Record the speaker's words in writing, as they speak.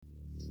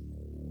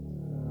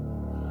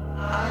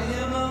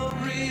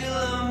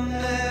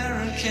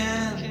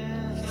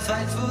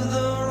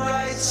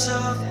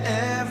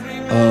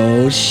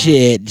Oh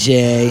shit,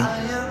 Jay.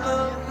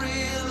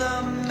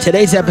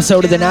 Today's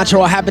episode of the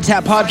Natural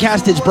Habitat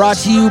Podcast is brought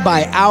to you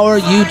by our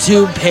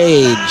YouTube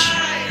page.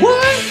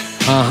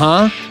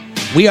 What?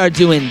 We are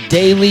doing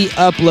daily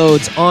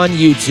uploads on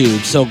YouTube,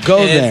 so go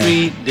there.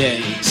 Every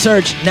day.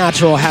 Search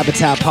Natural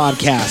Habitat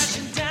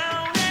Podcast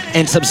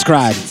and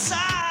subscribe.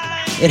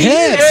 It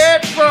hits.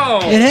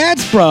 It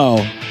hits,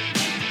 bro.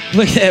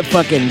 Look at that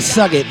fucking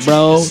suck it,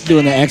 bro.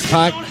 Doing the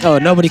X-Pac. Oh,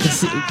 nobody can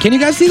see. Can you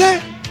guys see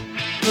that?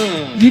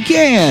 You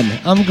can.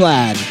 I'm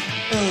glad.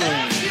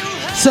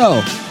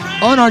 So,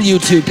 on our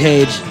YouTube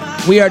page,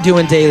 we are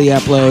doing daily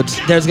uploads.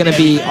 There's going to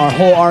be our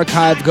whole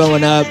archive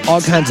going up,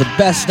 all kinds of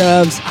best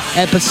ofs,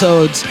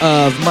 episodes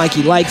of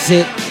Mikey Likes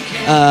It.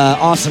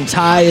 Awesome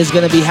Ty is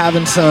going to be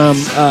having some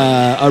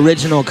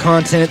original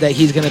content that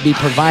he's going to be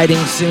providing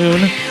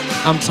soon,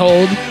 I'm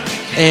told.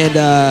 And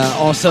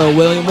also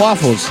William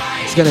Waffles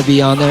is going to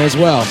be on there as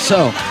well.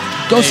 So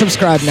go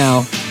subscribe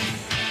now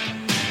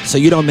so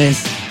you don't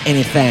miss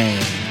anything.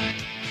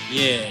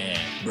 Yeah,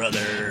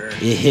 brother.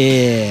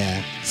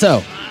 Yeah.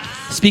 So,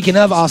 speaking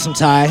of Awesome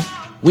Ty,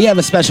 we have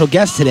a special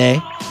guest today,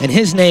 and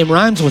his name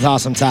rhymes with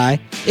Awesome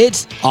Ty.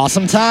 It's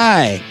Awesome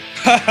Ty.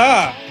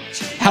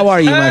 How are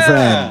you, my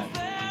friend?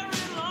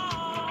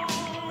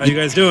 How you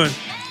guys doing?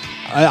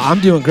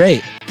 I'm doing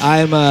great.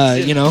 I'm,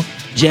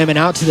 jamming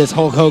out to this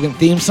Hulk Hogan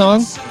theme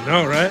song. I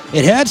know, right?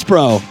 It hits,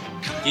 bro.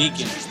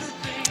 Geeking.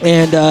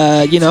 And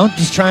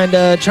just trying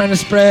to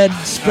spread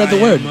the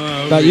word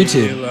about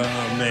YouTube.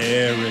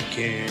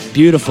 American.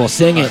 Beautiful,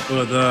 sing it.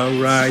 For the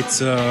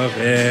rights of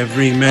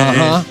every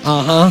man.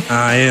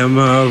 I am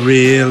a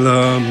real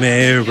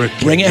American.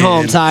 Bring it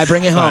home, Ty.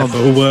 Bring it home. Fight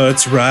for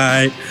what's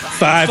right.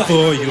 Fight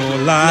for your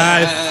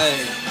life.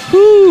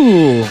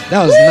 Woo,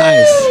 that was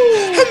nice.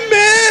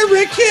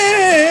 American.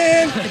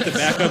 Get the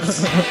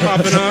backups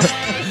popping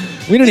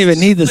off. We don't even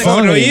need the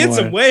song no, anymore. it's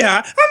some way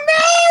high.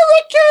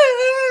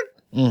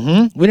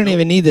 American. We don't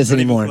even need this Not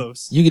even anymore.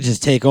 close. You could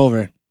just take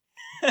over.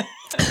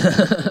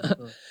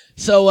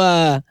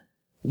 So,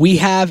 we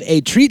have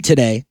a treat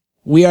today.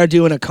 We are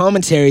doing a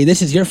commentary.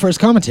 This is your first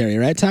commentary,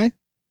 right, Ty?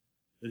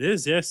 It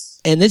is,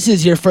 yes. And this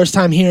is your first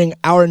time hearing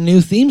our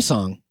new theme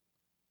song.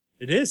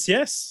 It is,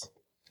 yes.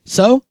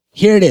 So,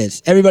 here it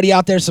is. Everybody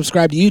out there,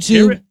 subscribe to Hear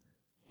YouTube. it.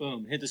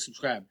 Boom. Hit the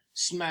subscribe.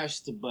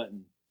 Smash the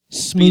button.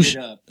 Smoosh, Beat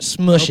it up. I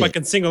smush hope I it.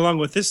 can sing along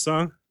with this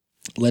song.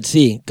 Let's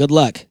see. Good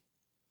luck.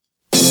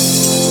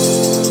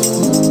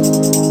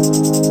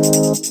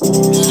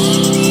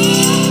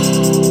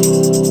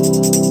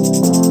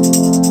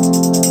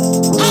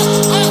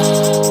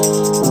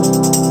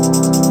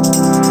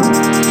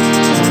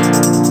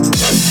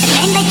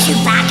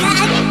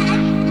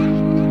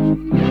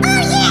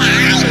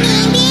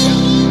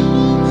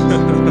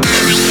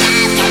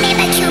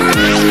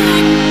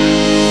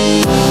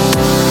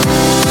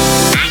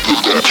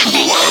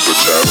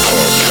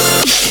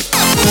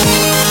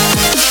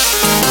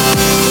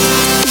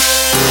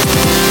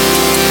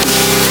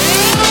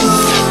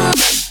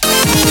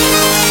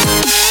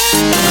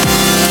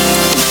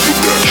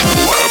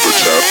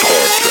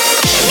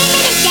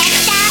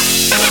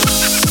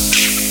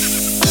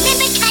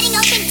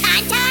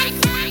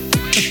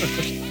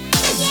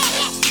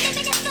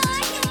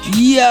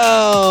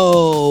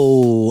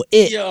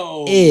 It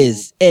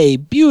is a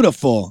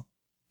beautiful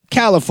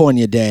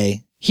California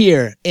day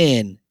here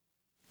in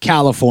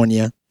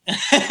California.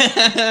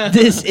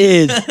 This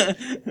is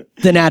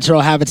the Natural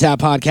Habitat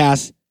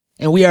Podcast,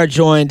 and we are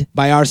joined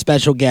by our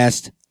special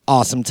guest,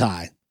 Awesome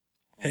Ty.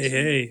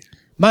 Hey.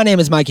 My name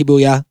is Mikey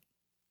Booyah.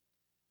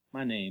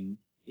 My name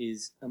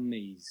is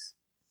Amaze.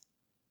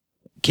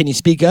 Can you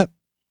speak up?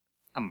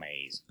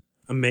 Amaze.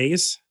 A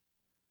maze?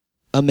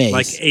 Amaze.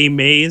 Like a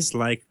maze?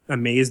 Like a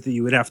maze that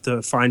you would have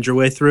to find your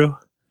way through?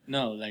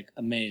 No, like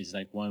Amaze,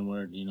 like one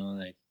word,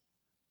 like.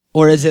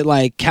 Or is it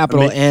like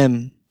capital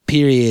M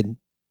period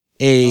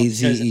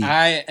A-Z-E? Because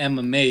I am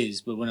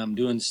amazed, but when I'm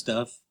doing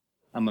stuff,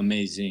 I'm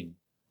amazing.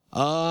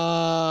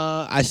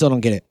 I still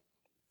don't get it.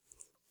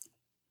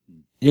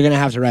 You're going to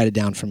have to write it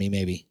down for me,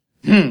 maybe.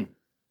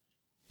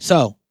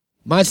 So,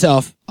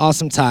 myself,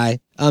 Awesome Ty,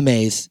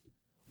 Amaze,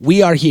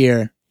 we are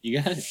here You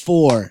got it?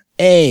 for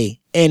a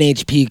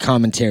NHP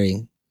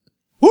commentary.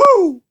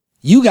 Woo!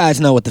 You guys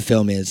know what the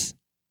film is.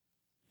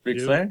 Ric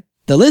Flair?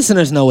 The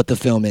listeners know what the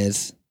film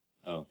is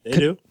Oh, They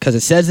do. because it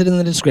says it in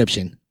the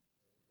description.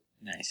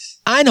 nice.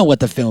 I know what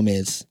the film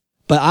is,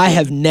 but I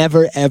have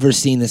never, ever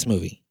seen this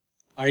movie.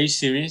 Are you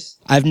serious?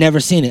 I've never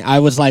seen it. I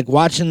was like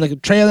watching the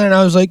trailer and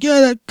I was like,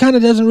 yeah, that kind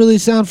of doesn't really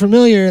sound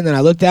familiar. And then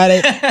I looked at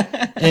it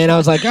and I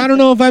was like, I don't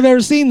know if I've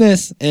ever seen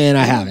this. And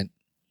I haven't.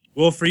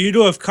 Well, for you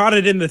to have caught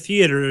it in the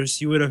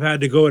theaters, you would have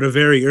had to go at a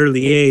very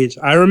early age.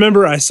 I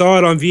remember I saw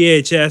it on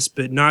VHS,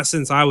 but not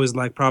since I was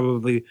like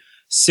probably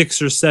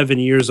 6 or 7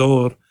 years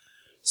old.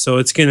 So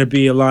it's going to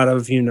be a lot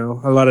of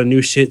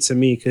new shit to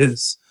me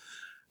because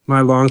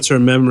my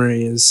long-term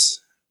memory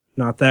is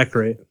not that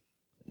great.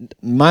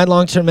 My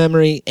long-term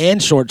memory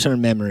and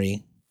short-term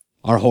memory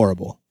are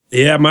horrible.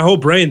 Yeah, my whole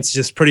brain's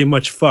just pretty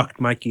much fucked,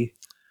 Mikey.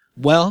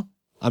 Well,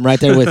 I'm right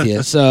there with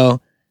you.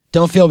 So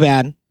don't feel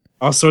bad.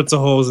 All sorts of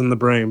holes in the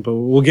brain, but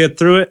we'll get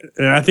through it.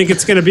 And I think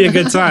it's going to be a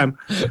good time.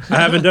 I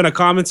haven't done a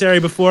commentary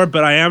before,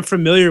 but I am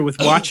familiar with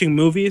watching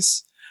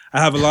movies. I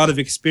have a lot of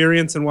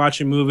experience in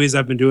watching movies.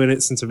 I've been doing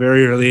it since a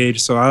very early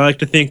age. So I like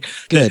to think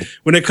that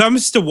when it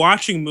comes to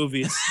watching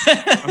movies,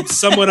 I'm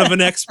somewhat of an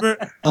expert.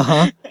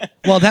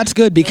 Well, that's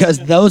good because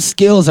those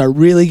skills are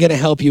really going to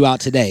help you out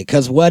today.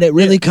 Because what it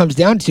really comes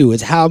down to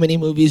is how many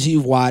movies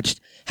you've watched,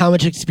 how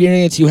much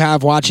experience you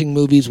have watching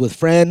movies with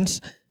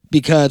friends,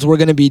 because we're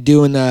going to be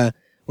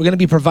we're going to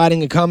be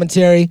providing a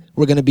commentary.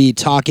 We're going to be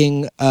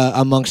talking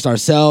amongst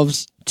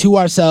ourselves, to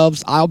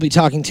ourselves. I'll be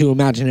talking to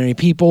imaginary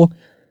people,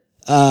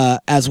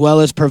 as well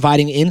as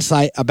providing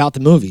insight about the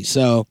movie.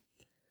 So,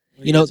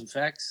 some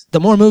facts? the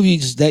more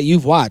movies that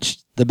you've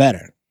watched, the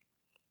better.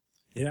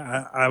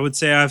 Yeah, I would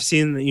say I've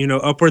seen,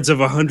 upwards of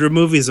 100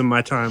 movies in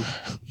my time.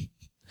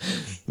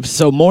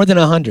 So more than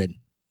 100.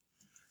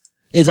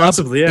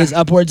 Possibly, yeah. Is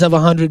upwards of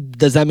 100,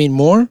 does that mean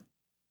more?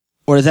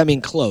 Or does that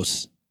mean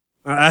close?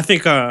 I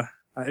think it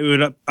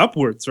would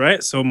upwards,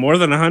 right? So more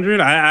than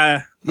 100?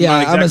 I'm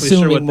I'm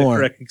assuming sure what more. the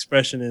correct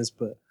expression is,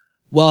 but...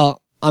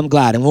 Well, I'm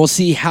glad, and we'll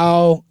see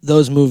how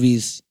those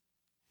movies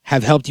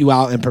have helped you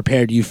out and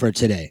prepared you for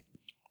today.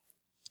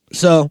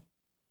 So,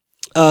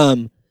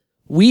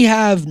 we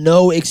have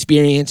no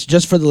experience,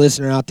 just for the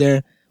listener out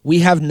there, we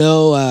have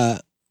no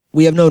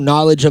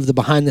knowledge of the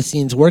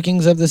behind-the-scenes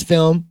workings of this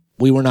film.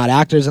 We were not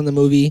actors in the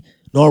movie,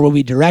 nor were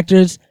we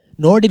directors,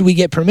 nor did we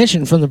get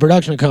permission from the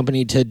production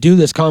company to do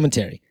this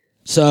commentary.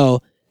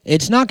 So,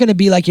 it's not going to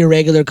be like your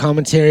regular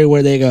commentary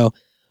where they go,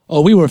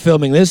 oh, we were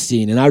filming this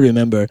scene, and I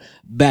remember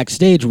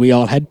backstage we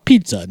all had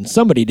pizza, and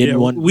somebody didn't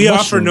want we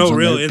offer mushrooms no on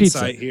real their pizza.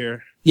 insight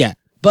here. Yeah,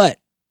 but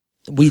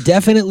we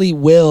definitely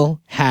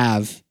will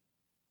have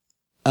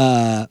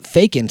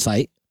fake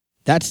insight.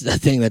 That's the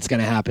thing that's going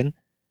to happen.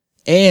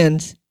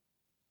 And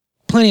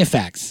plenty of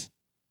facts.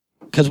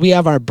 Because we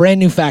have our brand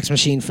new fax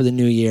machine for the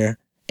new year,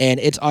 and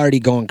it's already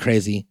going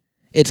crazy.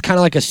 It's kind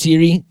of like a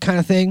Siri kind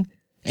of thing,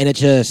 and it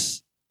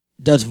just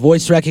does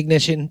voice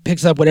recognition,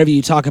 picks up whatever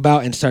you talk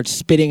about, and starts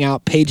spitting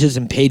out pages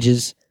and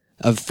pages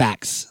of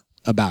facts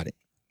about it.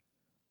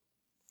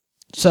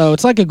 So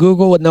it's like a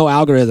Google with no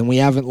algorithm. We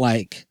haven't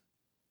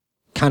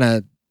kind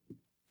of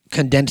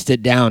condensed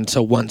it down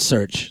to one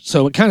search.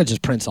 So it kind of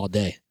just prints all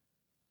day.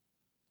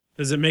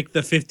 Does it make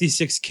the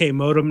 56K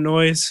modem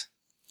noise?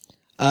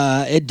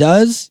 It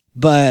does,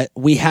 but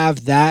we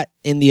have that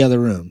in the other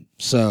room.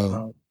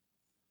 So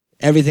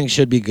everything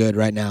should be good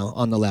right now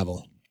on the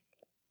level.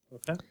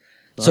 Okay.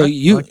 So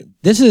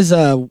this is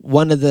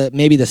one of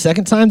maybe the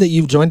second time that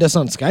you've joined us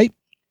on Skype?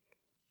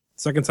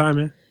 Second time,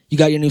 yeah. You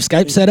got your new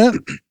Skype set up?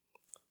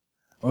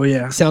 Oh,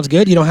 yeah. Sounds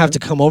good. You don't have to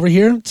come over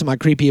here to my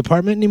creepy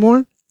apartment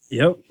anymore?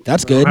 Yep.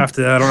 That's good. I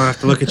don't have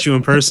to look at you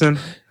in person.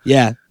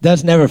 Yeah,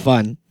 that's never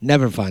fun.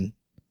 Never fun.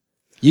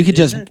 You could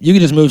just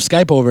move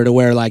Skype over to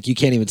where you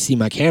can't even see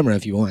my camera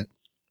if you want.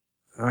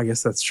 I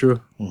guess that's true.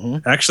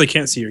 Mm-hmm. I actually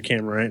can't see your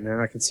camera right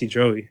now. I can see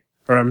Joey.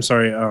 Or I'm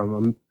sorry,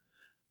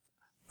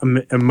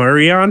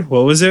 Marion?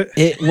 What was it?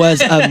 It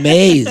was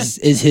Amaze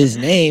is his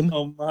name.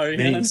 Oh,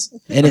 Marion.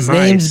 And his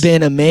name's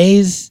been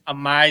Amaze.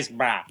 Amaze,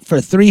 brah.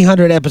 For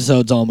 300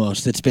 episodes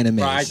almost, it's been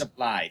Amaze. Rise of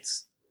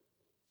lights.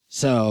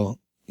 So,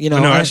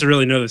 I should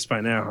really know this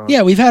by now, huh?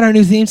 Yeah, we've had our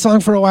new theme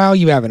song for a while.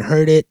 You haven't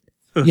heard it.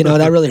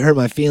 That really hurt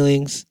my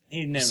feelings.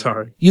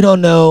 Sorry. You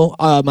don't know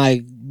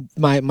my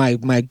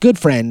good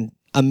friend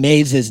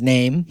Amaze's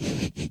name.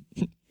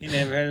 You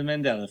never heard of the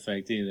Mandela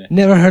Effect either.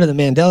 Never heard of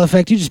the Mandela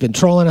Effect. You've just been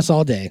trolling us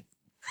all day.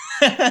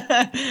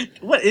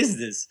 What is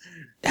this?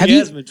 Have he you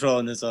has been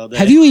trolling this all day.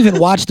 Have you even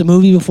watched a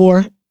movie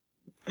before?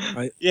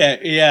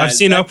 Yeah. I've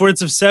seen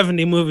upwards of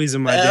 70 movies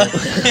in my day.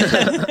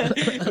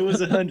 It was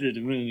 100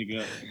 a minute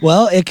ago.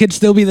 Well, it could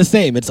still be the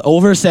same. It's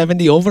over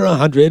 70, over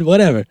 100,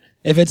 whatever.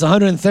 If it's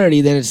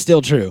 130, then it's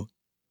still true.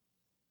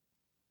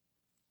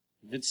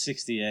 If it's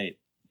 68,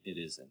 it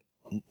isn't.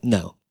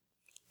 No.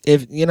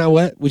 If you know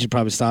what, we should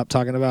probably stop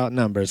talking about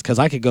numbers because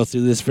I could go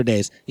through this for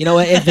days. You know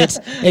what? If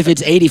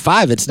it's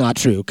 85, it's not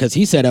true because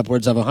he said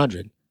upwards of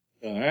 100.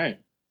 All right.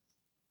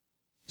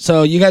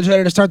 So you guys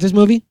ready to start this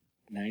movie?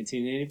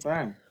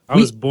 1985. I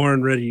was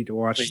born ready to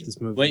watch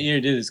this movie. What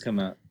year did this come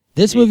out?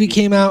 This movie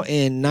came out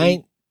in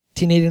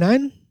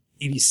 1989.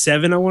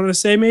 87, I want to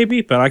say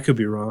maybe, but I could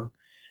be wrong.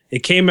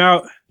 It came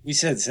out. We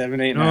said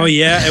 7, 8, 9. Oh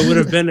yeah, it would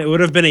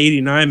have been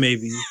 89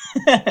 maybe.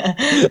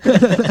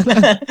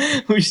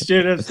 We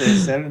straight up said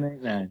 7,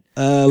 8, 9.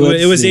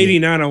 It was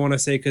 89, I want to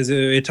say, because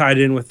it tied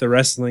in with the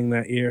wrestling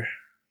that year.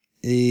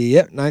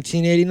 Yep,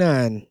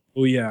 1989.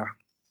 Oh yeah.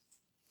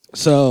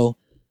 So,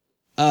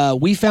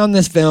 we found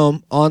this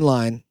film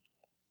online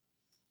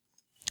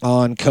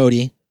on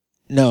Cody.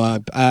 No,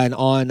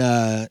 on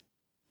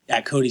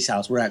at Cody's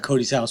house. We're at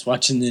Cody's house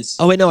watching this.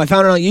 Oh wait, no, I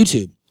found it on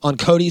YouTube, on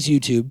Cody's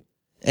YouTube.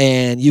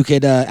 And you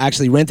could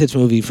actually rent this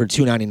movie for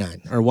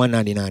 $2.99 or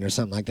 $1.99 or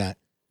something like that.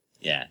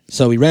 Yeah.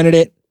 So we rented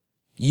it.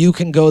 You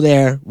can go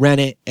there, rent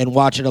it, and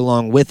watch it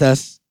along with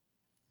us.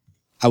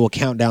 I will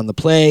count down the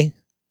play.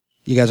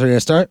 You guys ready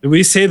to start? Did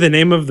we say the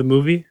name of the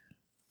movie?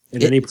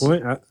 At any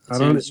point? I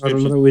don't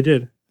know that we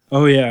did.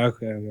 Oh yeah,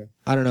 okay.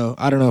 I don't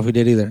know if we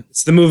did either.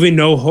 It's the movie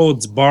No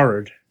Holds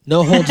Barred.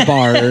 No Holds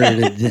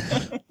Barred.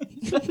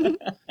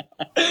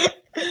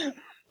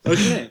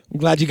 Okay. I'm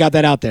glad you got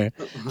that out there.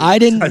 I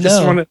didn't I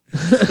just know. want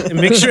to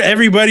make sure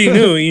everybody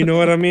knew. You know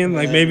what I mean?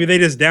 Like maybe they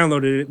just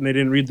downloaded it and they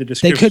didn't read the They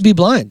description. could be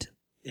blind.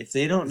 If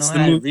they don't know It's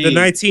how to read, the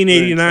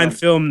 1989 we're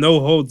film No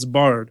Holds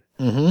Barred,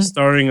 Mm-hmm.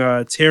 starring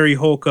Terry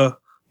Holka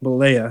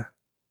Balea.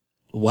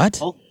 What?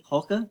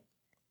 Hulka?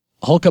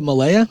 Hulka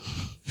Malaya?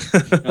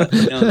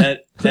 No,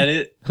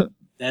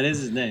 that is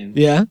his name.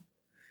 Yeah.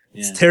 Yeah.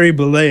 It's Terry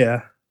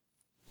Balea.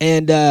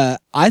 And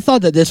I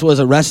thought that this was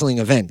a wrestling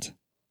event.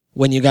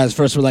 When you guys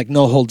first were like,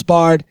 No Holds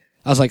Barred,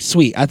 I was like,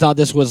 sweet. I thought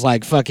this was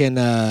like fucking,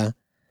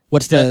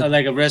 what's the...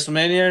 like a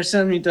WrestleMania or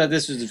something? You thought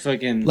this was the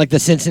fucking... like the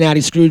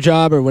Cincinnati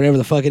Screwjob or whatever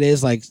the fuck it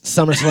is, like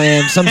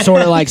SummerSlam, some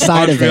sort of like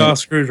side Montreal event.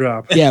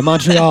 Screwdrop. Yeah,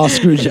 Montreal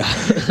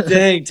Screwjob.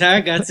 Dang,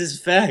 Ty got his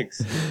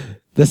facts.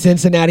 The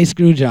Cincinnati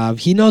Screwjob.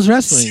 He knows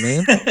wrestling,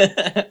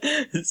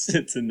 man.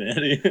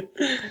 Cincinnati.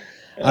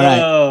 All right.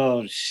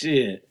 Oh,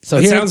 shit. So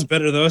That here, sounds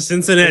better though.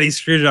 Cincinnati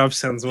Screwjob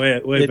sounds way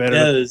It better.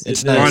 does.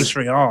 It's It nice. does.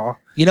 Montreal.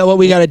 you know what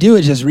we got to do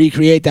is just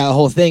recreate that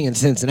whole thing in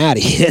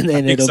Cincinnati, and I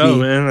then think it'll so,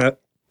 be man.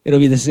 it'll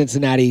be the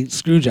Cincinnati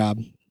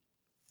Screwjob.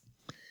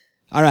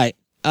 All right.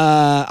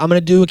 I'm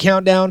gonna do a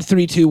countdown.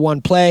 3, 2,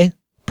 1, play.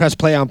 Press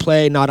play on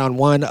play, not on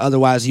one.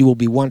 Otherwise, you will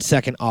be 1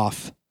 second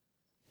off,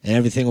 and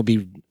everything will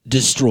be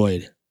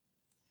destroyed.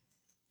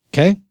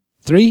 Okay.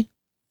 3,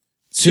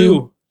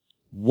 2,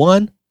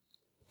 1,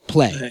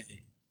 play. Hey.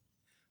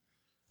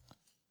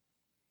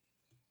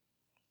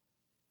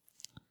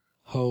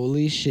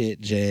 Holy shit,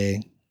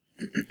 Jay.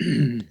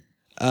 Who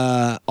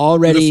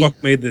Already. the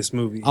fuck made this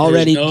movie?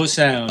 Already. There's no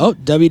sound. Oh,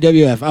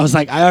 WWF. I was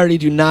like, I already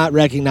do not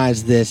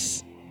recognize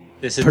this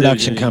This is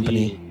production WWE.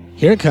 company.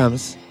 Here it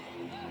comes.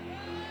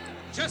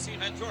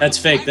 That's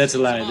fake. That's a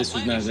lie. This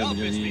was not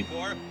WWE.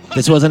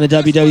 This wasn't a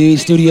WWE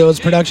Studios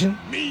production?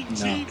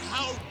 No.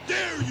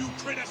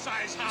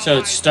 So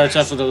it starts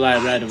off with a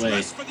lie right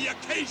away.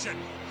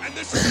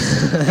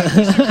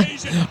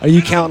 Are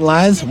you counting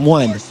lies?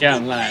 1.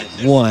 Counting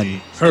lies.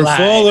 1. Kurt Lie.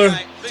 Fuller.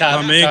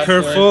 Top- My man, top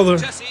Kurt boy. Fuller.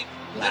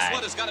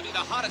 Lie.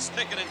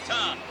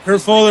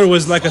 Kurt Fuller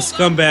was like a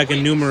scumbag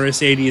in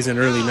numerous 80s and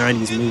early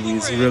 90s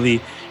movies. He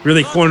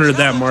really cornered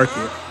that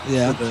market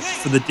Yeah.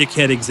 for the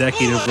dickhead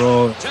executive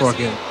role.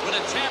 Fucking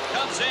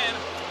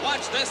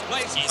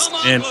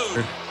and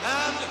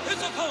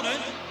his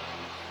opponent,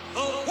 the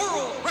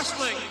World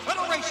Wrestling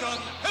Federation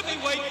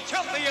Heavyweight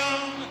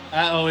Champion.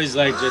 I always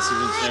liked Jesse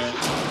Ventura.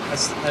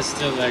 I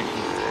still like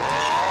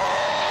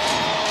him.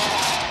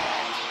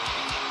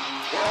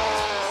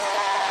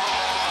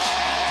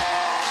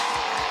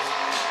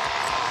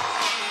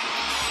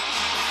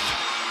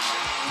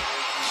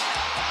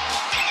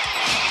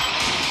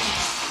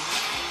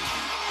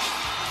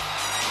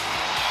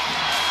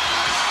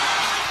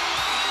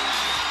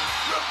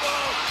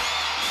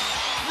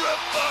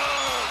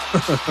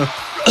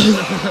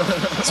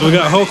 so we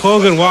got Hulk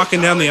Hogan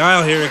walking down the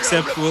aisle here.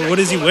 Except, what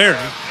is he wearing?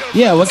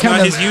 Yeah, what It's not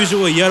kind his of...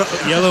 usual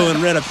yellow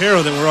and red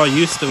apparel that we're all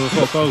used to with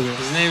Hulk Hogan.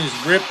 His name is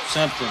Rip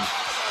something.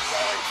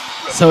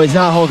 So he's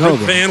not Hulk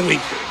Hogan. Van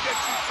Week.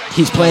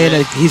 He's playing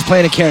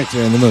a character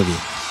in the movie.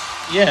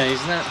 Yeah,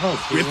 he's not Hulk.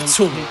 Rip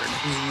Torn.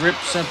 He's Rip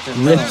something.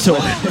 Rip No.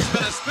 Torn. There's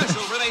been a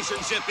special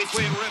relationship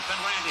between Rip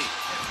and Randy.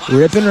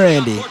 Rip and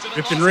Randy.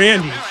 Rip and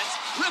Randy.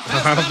 Rip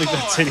I don't has think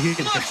been that's it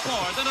either. much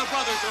more than a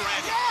brother to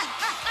Randy.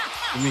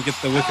 Let me get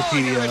the Hi,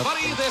 Wikipedia up.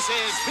 everybody. This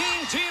is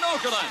Mean Gene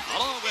Okerlund,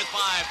 along with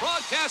my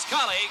broadcast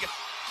colleague,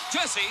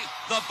 Jesse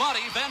the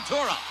Body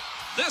Ventura.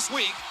 This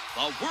week,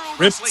 the World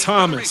Rip Wrestling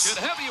Thomas.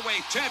 Federation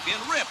Heavyweight Champion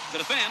Rip to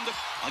defend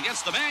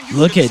against the man you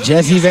Look at consider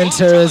Jesse his own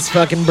Ventura's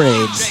challenger, fucking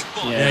braids. Jake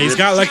Paul. Yeah, he's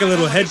got like a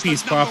little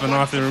headpiece popping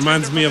off. It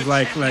reminds me of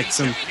like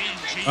some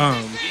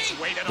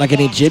Like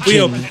an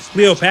Egyptian.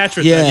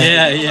 Cleopatra.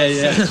 Yeah.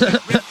 Yeah.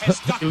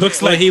 He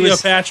looks Well, like he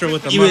was- Cleopatra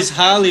with the He was mouth.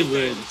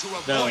 Hollywood,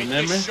 though,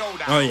 remember?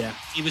 Oh yeah,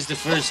 He was the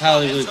first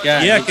Hollywood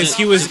guy. Yeah, 'cause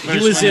he was- the he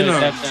first was one in, to um,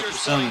 adapt that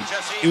persona.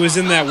 he was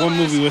in that one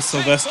movie with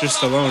Sylvester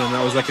Stallone, and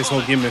that was like his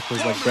whole gimmick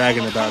was like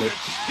bragging about it.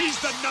 He's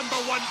the number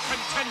one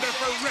contender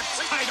for Rip's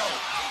title.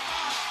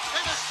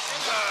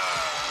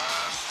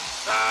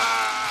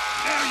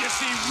 There you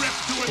see Rip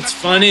doing It's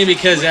funny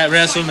because at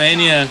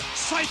WrestleMania,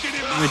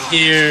 you would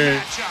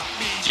hear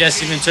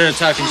Jesse Ventura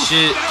talking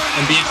shit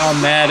and being all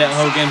mad at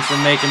Hogan for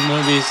making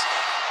movies.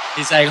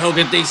 He's like,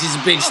 Hogan thinks he's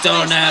a big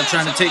star now,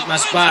 trying to take my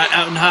spot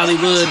out in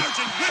Hollywood.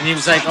 And he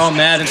was like all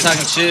mad and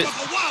talking shit,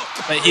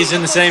 but he's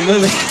in the same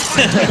movie.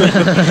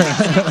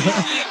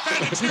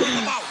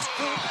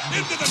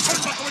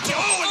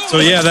 So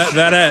yeah,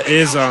 that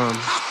is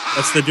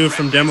that's the dude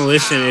from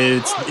Demolition.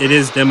 It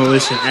is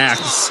Demolition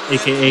Axe,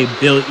 aka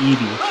Bill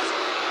Eadie.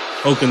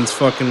 Hogan's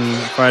fucking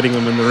fighting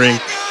him in the ring.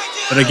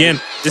 But again,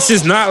 this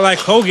is not like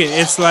Hogan.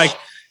 It's like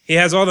he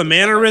has all the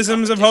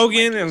mannerisms of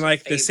Hogan and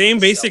like the same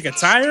basic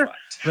attire,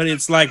 but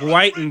it's like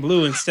white and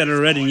blue instead of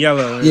red and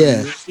yellow.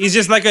 Yeah. He's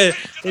just like an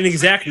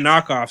exact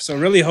knockoff. So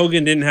really,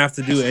 Hogan didn't have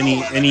to do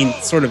any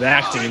sort of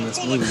acting in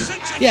this movie.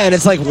 Yeah, and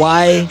it's like,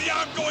 why,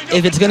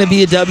 if it's going to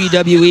be a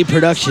WWE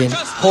production,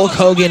 Hulk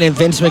Hogan and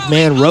Vince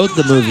McMahon wrote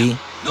the movie.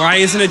 Why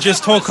isn't it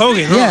just Hulk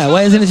Hogan? Huh? Yeah,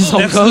 why isn't it just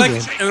Hulk That's Hogan?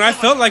 like, and I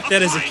felt like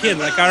that as a kid.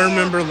 Like I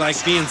remember like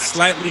being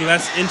slightly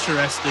less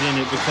interested in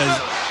it because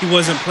he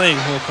wasn't playing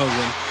Hulk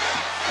Hogan.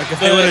 Like if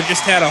they would have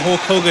just had a Hulk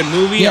Hogan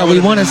movie. Yeah,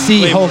 we want to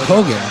see Hulk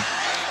Hogan.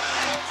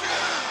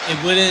 It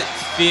wouldn't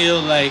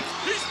feel like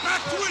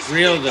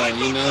real though,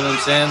 you know what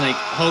I'm saying? Like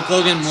Hulk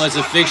Hogan was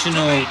a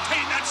fictional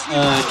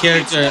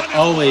character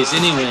always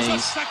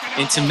anyways,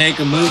 and to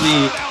make a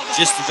movie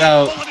just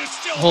about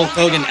Hulk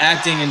Hogan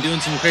acting and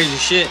doing some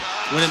crazy shit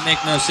wouldn't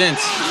make no sense.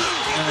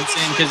 You know what I'm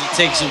saying? Because it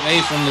takes away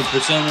from the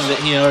persona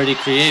that he already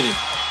created.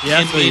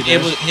 Yeah,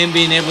 him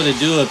being able to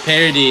do a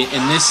parody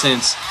in this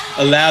sense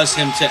allows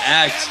him to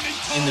act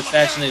in the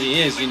fashion that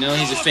he is. You know,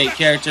 he's a fake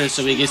character,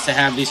 so he gets to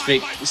have these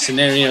fake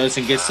scenarios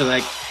and gets to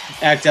like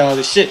act out all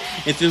this shit.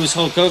 If it was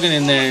Hulk Hogan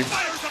in there,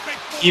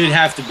 he would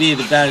have to be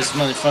the baddest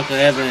motherfucker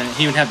ever, and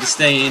he would have to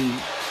stay in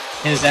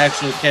his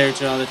actual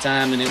character all the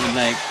time, and it would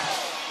like,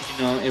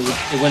 you know, it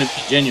wouldn't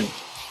be genuine.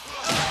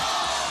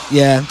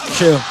 Yeah,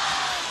 true.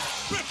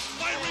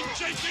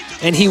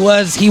 And he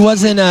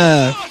wasn't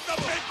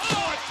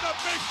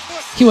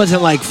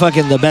like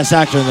fucking the best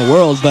actor in the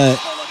world, but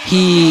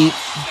he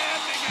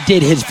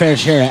did his fair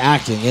share of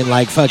acting and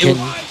like fucking.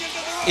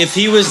 If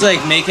he was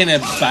like making a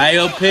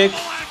biopic,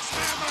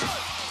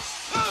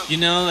 you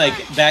know, like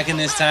back in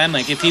this time,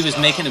 like if he was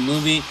making a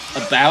movie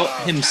about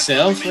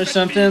himself or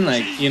something,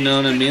 like, you know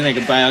what I mean, like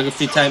a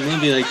biography type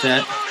movie like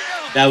that,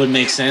 that would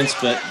make sense.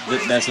 But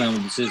that's not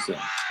what this is, though.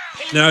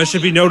 No, it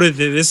should be noted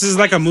that this is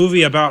like a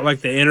movie about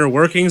like the inner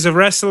workings of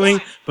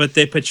wrestling, but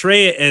they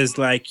portray it as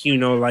like, you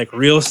know, like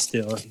real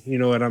still. You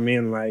know what I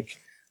mean? Like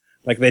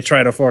they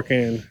try to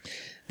fucking.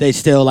 They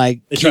still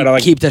like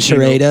keep the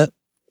charade up.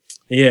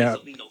 Yeah.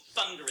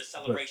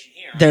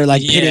 They're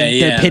like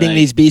pitting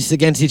these beasts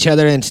against each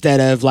other instead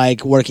of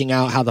like working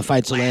out how the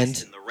fights will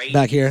end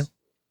back here.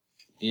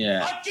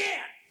 Yeah.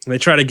 They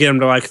try to get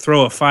him to like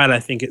throw a fight, I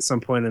think, at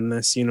some point in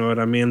this. You know what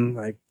I mean?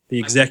 Like the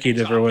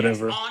executive or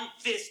whatever.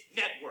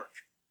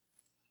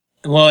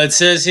 Well, it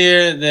says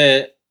here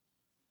that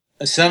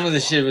some of the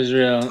shit was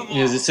real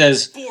because it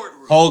says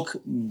Hulk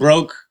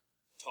broke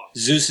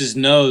Zeus's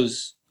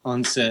nose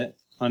on set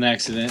on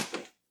accident,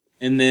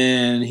 and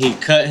then he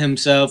cut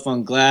himself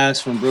on glass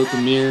from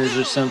broken mirrors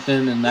or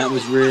something, and that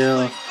was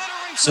real.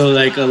 So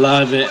like a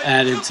lot of it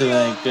added to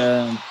like you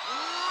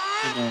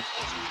know,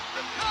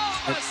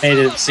 it made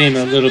it seem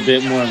a little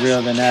bit more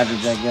real than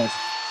average, I guess.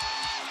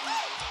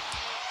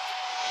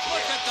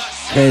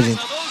 Crazy.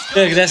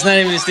 Look, that's not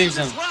even his theme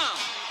song.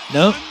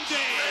 Nope.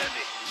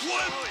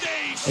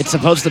 It's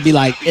supposed to be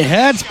like, it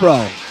hurts,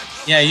 bro.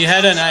 Yeah, you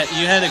had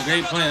a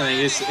great point. Like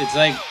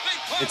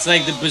it's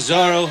like the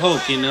Bizarro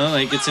Hulk, you know,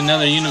 like it's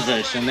another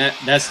universe, and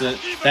that's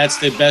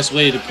the best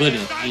way to put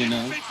it, you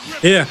know.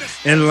 Yeah,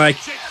 and like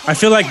I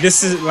feel like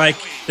this is like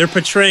they're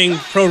portraying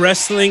pro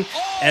wrestling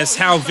as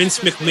how Vince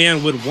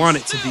McMahon would want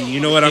it to be. You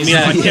know what I mean?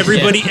 Exactly. Like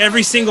everybody,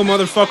 every single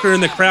motherfucker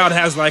in the crowd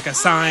has like a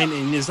sign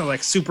and is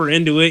like super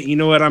into it. You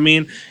know what I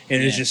mean?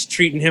 And is just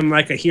treating him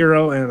like a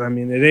hero. And I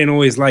mean, it ain't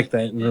always like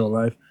that in real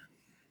life.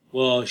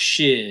 Well,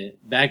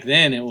 shit. Back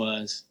then it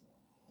was.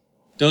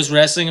 Those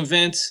wrestling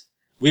events,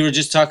 we were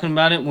just talking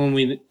about it when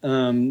we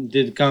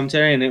did the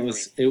commentary, and it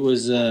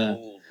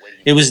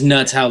was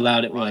nuts how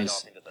loud it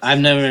was.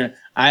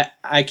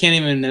 I can't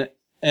even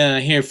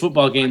hear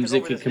football games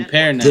that could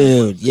compare now.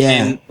 Dude, yeah.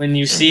 And when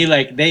you see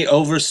like they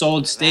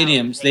oversold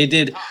stadiums, they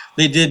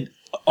did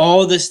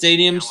all the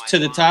stadiums to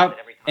the top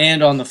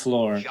and on the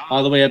floor,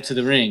 all the way up to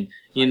the ring.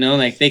 You know,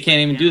 like they can't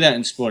even do that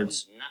in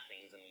sports.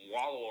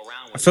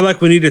 I feel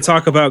like we need to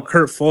talk about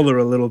Kurt Fuller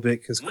a little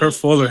bit because Kurt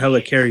Fuller hella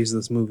carries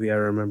this movie. I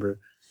remember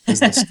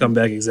as the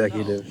scumbag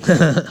executive.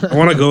 I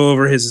want to go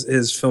over his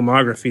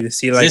filmography to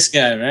see like This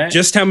guy, right?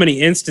 just how many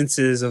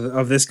instances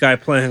of this guy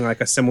playing like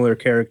a similar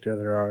character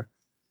there are.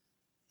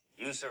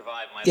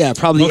 Yeah,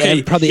 probably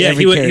every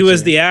character. He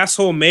was the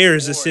asshole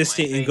mayor's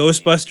assistant in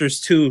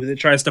Ghostbusters 2 that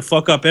tries to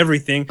fuck up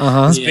everything.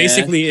 Uh-huh.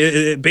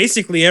 It's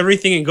basically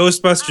everything in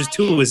Ghostbusters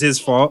 2 was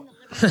his fault.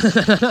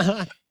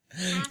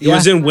 He Yeah.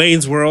 was in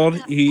Wayne's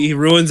World. He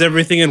ruins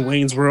everything in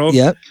Wayne's World.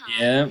 Yep.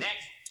 Yeah.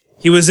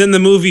 He was in the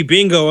movie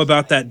Bingo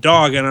about that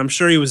dog, and I'm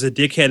sure he was a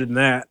dickhead in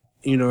that.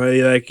 You know,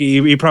 like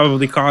he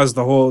probably caused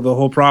the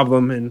whole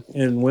problem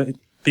in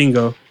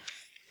Bingo.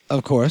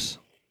 Of course.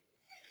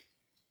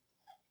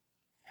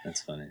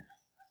 That's funny.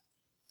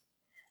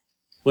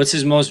 What's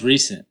his most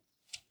recent?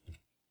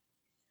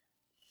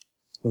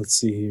 Let's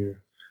see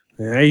here.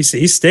 Yeah,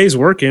 he stays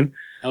working.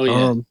 Oh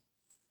yeah.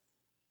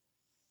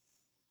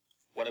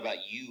 What about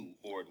you,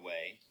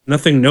 Ordway?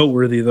 Nothing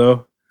noteworthy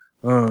though.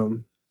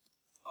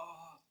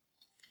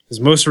 His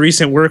most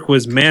recent work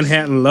was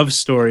Manhattan Love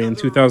Story in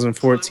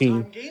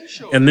 2014,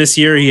 and this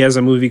year he has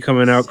a movie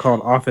coming out called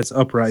Office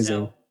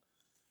Uprising.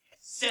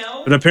 Sell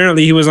But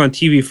apparently he was on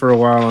TV for a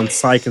while on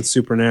Psych and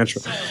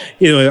Supernatural.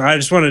 I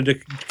just wanted to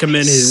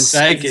commend his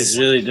Psych is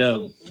really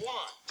dope.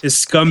 His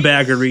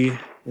scumbaggery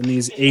in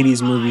these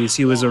 80s movies.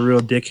 He was a real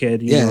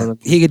dickhead. You know?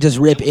 He could just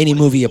rip any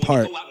movie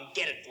apart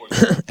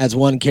as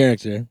one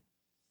character.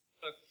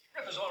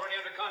 Rip is already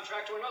under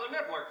contract to another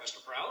network, Mr.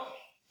 Prell.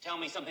 Tell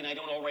me something I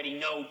don't already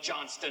know,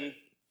 Johnston.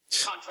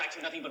 Contracts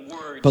are nothing but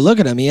words. But look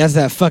at him. He has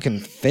that fucking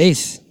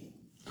face.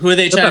 Who are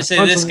they trying to say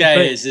punch this on the guy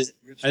face. is?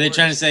 Are they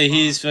trying to say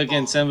he's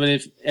fucking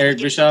somebody, Eric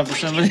Bischoff or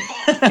somebody?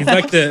 He's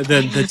like the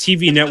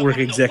TV network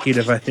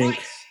executive, I think.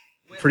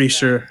 Pretty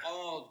sure.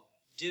 All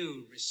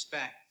due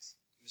respect,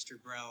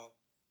 Mr. Brell.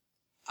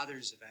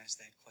 Others have asked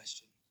that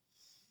question.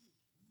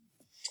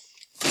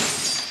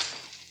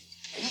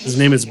 His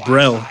name is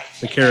Brell,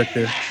 the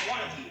character.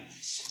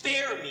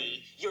 Spare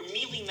me your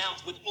mealy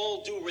mouth with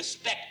all due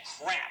respect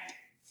crap.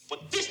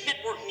 What this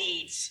network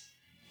needs,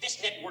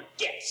 this network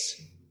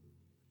gets.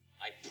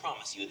 I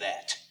promise you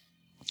that.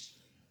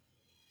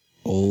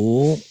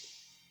 Oh.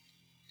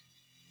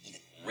 Even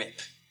Rip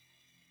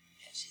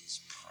has his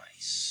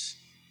price.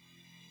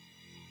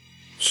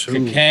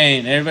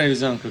 Cocaine. Everybody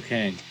was on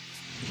cocaine.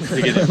 Look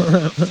at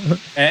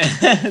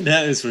it.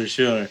 That is for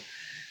sure.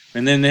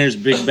 And then there's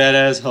big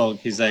badass Hulk.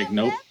 He's like,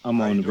 nope, I'm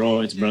on the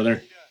roids,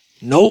 brother.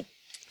 Nope.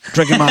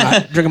 Drinking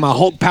my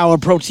Hulk Power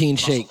protein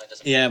shake.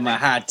 Yeah, my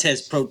high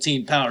test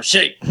protein power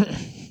shake.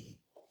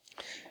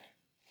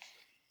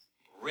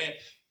 Rip,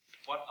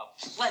 what a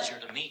pleasure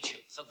to meet you.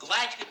 So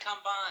glad you could come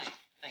by.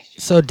 Thanks,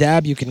 Jim. So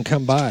Dab, you can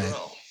come by.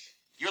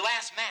 Your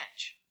last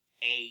match,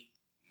 a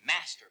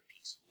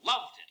masterpiece.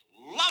 Loved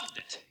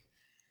it.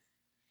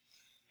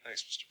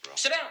 Thanks, Mr. Bro.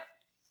 Sit down.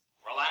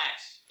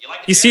 Relax. You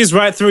like He sees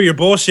right through your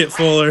bullshit,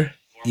 Fuller.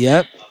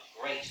 Yep.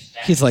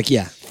 He's like,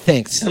 yeah,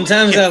 thanks.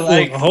 Sometimes I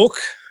like Hulk.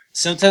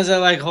 Sometimes I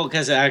like Hulk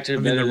as an actor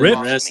better the than Rip.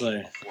 a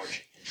wrestler.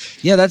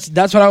 Yeah, that's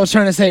what I was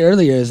trying to say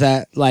earlier. Is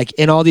that like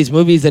in all these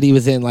movies that he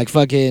was in, like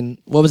fucking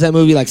what was that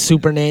movie, like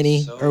Super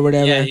Nanny or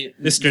whatever? Yeah,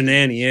 Mr.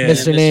 Nanny, yeah.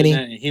 Mr.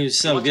 Nanny. He was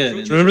so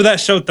good. Remember that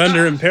show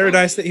Thunder in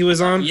Paradise that he was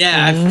on?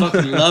 Yeah, I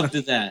fucking loved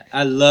that.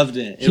 I loved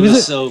it. It He was was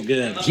a- so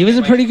good. He was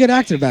a pretty good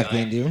actor back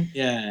then, dude.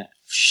 Yeah.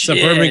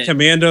 Suburban Shit.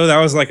 Commando, that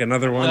was like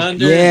another one.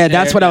 Thunder Yeah, in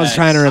that's what I was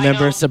trying to Paradise.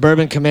 remember.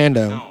 Suburban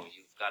Commando. No,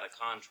 you've got a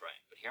contract,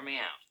 but hear me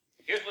out.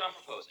 Here's what I'm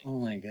proposing. Oh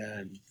my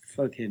god.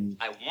 Fucking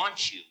I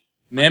want you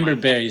member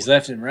berries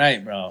left and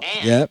right, bro.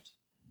 and Yep.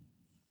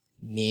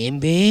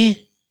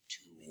 Maybe.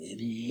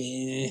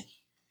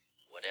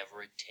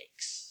 whatever it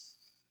takes.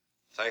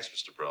 Thanks,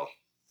 Mr. Bro.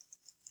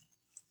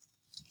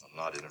 I'm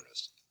not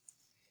interested.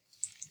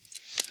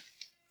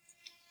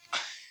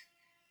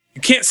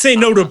 You can't say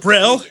no to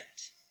Brell.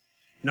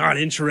 Not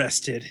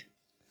interested.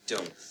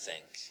 Don't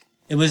think.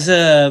 It was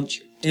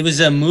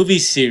a movie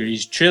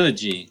series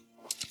trilogy.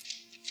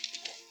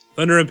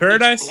 Thunder in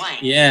Paradise? Blank.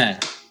 Yeah.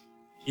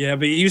 Yeah,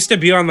 but it used to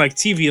be on like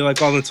TV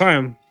like all the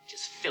time.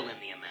 Just fill in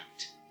the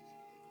amount.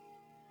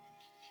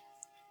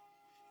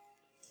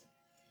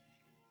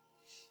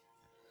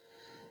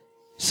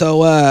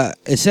 So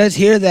it says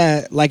here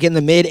that like in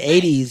the mid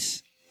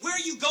 '80s, Where are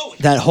you going?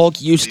 that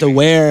Hulk used to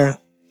wear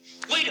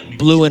Wait a minute.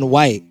 blue and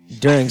white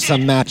during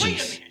some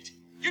matches.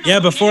 Yeah,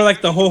 before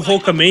like the whole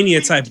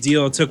Hulkamania type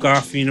deal took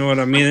off, you know what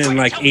I mean, in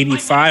like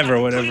 85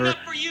 or whatever.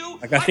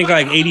 Like I think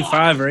like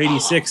 85 or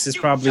 86 is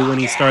probably when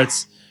he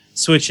starts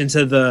switching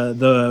to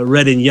the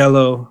red and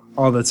yellow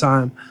all the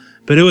time.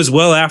 But it was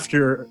well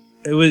after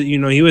it was, you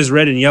know, he was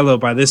red and yellow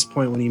by this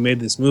point when he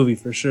made this movie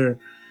for sure.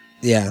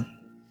 Yeah.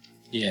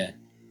 Yeah.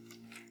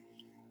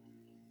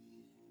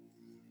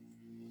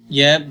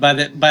 Yeah, by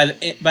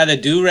the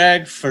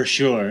do-rag for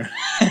sure.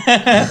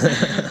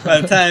 By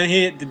the time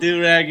he hit the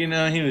do-rag, you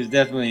know, he was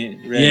definitely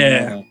red.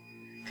 Yeah.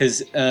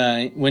 Because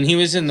when he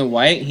was in the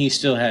white, he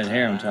still had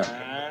hair on top.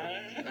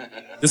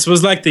 This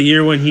was like the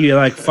year when he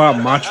like fought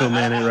Macho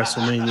Man at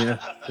WrestleMania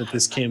that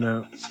this came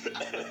out.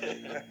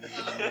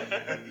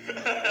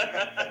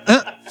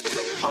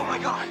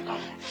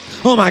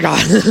 Oh my god.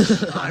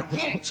 I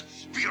won't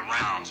be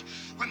around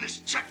when this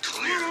check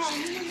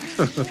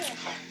clears.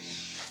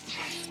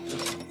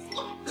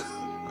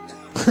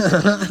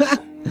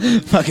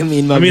 Fucking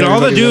mean I mugs. mean, all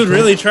the everybody dude looked like.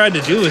 really tried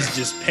to do was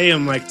just pay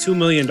him like $2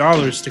 million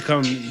to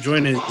come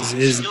join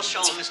his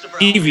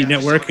TV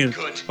network, and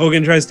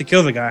Hogan tries to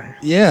kill the guy.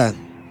 Yeah.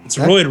 It's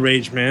roid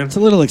rage, man. It's a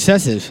little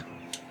excessive.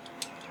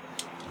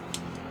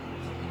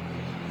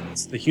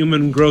 It's the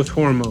human growth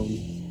hormone.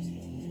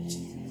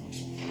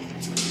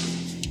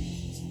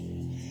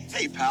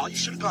 Hey, pal, you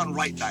should have gone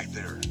right back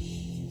there.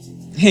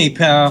 Hey,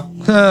 pal.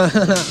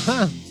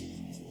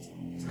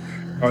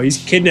 Oh, he's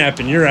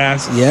kidnapping your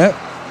ass. Yep.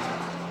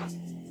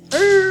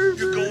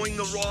 You're going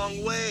the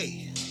wrong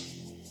way.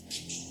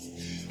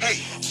 Hey,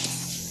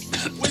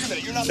 wait a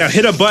minute, you're not. Now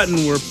hit a button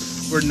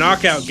where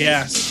knockout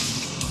gas.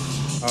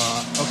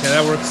 Okay,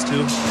 that works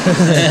too.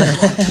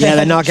 Yeah,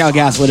 that knockout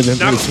gas would have been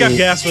pretty Knockout sweet.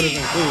 gas would have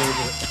been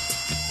cool.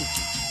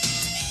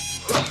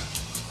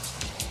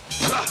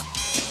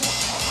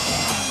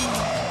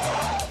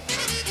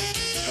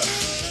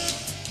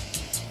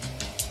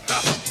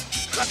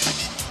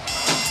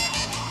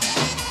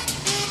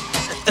 But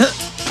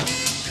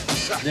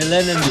They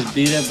let him just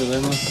beat up the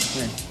limo.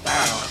 Yeah.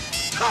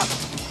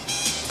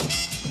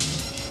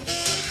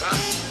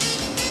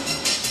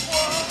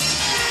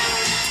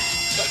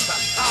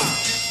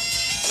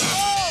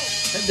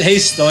 Hey,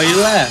 stole your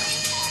laugh.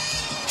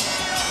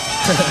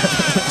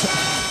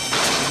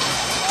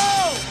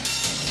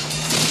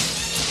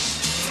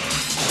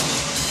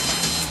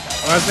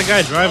 Why is the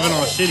guy driving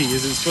all shitty?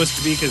 Is it supposed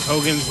to be because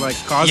Hogan's like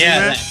causing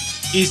that?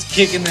 He's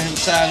kicking the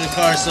side of the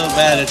car so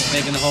bad it's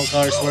making the whole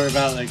car swerve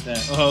out like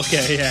that. Oh,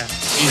 okay, yeah.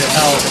 He's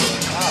powerful.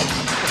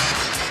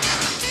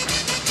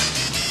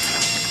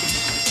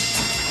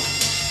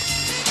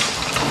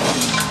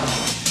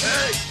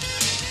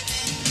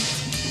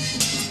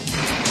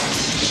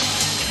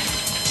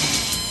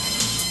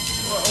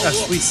 Got a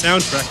sweet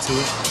soundtrack to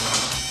it.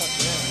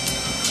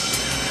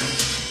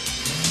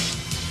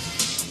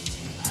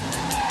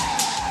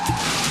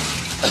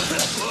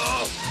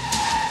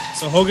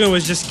 So Hogan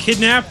was just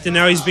kidnapped, and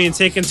now he's being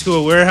taken to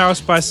a warehouse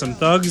by some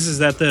thugs. Is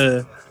that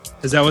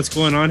what's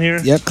going on here?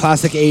 Yep,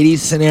 classic 80s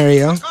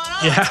scenario.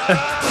 Yeah.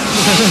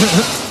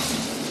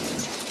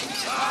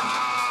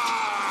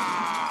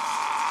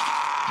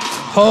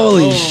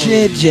 Holy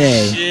shit,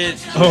 Jay.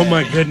 Shit. Oh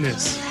my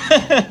goodness.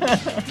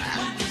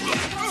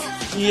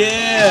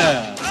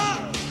 Yeah.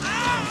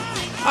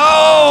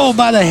 Oh,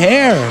 by the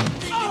hair.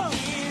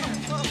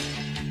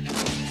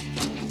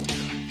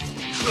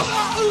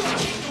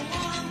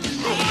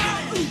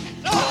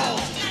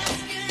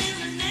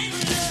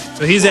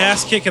 So he's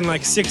ass kicking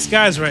like 6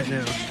 guys right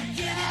now.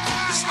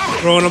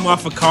 Throwing them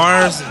off of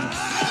cars and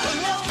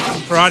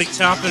karate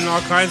chopping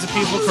all kinds of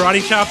people.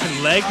 Karate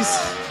chopping legs.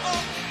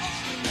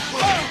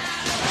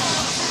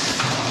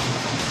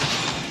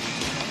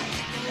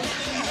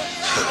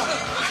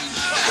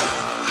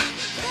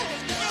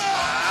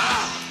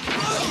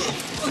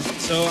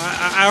 So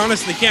I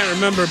honestly can't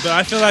remember, but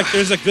I feel like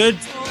there's a good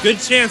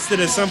chance that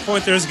at some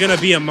point there's gonna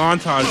be a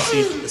montage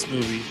scene in this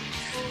movie.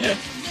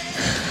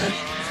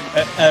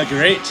 A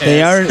great chance.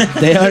 They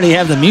already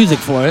have the music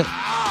for it.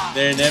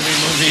 They're in every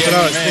movie That's what I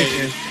ever was made.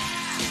 thinking.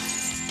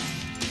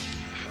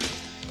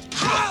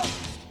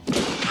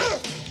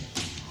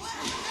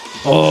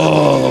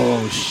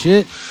 Oh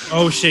shit.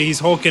 Oh shit, he's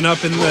hulking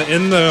up in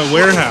the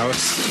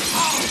warehouse.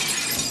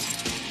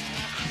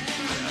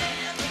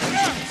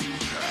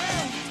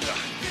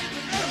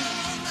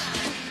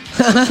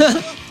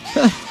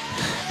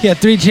 He had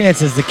 3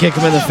 chances to kick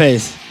him in the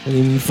face, and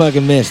he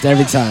fucking missed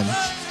every time.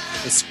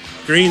 The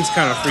screen's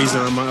kind of freezing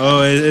on my.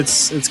 Oh,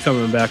 it's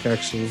coming back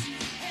actually.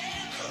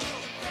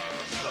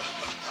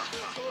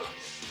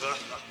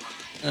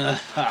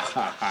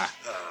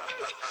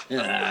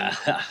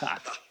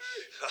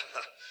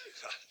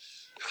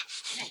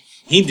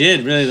 He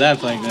did really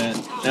laugh like that.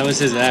 That was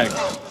his act.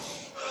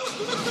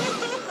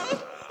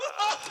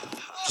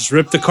 Just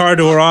ripped the car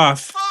door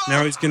off.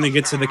 Now he's gonna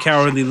get to the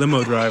cowardly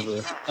limo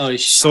driver. Oh, he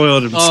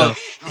Soiled himself.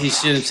 Oh, he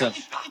shit himself.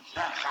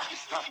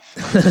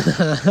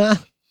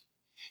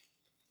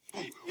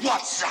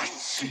 What's that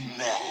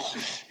smell?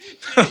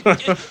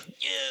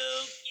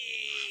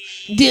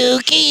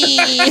 Dookie.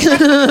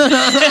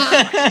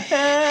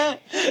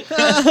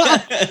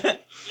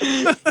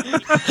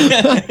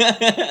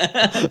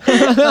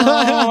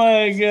 Oh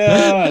my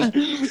god.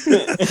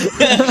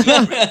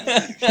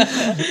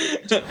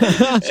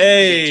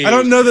 Hey. I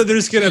don't know that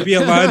there's gonna be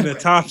a line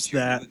that tops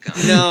that.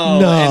 No.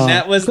 And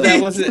that was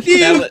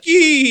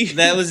Dookie.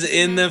 that was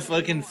in the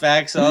fucking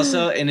facts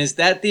also. And is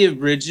that the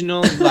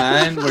original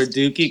line where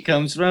Dookie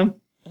comes from?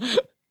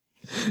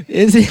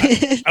 Is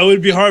it? I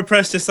would be hard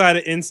pressed to cite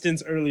an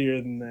instance earlier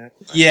than that.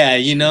 Yeah,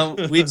 you know,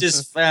 we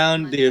just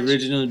found the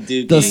original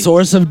Dookie. The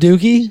source of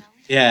Dookie?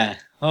 Yeah.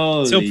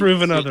 Holy Still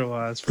proven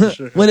otherwise, for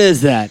sure. What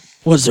is that?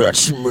 What's that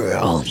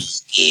smell?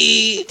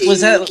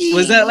 Was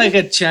that like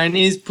a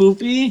Chinese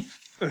poopy?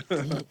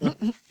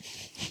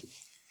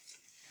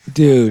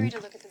 Dude. Free to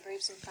look at the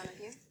briefs in front of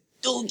you.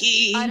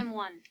 Dookie. Item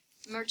 1,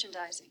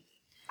 merchandising.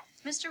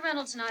 Mr.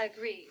 Reynolds and I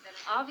agree that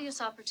an obvious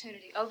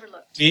opportunity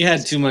overlooked. He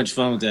had too much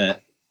fun with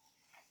that.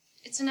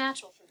 It's a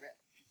natural for Rip.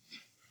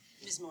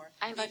 Ms. Moore,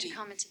 I invite your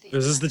comments at the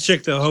Is this the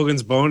chick that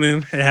Hogan's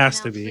boning? It has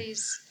Now, to be.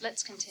 Please,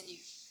 let's continue.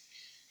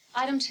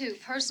 Item 2,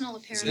 personal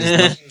appearance.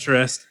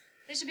 Interest.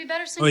 They should be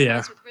better Oh,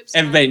 yeah. synchronized with Rip's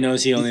Everybody style.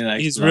 knows he only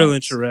likes He's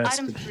blondes. real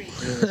Item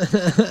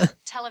interested. 3,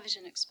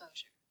 television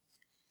exposure.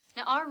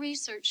 Now, our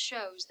research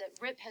shows that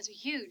Rip has a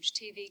huge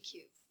TV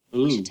queue. We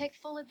Ooh. should take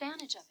full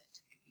advantage of it.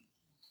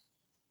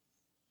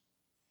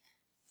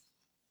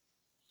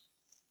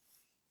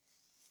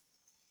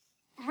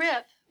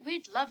 Rip,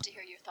 we'd love to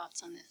hear your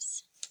thoughts on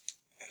this.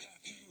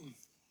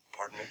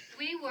 Pardon me?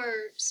 We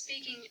were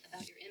speaking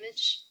about your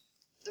image,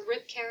 the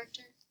Rip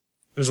character.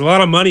 There's a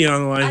lot of money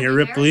on the line here,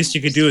 Rip. The least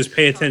you could do is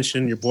pay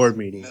attention in your board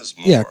meeting. Ms.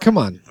 Moore, Yeah, come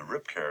on. The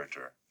Rip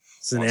character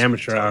It's an wants me to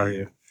amateur tell hour you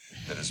here.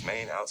 that his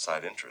main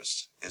outside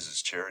interest is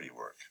his charity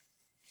work.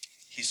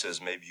 He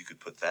says maybe you could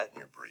put that in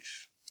your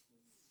brief.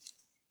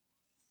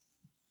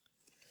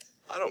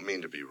 I don't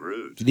mean to be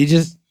rude, Did he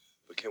just?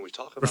 but can we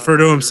talk about Refer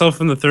to himself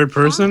in the third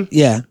person?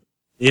 Yeah.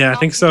 Yeah, I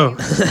think so.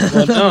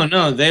 Well,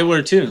 no, they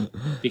were too,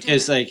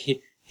 because like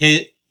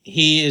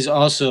he is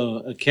also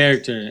a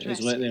character,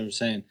 is what they were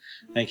saying.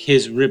 Like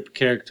his Rip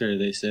character,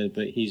 they said,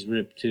 but he's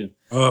Rip too.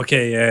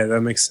 Okay, yeah,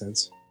 that makes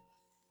sense.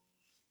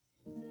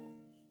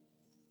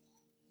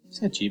 Is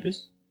that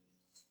Jeebus?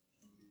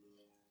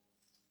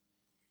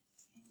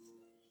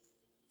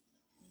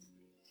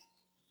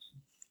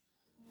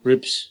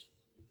 Rip's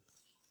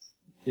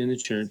in the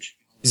church.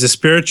 He's a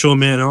spiritual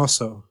man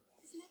also.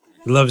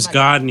 He loves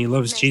God and he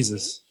loves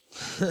Jesus.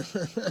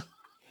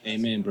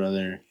 Amen,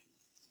 brother.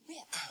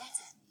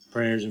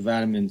 Prayers and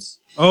vitamins.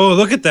 Oh,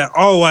 look at that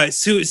all-white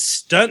suit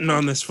stunting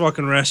on this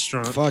fucking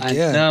restaurant. Fuck I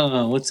yeah.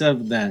 know. What's up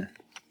with that?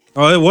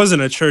 Oh, it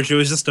wasn't a church. It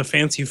was just a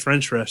fancy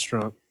French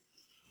restaurant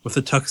with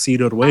a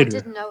tuxedoed I waiter.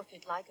 didn't know if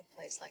you'd like a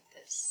place like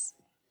this.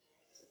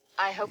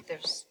 I hope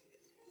there's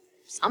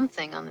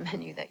something on the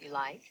menu that you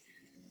like.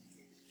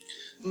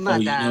 Oh,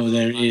 you know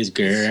there is,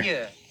 girl.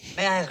 Monsieur,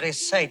 may I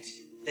recite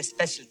the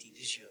specialty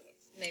du jour?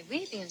 Mais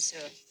oui, bien sûr.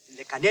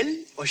 Le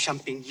cannelle aux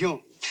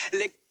champignons.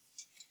 Le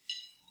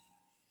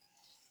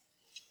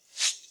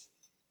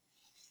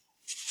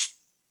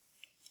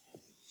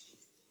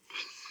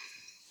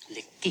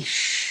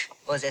quiche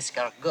aux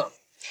escargots.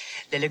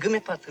 Les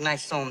légumes partenaires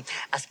sont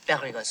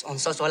asparagus en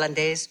sauce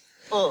hollandaise.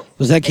 Oh,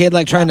 Was that kid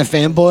like trying to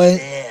fanboy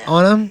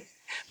on him?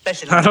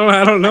 I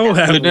don't know.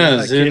 Who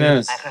knows? Who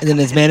knows? And then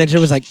his manager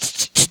was like,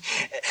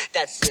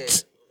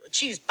 That's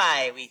cheese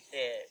pie with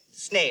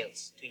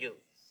snails to you.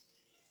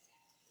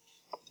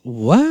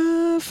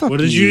 what? Fuck What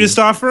did you just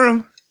offer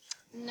him?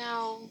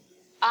 No,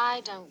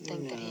 I don't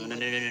think that he.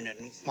 No,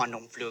 moi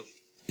non plus.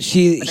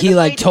 He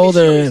like told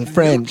her in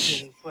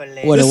French what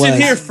it was.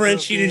 Listen here,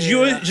 Frenchie. Did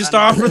you just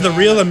offer the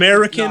real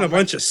American a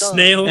bunch of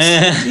snails?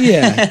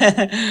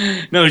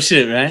 Yeah. No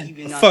shit,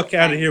 right? Fuck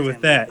out of here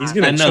with that. He's I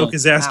gonna know. choke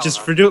his ass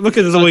just for doing. Look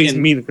at the way he's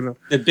Fucking- mean.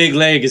 The big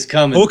leg is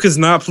coming. Hulk is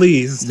not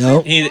pleased.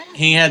 Nope.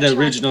 He had the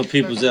original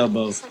people's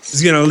elbow.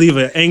 He's gonna leave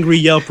an angry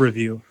Yelp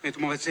review.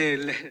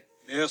 Mademoiselle,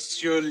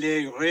 Monsieur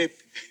Le Rip.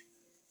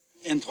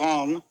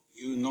 Antoine,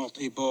 you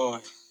naughty boy.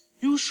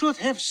 You should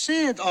have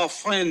said our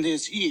friend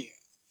is here.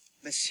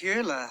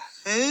 Monsieur Le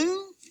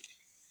who?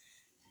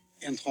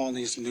 Antoine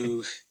is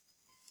new.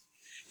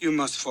 You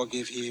must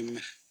forgive him.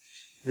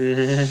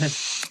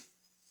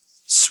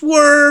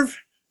 Swerve.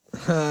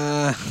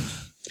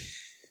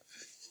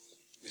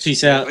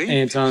 Peace out,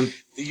 Anton.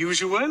 The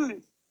usual?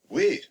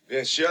 Oui,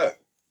 bien sûr.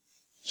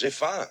 J'ai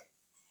faim.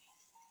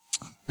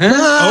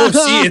 Oh,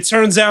 see, it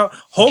turns out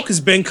Hulk has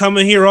been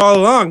coming here all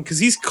along because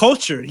he's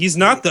cultured. He's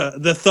not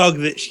the thug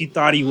that she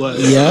thought he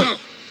was. Yep.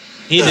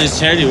 He does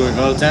charity work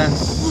all the time.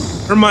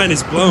 Her mind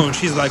is blown.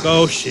 She's like,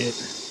 oh shit.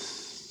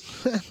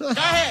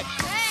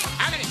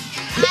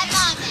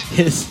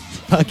 His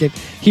fucking.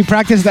 He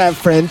practiced that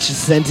French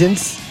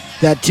sentence,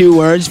 that 2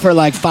 words, for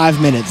like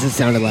 5 minutes. It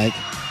sounded like.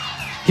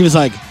 He was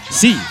like,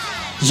 "Si,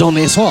 j'en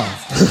ai soif.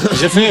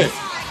 Je fais.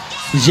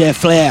 J'ai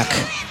flac.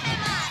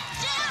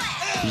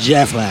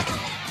 J'ai flac."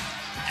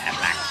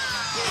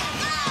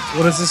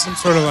 What is this? Some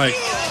sort of like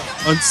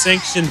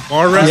unsanctioned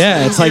bar restaurant?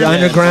 Yeah, it's like Yeah,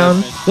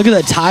 underground. perfect. Look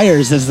at the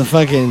tires as the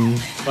fucking.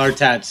 Bar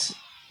tats.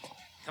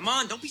 Come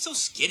on, don't be so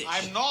skittish.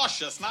 I'm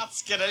nauseous, not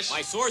skittish.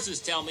 My sources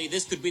tell me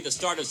this could be the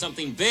start of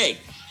something big,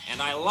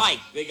 and I like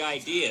big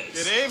ideas.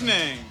 Good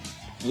evening.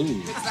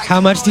 Ooh.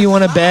 How much do you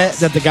want to bet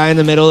that the guy in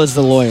the middle is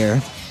the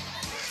lawyer?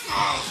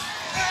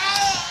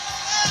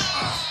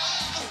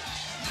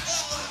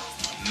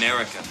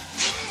 America,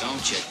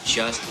 don't you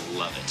just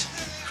love it?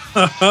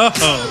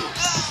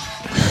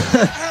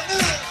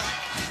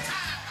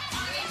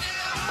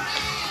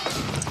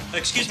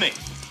 Excuse me.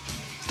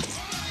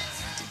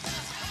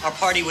 Our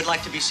party would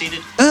like to be seated.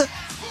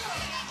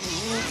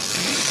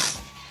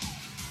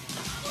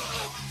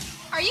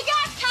 Are you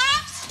guys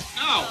cops?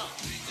 No.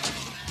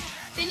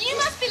 Then you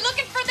must be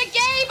looking for the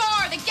gay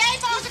bar. The gay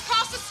bar's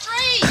across the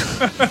street.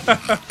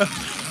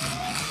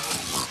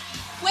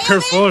 Well,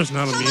 Kurt then, Fuller's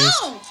not come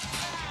amused. on.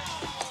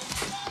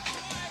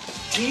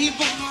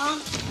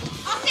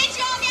 I'll sit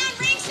you all down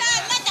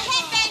ringside and let the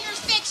headbangers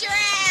fix your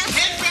ass.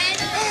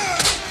 Headbangers?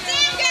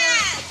 Them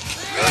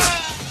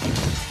guys.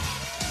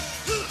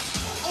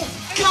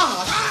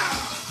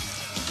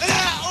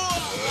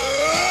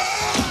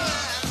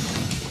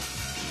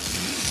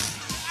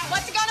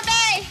 What's it gonna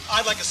be?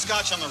 I'd like a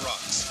scotch on the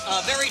rocks.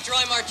 Very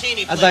dry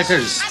martini, I'd like her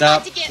to I'd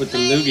stop like to get with the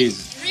laid,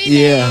 loogies. remade,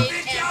 Yeah. and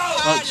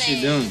What's she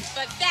parlayed, doing?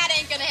 But that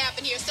ain't gonna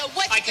happen here. So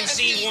what's I it can gonna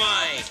see be?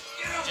 why.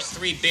 Just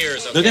 3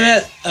 beers, okay? Look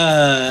at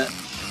that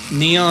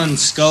neon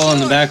skull in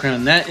the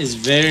background. That is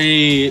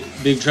very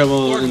Big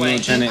Trouble in Little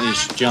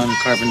China-ish John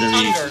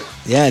Carpenter-y.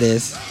 Yeah, it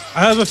is.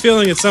 I have a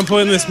feeling at some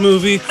point in this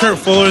movie, Kurt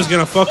Fuller's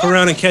gonna fuck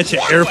around and catch an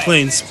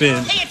airplane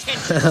spin. Pay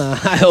attention.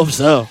 I hope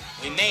so.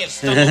 We may have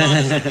stumbled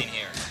onto something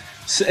here.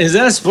 Is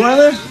that a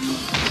spoiler?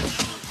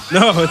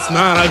 No, it's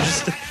not.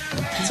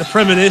 It's a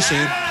premonition.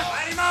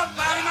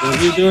 What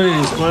are you doing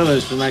any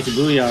spoilers for Mikey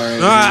Booyah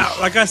already?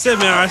 No, like I said,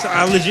 man,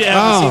 I legit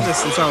haven't seen this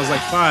since I was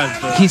like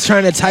 5. But He's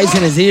trying to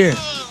tighten his ear.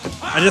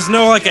 I just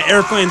know like an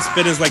airplane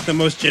spin is like the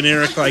most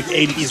generic like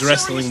 80s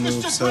wrestling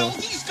move. So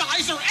These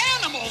guys are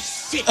animals.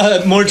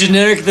 More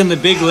generic than the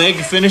big leg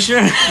finisher.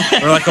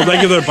 Or like a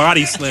regular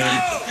body slam.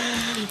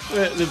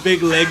 The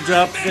big leg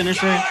drop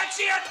finisher.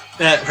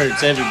 That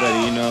hurts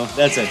everybody, you know.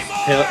 That's a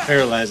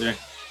paralyzer.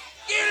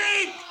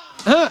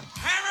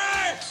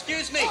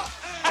 Excuse me. Sir?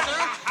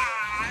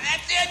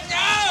 That's it,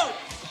 no!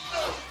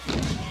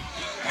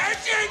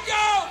 That's it,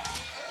 go!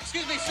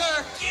 Excuse me,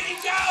 sir. Get him,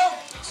 go!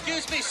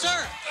 Excuse me,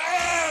 sir.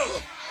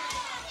 Oh!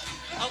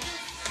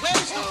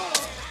 Where's the...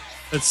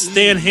 That's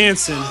Stan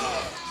Hansen.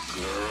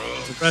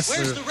 The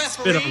wrestler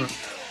spit on him.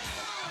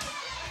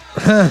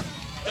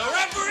 The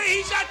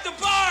referee's at the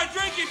bar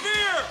drinking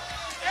beer!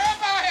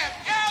 Elbow him!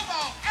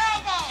 Elbow!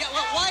 Yeah,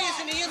 well, why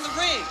isn't he in the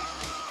ring?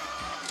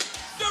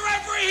 The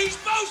referee, he's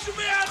supposed to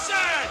be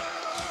outside!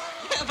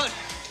 Yeah, but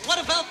what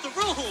about the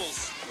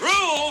rules?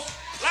 Rules?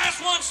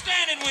 Last one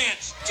standing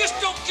wins. Just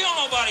don't kill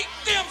nobody.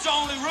 Them's the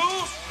only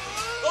rules.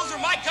 Those are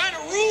my kind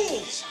of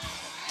rules.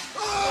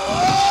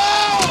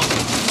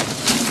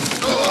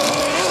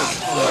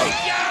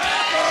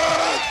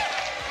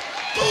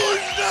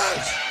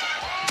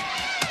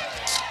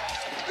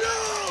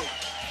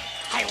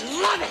 I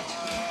love it!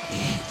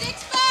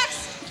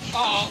 $6.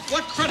 Oh,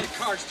 what credit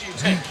cards do you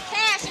take?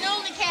 Cash and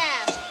only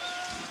cash.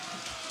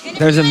 And if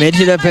There's a you ain't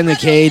midget got up in the my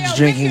cage bill,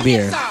 drinking bring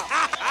your beer. hands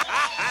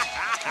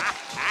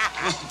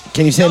up.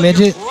 Can you say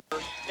midget?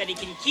 That he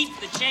can keep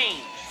the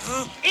change.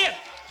 If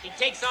he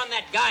takes on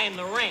that guy in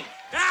the ring.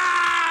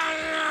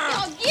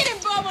 Oh, get him,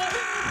 Bubba.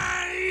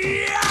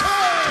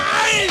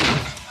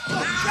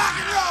 Rock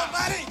and roll,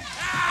 buddy.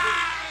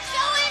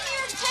 Show him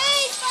your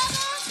teeth,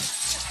 Bubba.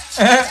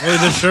 Hey,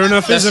 there sure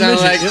enough That is a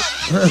sounds midget.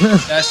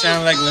 like that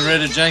sounds like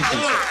Loretta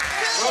Jenkins. Go.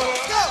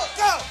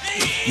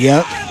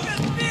 Yep.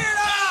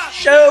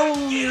 Show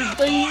your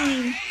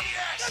thing.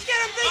 Go get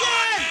him, Big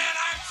Ed.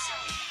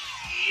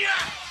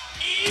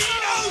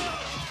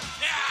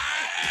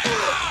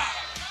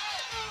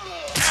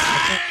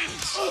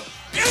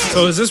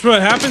 So is this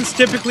what happens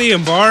typically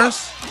in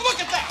bars? Look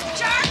at that.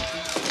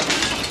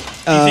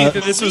 You think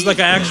that this was like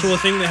an actual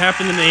thing that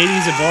happened in the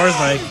 80s at bars?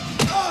 Like,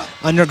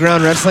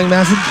 Underground wrestling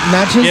matches?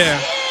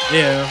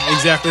 yeah,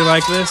 exactly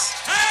like this.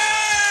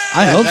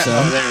 I hope so.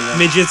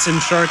 Midgets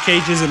and shark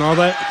cages and all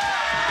that.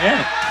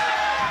 Yeah.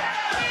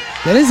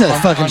 That is a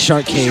fucking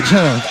shark cage,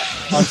 huh?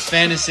 On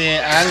Fantasy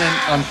Island,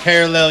 on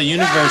Parallel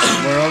Universe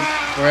World,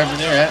 wherever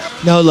they're at.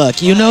 No,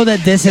 look, you know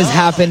that this has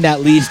happened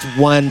at least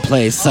one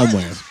place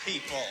somewhere.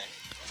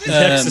 In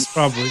Texas,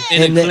 probably.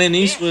 In In a the- Clint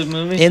Eastwood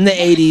movie. In the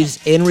 80s,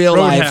 in real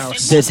life,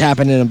 Roadhouse. this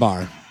happened in a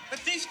bar. But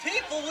these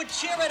people would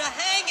cheer at a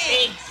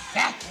hanging.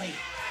 Exactly.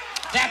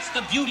 That's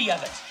the beauty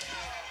of it.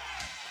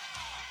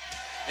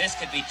 This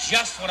could be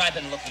just what I've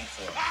been looking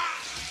for.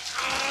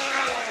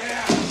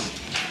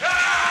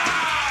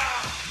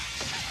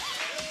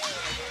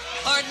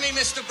 Pardon me,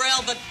 Mr.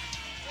 Brell, but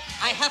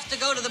I have to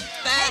go to the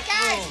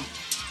bathroom.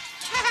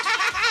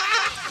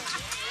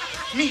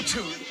 Me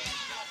too.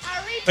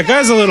 That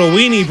guy's a little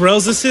weenie,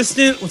 Brell's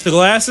assistant with the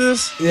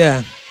glasses.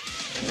 Yeah.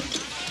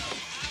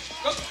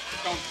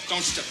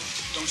 Don't step.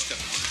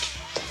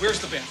 Where's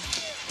the bathroom?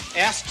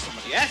 Ask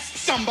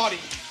somebody.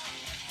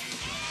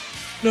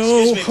 No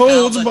Excuse me,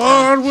 holds pal, but,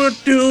 barred, we're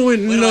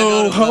doing where do I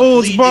go no to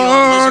holds bleed the old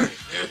barred.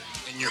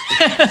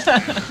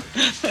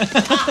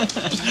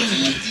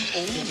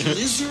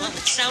 lizard? Well,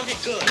 it sounded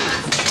good.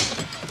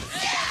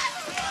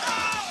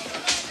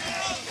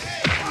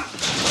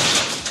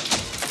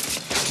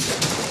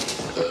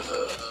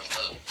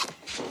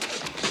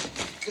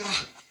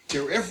 God,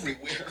 they're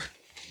everywhere.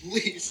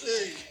 Please.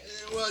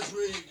 Hey, watch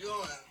where you're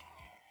going.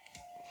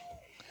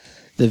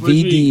 The Where's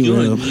VD he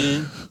going, room.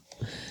 man?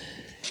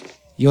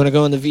 You want to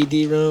go in the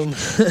VD room?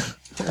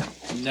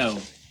 No.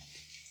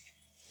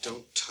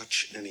 Don't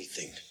touch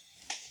anything.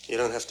 You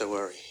don't have to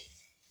worry.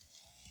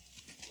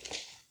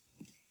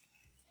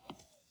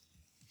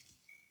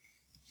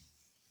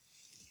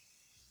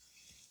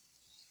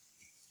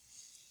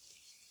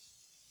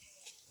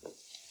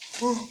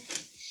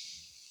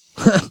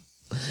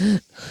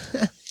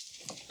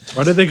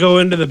 Why did they go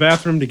into the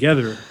bathroom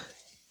together?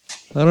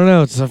 I don't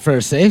know. It's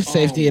for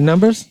safety in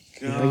numbers.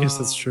 Yeah, I guess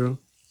that's true.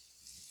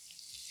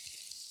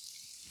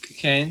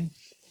 Cocaine.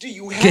 Do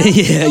you have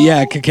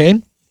yeah,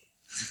 cocaine.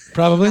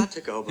 Probably. got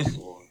to go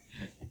before?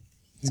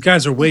 These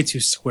guys are way too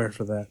square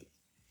for that.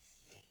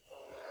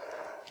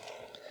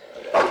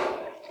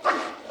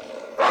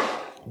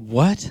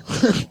 What?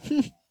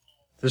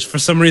 There's for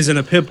some reason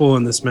a pit bull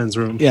in this men's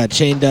room. Yeah,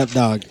 chained up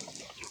dog.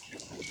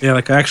 Yeah,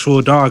 like an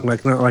actual dog,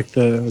 like not like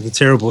the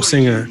terrible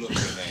singer.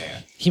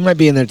 He might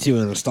be in there too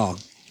in a stall.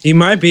 He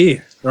might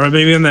be, or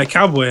maybe in that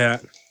cowboy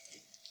hat.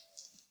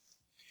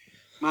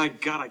 My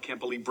God, I can't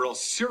believe Burl's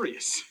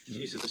serious.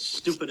 These are the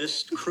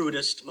stupidest,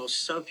 crudest,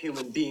 most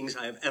subhuman beings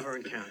I have ever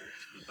encountered.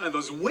 And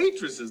those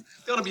waitresses,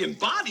 they ought to be in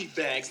body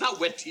bags, not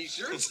wet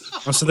t-shirts.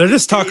 Oh, so they're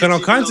just talking all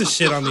kinds of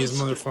shit on these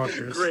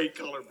motherfuckers. Great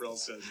color, Burl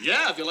says.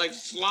 Yeah, if you like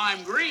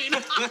slime green.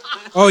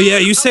 Oh yeah,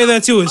 you say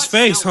that to his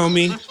face,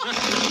 homie.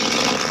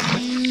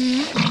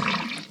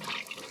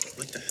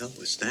 What the hell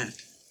was that?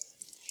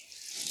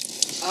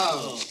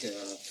 Oh,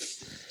 God.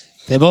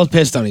 They both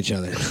pissed on each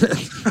other.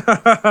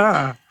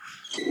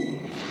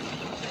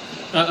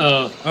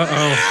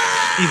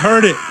 He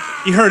heard it.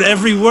 He heard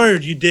every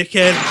word, you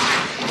dickhead.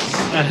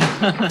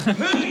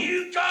 Who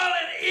you call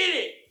an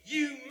idiot,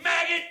 you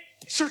maggot?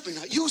 Certainly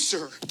not you,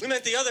 sir. We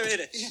meant the other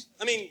idiot.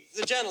 I mean,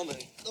 the gentleman.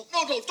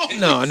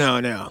 No,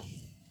 don't. No.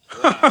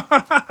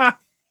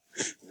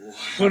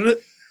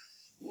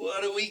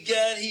 What do we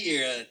got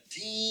here? A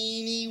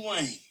teeny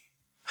wang.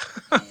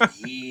 And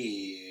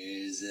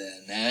here's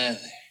another.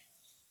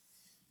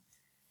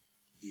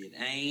 It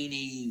ain't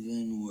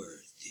even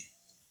worth it.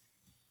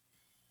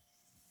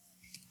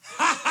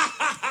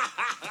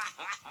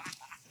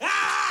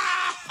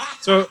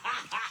 So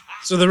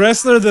the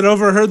wrestler that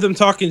overheard them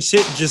talking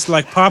shit just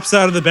like pops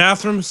out of the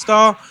bathroom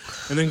stall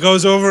and then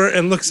goes over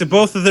and looks at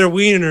both of their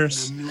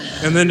wieners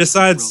and then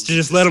decides to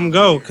just let them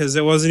go because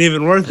it wasn't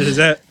even worth it. Is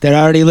that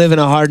They're already living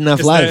a hard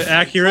enough life.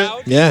 accurate?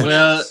 Yeah.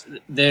 Well,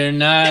 they're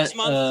not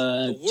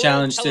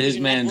challenged to his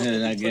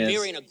manhood, I guess.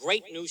 Premiering a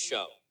great new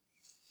show.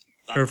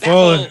 Or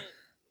falling.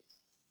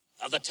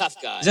 Of the tough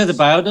guys. Is that the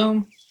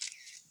Biodome?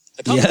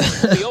 The company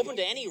will be open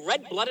to any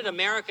red-blooded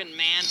American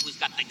man who's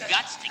got the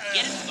guts to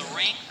get into the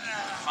ring and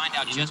find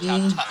out just how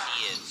tough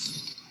he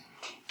is.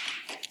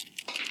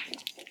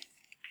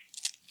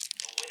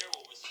 The winner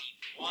will receive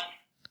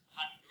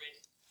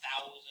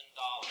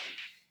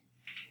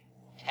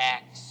 $100,000.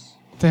 Tax.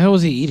 What the hell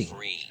was he eating?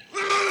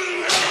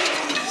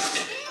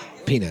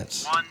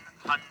 Peanuts.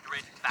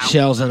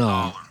 Shells and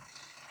all.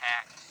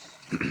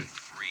 But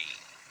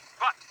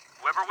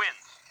whoever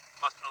wins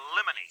must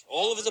eliminate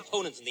all of his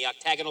opponents in the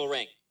octagonal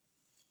ring.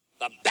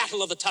 The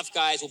Battle of the Tough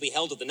Guys will be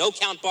held at the No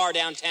Count Bar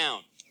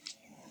downtown.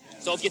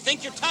 So if you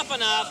think you're tough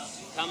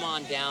enough, come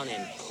on down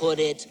and put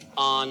it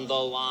on the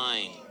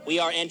line. We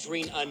are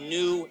entering a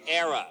new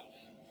era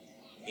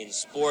in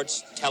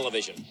sports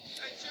television.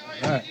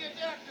 All right.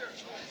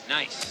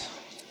 Nice.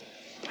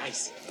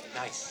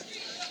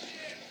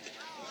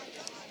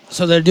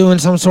 So they're doing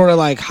some sort of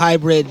like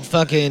hybrid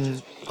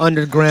fucking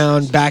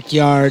underground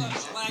backyard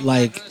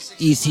like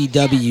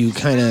ECW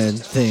kind of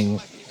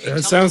thing.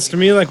 That sounds to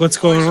me like what's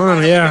going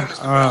on, yeah.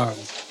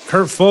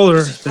 Kurt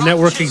Fuller, the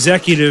network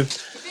executive,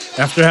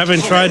 after having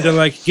tried to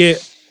like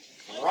get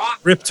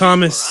Rip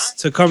Thomas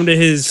to come to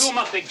his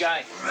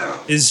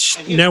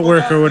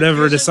network or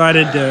whatever,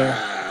 decided to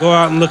go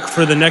out and look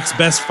for the next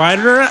best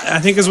fighter, I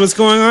think is what's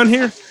going on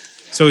here.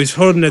 So he's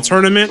holding a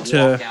tournament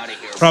to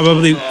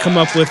probably come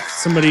up with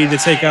somebody to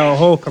take out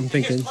Hulk, I'm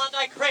thinking.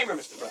 Klondike Kramer,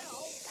 Mr. Brown.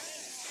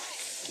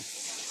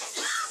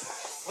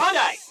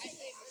 Klondike!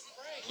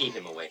 Keep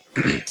him away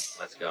from me.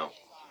 Let's go.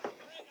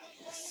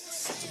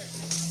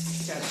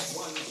 Test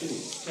 1, 2.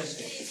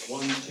 Testing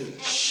 1, 2.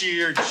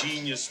 Sheer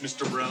genius,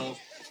 Mr. Brown.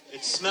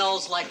 It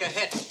smells like a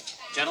hit.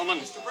 Gentlemen,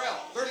 Mr. Brown,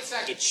 30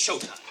 seconds. it's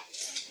showtime.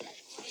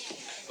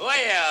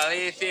 Well,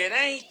 if it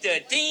ain't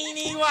the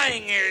teeny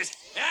wangers.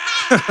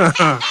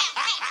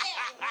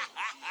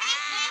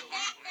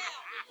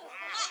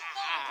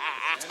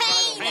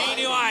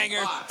 Teeny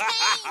wanger.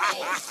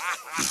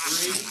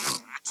 3,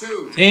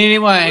 2. Teeny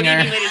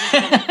Wanger.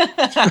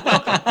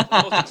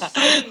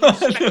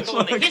 Spectacle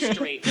in the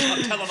history of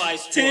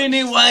televised sports.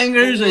 Teeny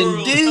Wangers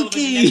and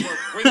Dookie.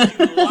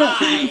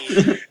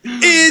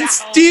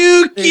 It's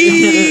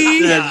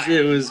Dookie! That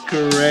shit was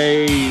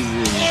crazy.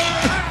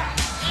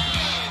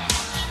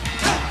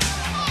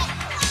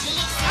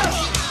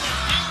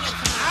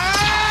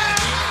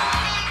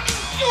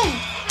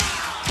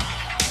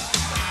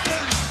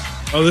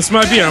 Oh, this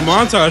might be our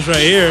montage right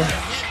here.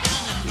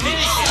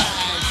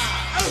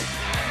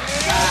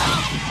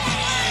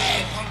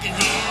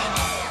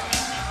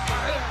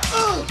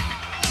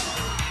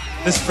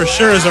 This for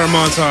sure is our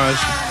montage.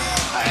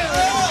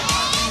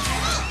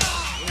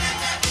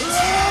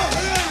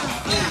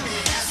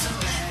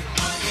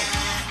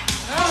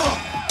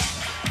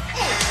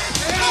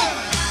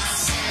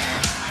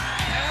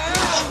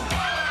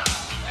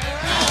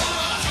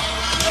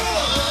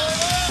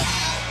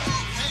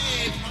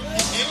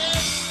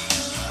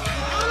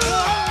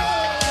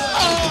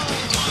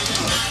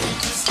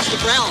 Mr.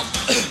 Brown,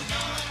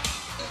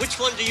 which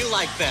one do you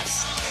like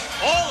best?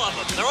 All of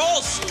them. They're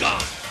all scum.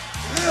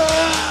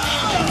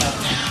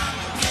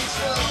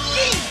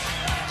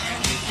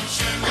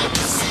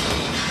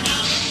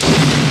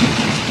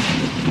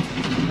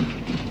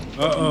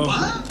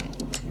 Uh-oh.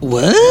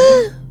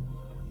 What?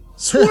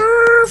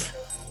 Swerve!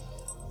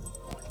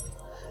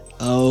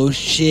 Oh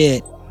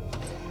shit.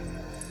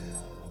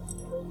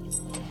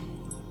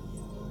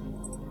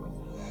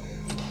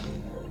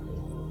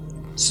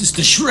 It's just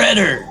the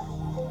Shredder.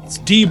 It's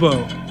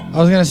Debo. I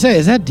was gonna say,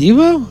 is that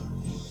Debo?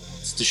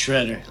 It's the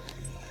Shredder.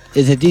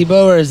 Is it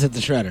Debo or is it the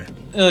Shredder?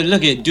 Oh,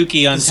 look at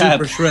Dookie on tap.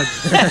 Super Shredder.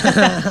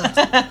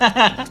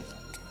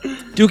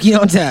 Dookie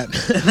on tap.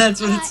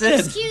 That's what it said.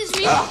 Excuse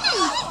me.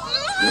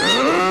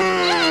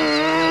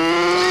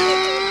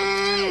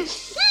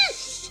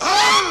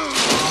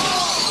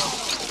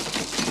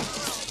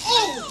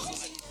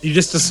 You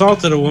just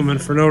assaulted a woman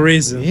for no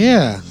reason.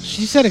 Yeah,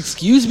 she said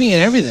excuse me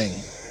and everything.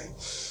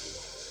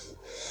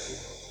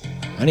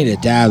 I need a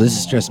dab. This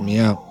is stressing me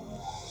out.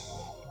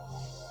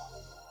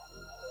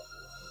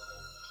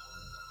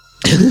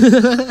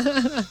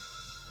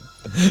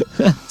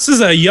 This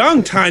is a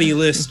young Tiny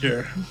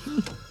Lister.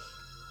 What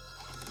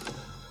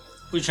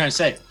are you trying to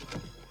say?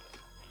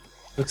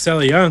 Looks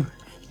hella young.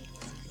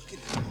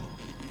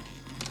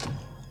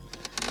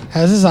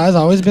 Has his eyes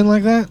always been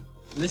like that?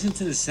 Listen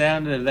to the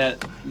sound of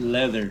that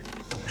leather.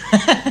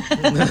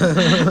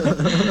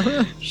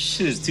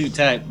 Shit is too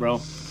tight, bro.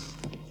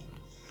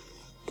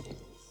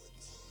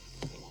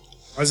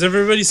 Why is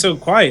everybody so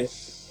quiet?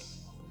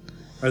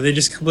 Are they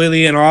just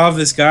completely in awe of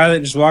this guy that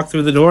just walked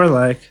through the door?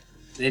 Like,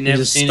 They never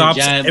just seen a stops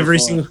giant every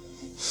before. single.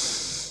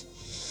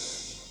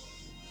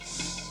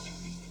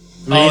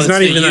 I mean, he's it's not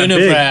the even that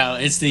unibrow.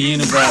 big. It's the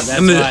unibrow. That's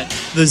And why.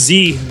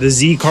 the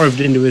Z carved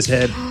into his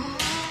head,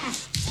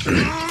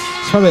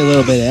 It's probably a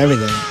little bit of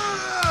everything.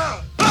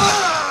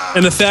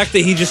 and the fact that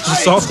he just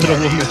assaulted a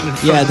woman.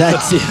 Yeah, that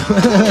too.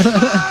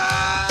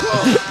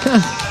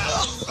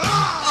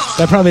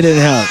 That probably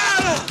didn't help.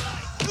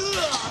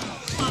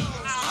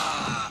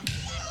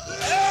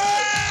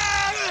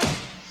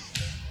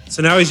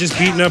 So now he's just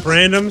beating up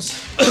randoms.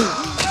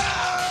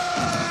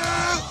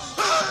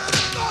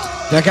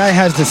 That guy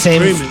has the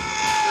same. Screaming.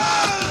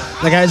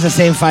 That guy has the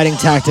same fighting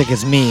tactic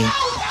as me.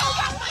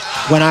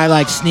 When I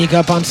like sneak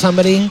up on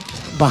somebody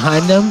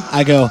behind them,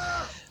 I go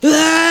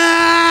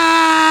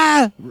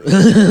 "Ah!"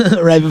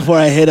 right before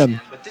I hit him.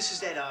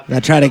 And I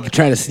try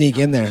to sneak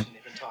in there.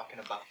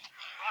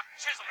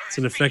 It's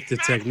an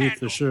effective technique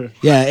for sure.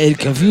 Yeah, it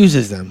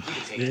confuses them.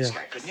 Yeah.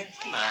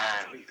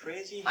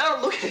 I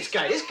don't look at this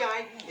guy. This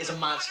guy is a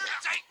monster.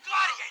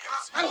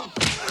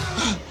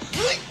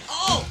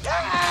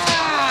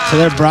 So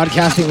they're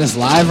broadcasting this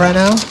live right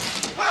now?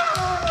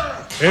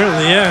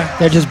 Apparently, yeah.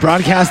 They're just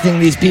broadcasting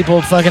these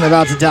people fucking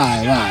about to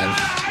die live.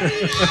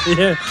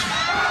 Yeah.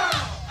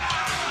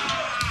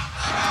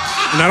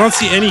 And I don't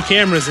see any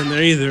cameras in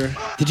there either.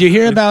 Did you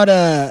hear about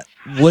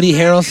Woody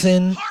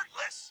Harrelson?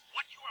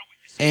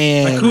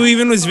 And Like, who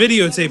even was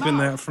videotaping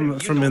that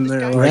from in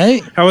there? Like,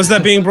 Right? How was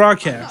that being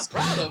broadcast?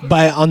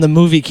 on the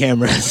movie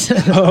cameras.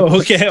 Oh,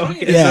 okay. Yeah. So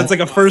Yeah. that's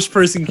like a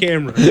first-person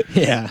camera.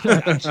 Yeah.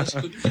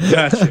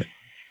 Gotcha.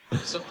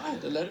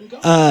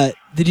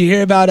 Did you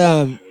hear about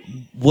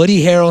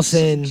Woody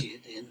Harrelson,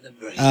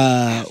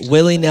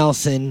 Willie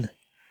Nelson,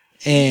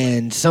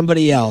 and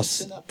somebody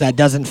else that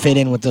doesn't fit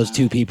in with those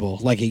two people,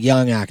 like a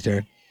young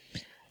actor?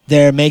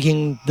 They're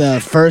making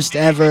the first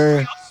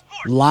ever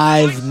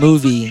live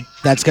movie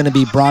that's going to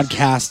be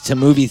broadcast to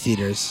movie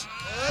theaters,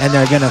 and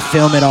they're going to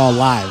film it all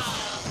live.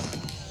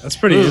 That's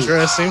pretty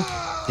interesting.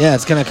 Yeah,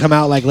 it's going to come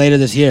out like later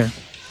this year.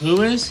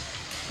 Who is?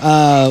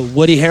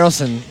 Woody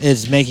Harrelson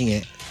is making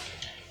it.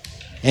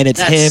 And it's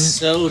That's him.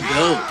 so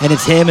dope. And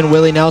it's him and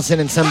Willie Nelson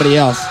and somebody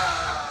else.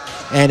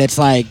 And it's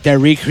like they're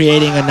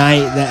recreating a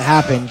night that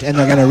happened, and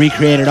they're going to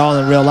recreate it all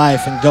in real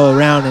life and go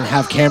around and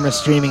have cameras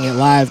streaming it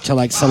live to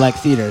like select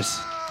theaters.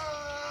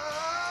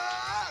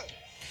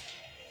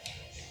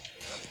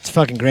 It's a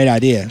fucking great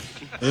idea.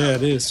 Yeah,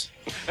 it is.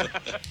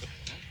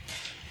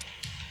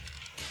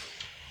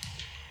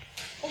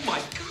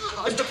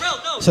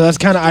 So that's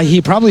kind of,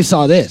 he probably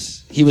saw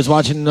this. He was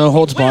watching No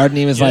Holds Barred, and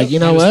he was like, you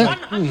know what?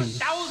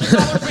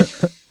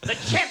 The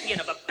champion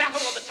of the Battle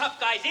of the Tough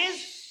Guys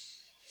is...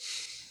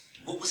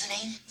 What was the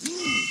name?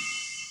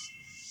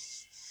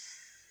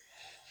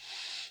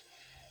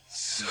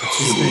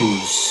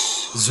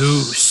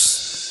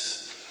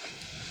 Zeus.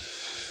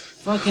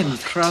 Fucking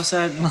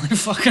cross-eyed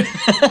motherfucker.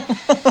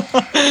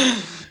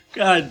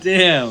 God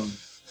damn.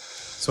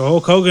 So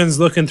Hulk Hogan's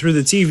looking through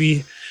the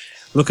TV,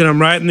 looking him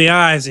right in the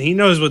eyes, and he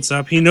knows what's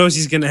up. He knows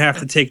he's going to have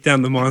to take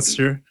down the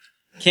monster.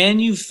 Can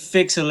you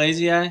fix a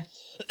lazy eye?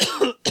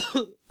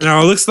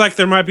 Now, it looks like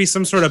there might be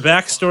some sort of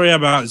backstory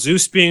about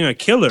Zeus being a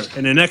killer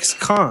and an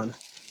ex-con.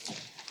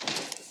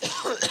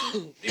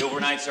 The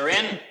overnights are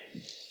in.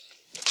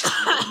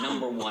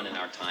 Number one in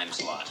our time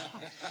slot.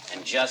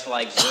 And just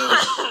like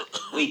Zeus,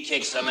 we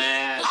kick some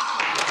ass.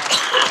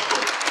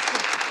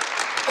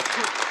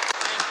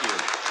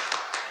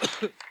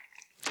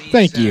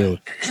 Thank you.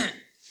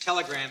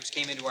 Telegrams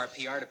came into our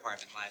PR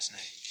department last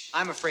night.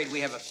 I'm afraid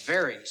we have a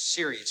very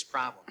serious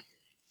problem.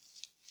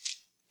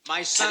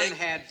 My son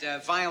had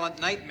violent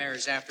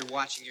nightmares after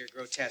watching your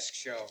grotesque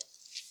show.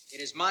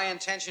 It is my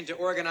intention to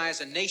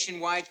organize a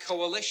nationwide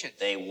coalition.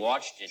 They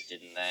watched it,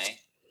 didn't they?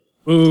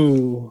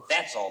 Ooh.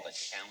 That's all that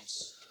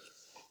counts.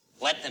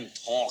 Let them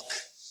talk.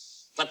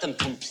 Let them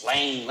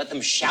complain. Let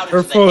them shout Her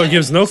into the photo heavens.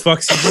 gives no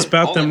fucks. It's just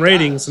about them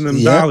ratings and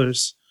them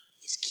dollars.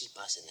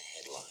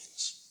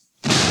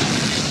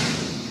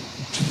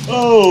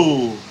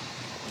 Oh.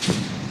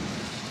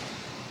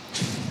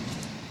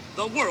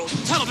 The World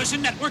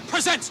Television Network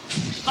presents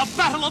the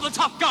Battle of the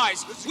Tough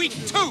Guys, Week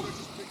 2.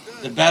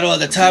 The Battle of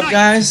the Top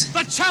Guys?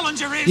 The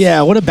challenger is...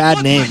 Yeah, what a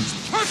bad name.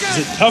 Is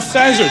it Tough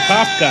Guys or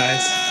Top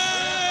Guys?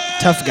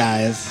 Tough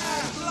guys.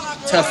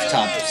 Tough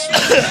tops.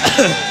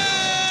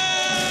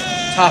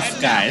 Tough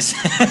guys.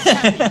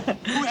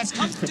 Who has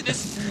come to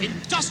this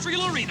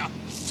industrial arena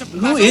to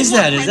Who is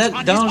that? Is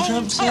that Donald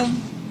Trump's son?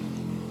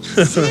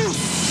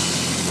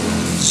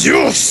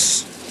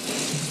 Zeus!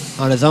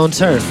 On his own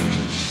turf.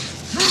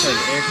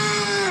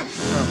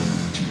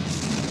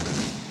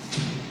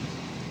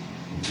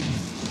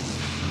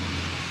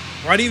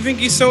 Why do you think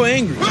he's so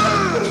angry?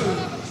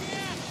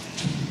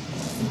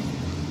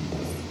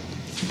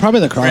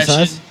 Probably the cross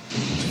eyes.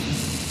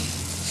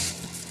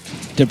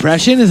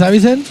 Depression, is that what you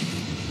said?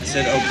 I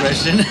said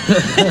oppression.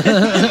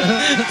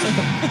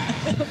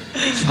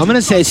 I'm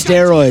gonna say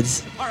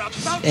steroids.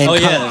 And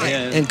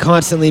and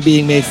constantly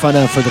being made fun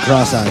of for the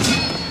cross eyes.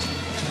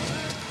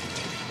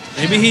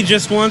 Maybe he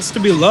just wants to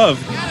be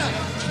loved.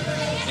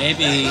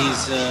 Maybe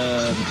he's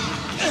a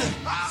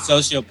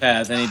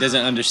sociopath and he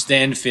doesn't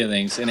understand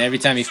feelings, and every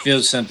time he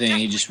feels something,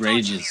 he just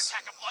rages.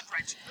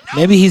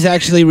 Maybe he's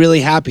actually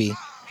really happy,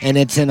 and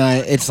it's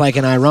like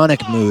an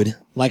ironic mood,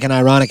 like an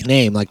ironic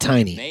name, like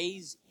Tiny.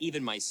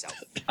 Even myself.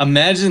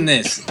 Imagine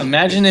this.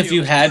 Imagine if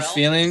you had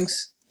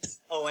feelings,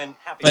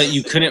 but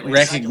you couldn't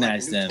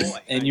recognize them,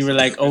 and you were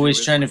like always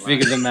trying to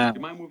figure them out.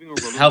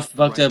 How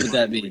fucked up would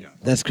that be?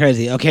 That's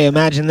crazy. Okay,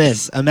 imagine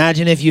this.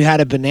 Imagine if you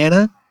had a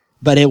banana,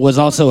 but it was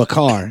also a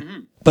car,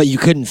 but you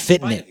couldn't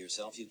fit in it.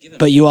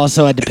 But you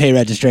also had to pay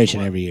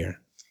registration every year.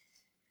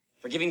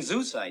 For giving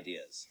Zeus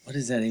ideas. What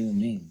does that even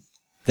mean?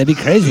 That'd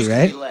be crazy,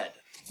 right?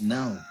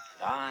 No.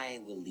 I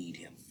will lead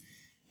him,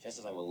 just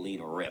as I will lead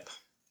Rip.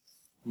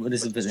 What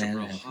does a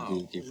banana have to do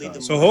with your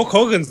car? So Hulk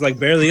Hogan's like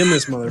barely in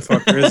this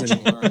motherfucker, isn't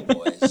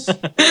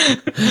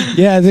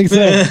he? Yeah, I think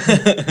so.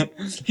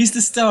 He's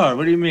the star.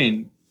 What do you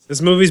mean? This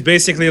movie's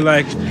basically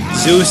like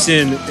Zeus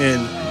and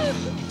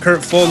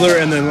Kurt Fuller,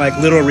 and then like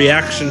little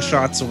reaction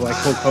shots of like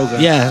Hulk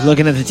Hogan. Yeah,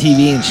 looking at the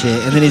TV and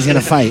shit, and then he's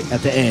gonna fight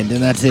at the end,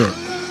 and that's it.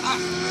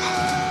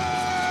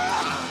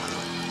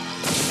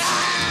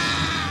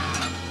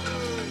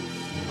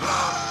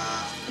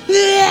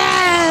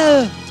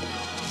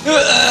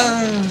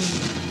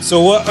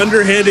 So what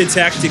underhanded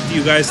tactic do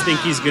you guys think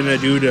he's gonna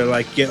do to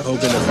like get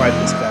Hogan to fight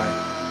this guy?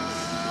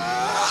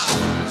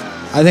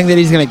 I think that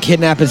he's gonna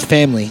kidnap his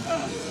family.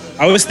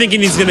 I was thinking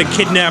he's gonna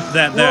kidnap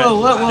that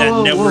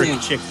Whoa, network whoa.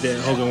 chick that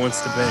Hogan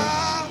wants to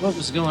bang. What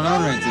was going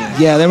on right there?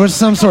 Yeah, there was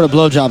some sort of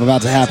blowjob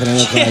about to happen. It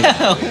looked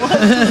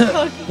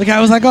like. The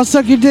guy was like, "I'll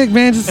suck your dick,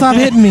 man. Just stop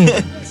hitting me."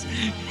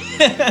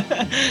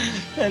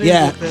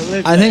 Yeah,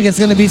 I think it's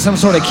gonna be some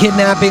sort of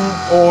kidnapping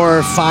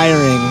or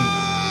firing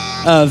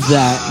of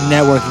that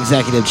network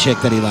executive chick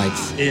that he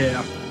likes.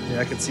 Yeah,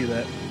 I can see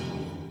that.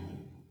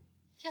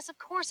 Yes, of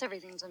course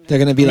everything's under. They're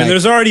gonna be like,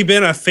 there's already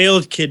been a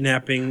failed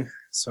kidnapping,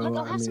 so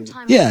I mean,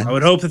 yeah. I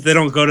would hope that they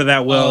don't go to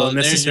that well Oh,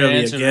 there's your necessarily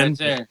answer again. right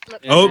there.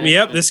 Look, Oh,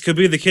 yep, this could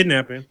be the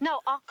kidnapping. No,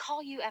 I'll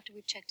call you after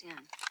we've checked in.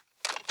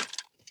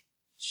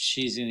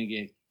 She's gonna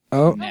get.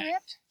 Oh.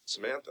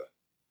 Samantha,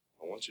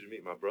 I want you to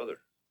meet my brother.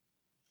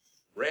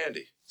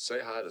 Randy, say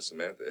hi to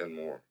Samantha and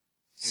more.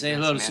 Say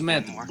hello to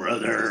Samantha,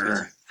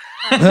 brother.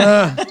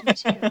 I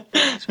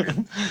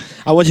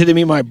want you to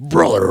meet my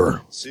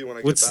brother. See you when I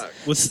get What's back.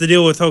 what's the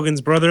deal with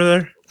Hogan's brother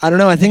there? I don't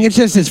know. I think it's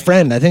just his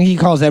friend. I think he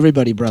calls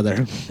everybody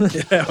brother.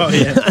 Oh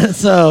yeah.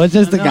 So it's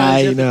just the No, guy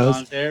he's he got the knows.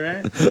 blonde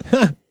hair,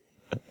 right?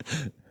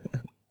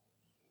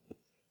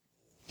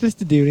 Just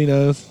the dude he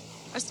knows.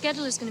 Our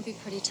schedule is going to be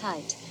pretty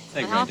tight.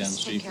 Like My right office down the will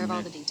street take care of from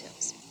all here. the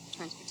details.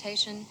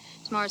 Transportation,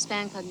 tomorrow's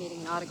fan club meeting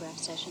and autograph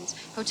sessions,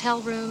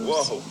 hotel rooms.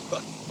 Whoa,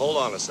 hold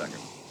on a second.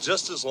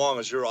 Just as long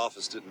as your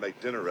office didn't make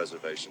dinner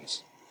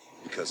reservations,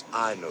 because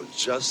I know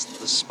just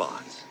the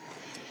spot.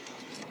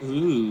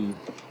 Ooh.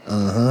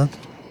 Uh-huh.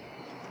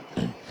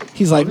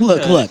 He's like,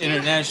 look.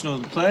 International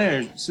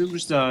player,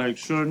 superstar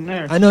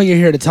extraordinaire. I know you're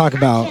here to talk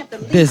about How long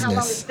it's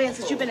business, been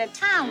since you've been in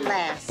town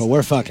last? but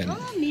we're fucking.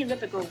 Oh, me and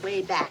Ripper go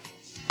way back.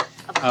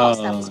 Of course,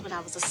 that Oh. was when I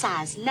was a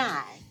size 9.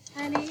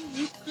 Honey,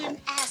 you couldn't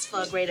ask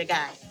for a greater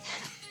guy.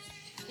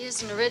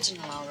 He's an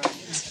original, all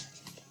right.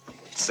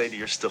 Sadie,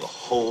 you're still a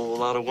whole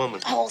lot of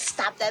woman. Oh,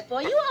 stop that,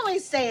 boy. You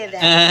always saying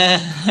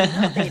that.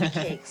 No baby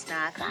cakes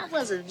now. If I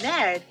wasn't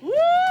married,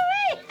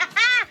 woo-wee,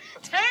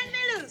 turn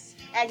me loose.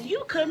 And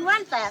you couldn't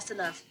run fast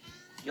enough.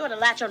 You ought to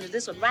latch onto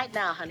this one right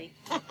now, honey.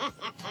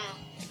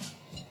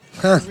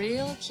 Huh.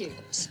 Real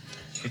cute.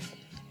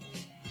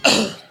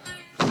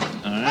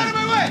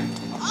 Alright.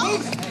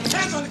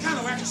 Hands on the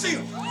counter where I can see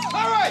them.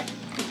 All right.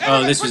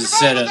 Oh, this was a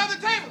setup.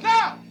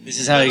 This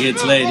is how he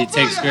gets laid. He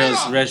takes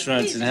girls to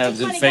restaurants and has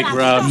them fake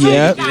rob.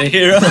 Yep. Be the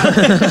hero.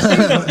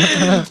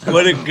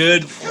 What a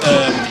good,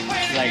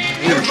 like,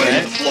 move,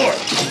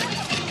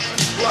 right?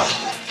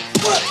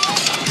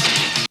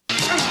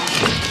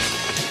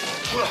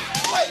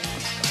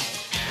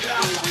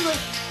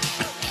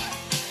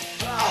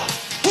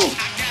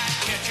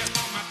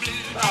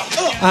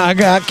 I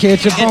got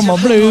ketchup on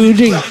my blue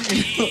jeans.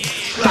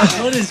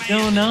 What is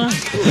going on?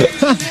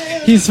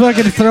 He's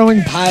fucking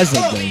throwing pies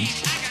at them.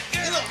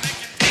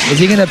 Is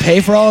he gonna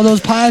pay for all of those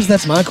pies?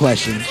 That's my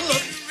question.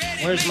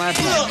 Where's my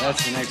plan?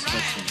 That's the next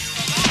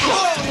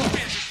question.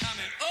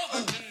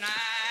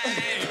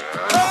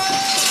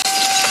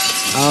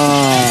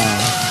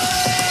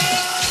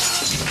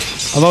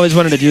 I've always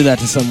wanted to do that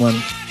to someone.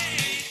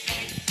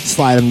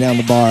 Slide them down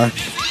the bar.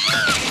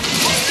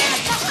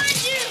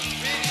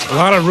 A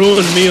lot of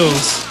ruined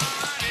meals.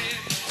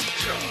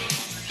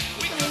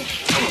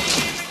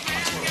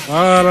 A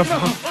lot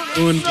of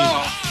ruined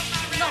meals.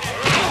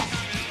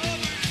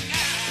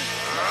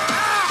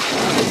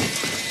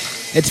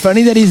 It's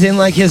funny that he's in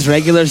like his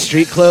regular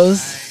street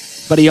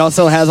clothes, but he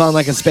also has on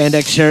like a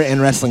spandex shirt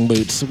and wrestling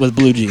boots with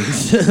blue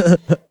jeans.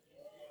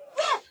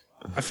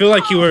 I feel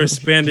like he wears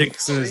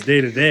spandex in his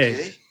day to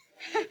day.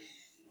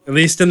 At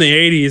least in the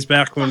 80s,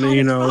 back when,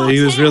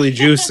 he was really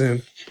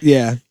juicing.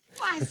 Yeah.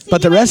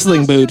 But the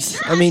wrestling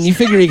boots, I mean, you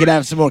figure he could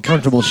have some more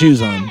comfortable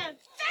shoes on.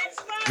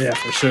 Yeah,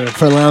 for sure.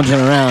 For lounging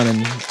around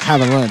and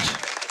having lunch.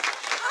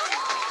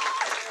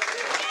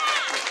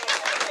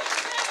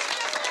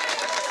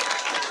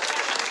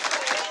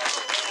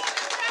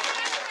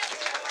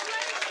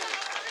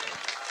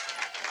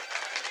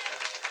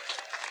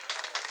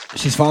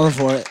 She's falling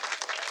for it.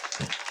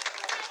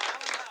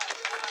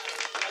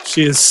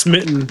 She is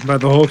smitten by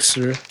the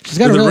Hulkster. She's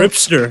got the a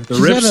Ripster. The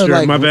she's got Ripster, a,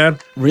 like, my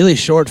bad. Really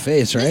short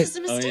face, right?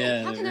 Oh,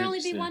 yeah. How can there only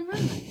be one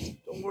room?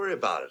 Don't worry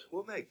about it.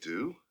 We'll make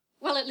do.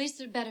 Well, at least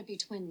there'd better be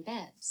twin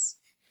beds.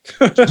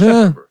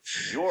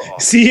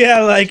 See, yeah,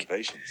 like,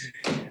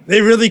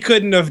 they really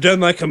couldn't have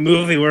done like a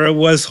movie where it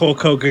was Hulk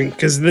Hogan,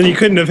 because then you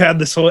couldn't have had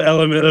this whole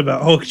element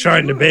about Hulk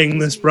trying to bang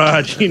this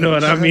broad. You know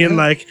what I mean?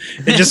 Like,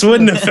 it just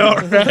wouldn't have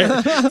felt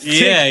right.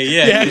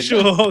 Yeah. The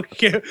actual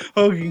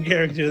Hogan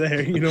character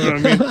there. You know what I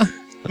mean?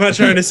 I'm not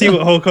trying to see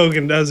what Hulk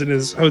Hogan does in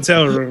his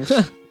hotel room.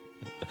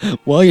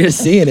 Well, you're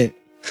seeing it.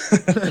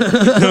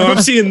 No,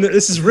 I'm seeing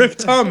this is Rip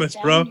Thomas,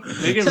 bro.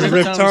 Look at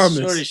Rip Thomas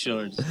shorty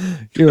shorts.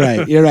 You're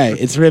right. You're right.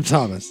 It's Rip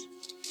Thomas.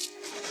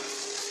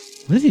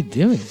 What is he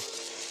doing?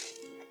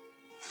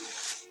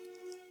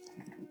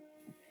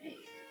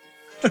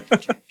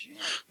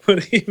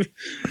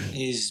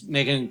 He's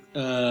making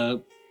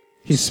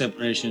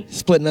separation.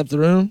 Splitting up the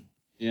room?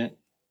 Yeah.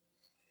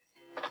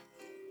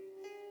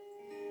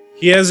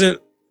 He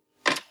hasn't.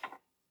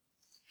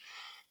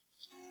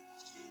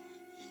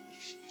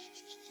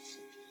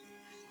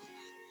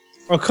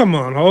 Oh, come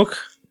on, Hulk.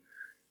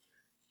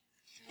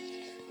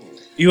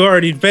 You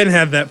already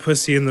had that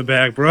pussy in the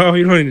bag, bro.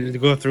 You don't need to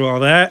go through all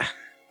that.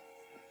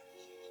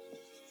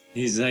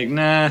 He's like,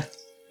 nah.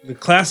 The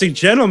classic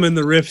gentleman,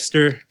 the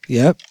Ripster.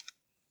 Yep.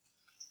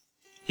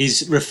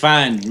 He's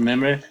refined,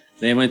 remember?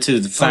 They went to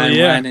the fine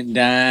wine and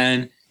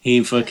dine.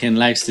 He fucking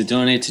likes to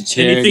donate to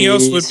charity. Anything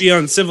else would be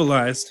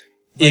uncivilized.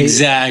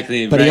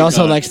 Exactly. But he right also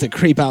guard. likes to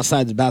creep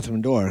outside the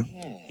bathroom door.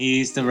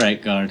 He's the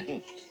right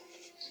guard.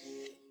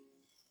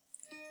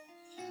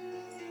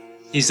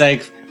 He's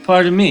like,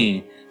 pardon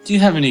me, do you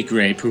have any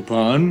Grey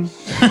Poupon?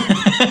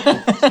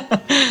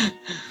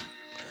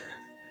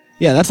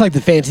 Yeah, that's like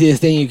the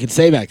fanciest thing you could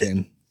say back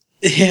then.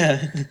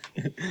 Yeah.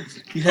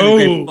 You had a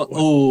Grey Poupon.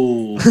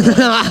 Oh.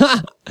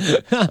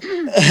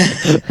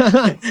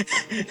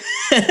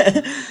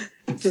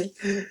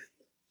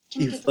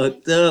 You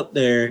fucked up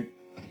there.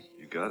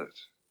 You got it.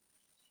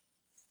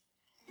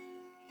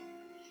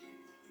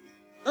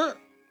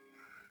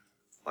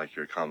 Like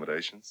your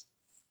accommodations?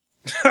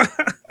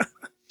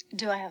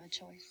 Do I have a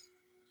choice?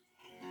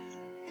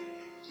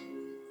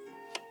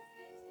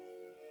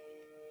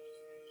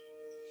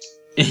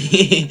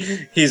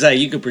 He's like,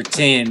 you can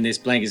pretend this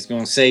blanket's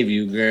gonna save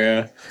you,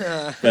 girl.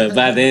 But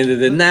by the end of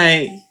the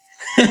night.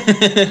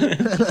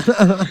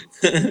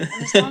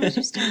 As long as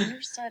you stay on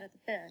your side of the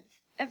bed,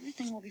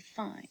 everything will be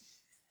fine.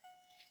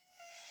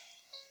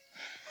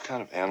 What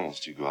kind of animals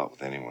do you go out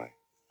with anyway?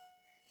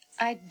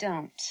 I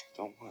don't.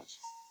 Don't what?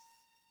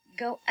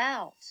 Go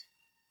out.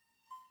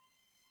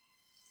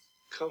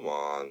 Come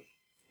on.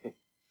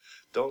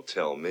 Don't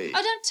tell me.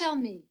 Oh, don't tell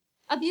me.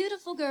 A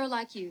beautiful girl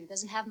like you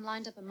doesn't have them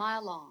lined up a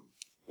mile long.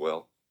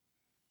 Well?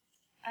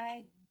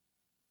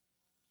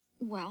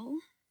 Well,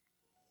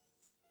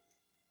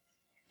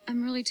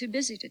 I'm really too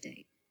busy to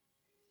date.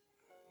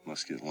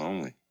 Must get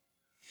lonely.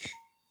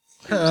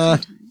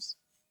 Sometimes.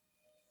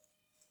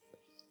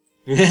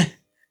 Yeah,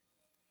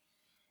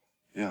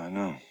 I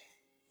know.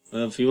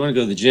 Well, if you want to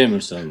go to the gym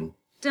or something.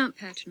 Don't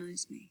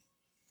patronize me.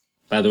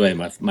 By the way,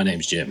 my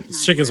name's Jim.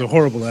 This chick is a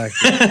horrible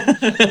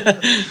actor.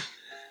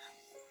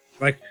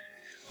 Like,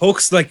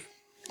 Hulk's like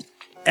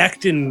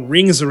acting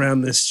rings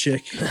around this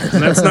chick.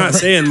 And that's not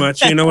saying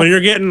much, you know, when you're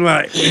getting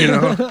like, you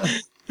know.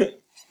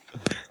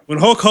 When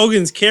Hulk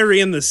Hogan's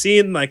carrying the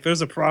scene, like,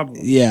 there's a problem.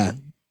 Yeah.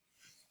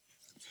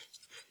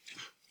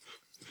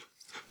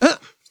 Wait,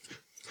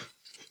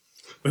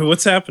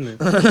 what's happening?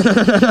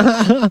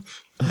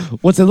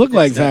 What's it look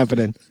like is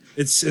happening?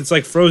 It's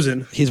like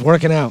frozen. He's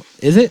working out.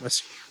 Is it?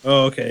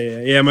 Oh,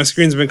 okay. Yeah, my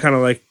screen's been kind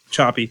of like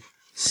choppy.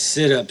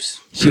 Sit-ups.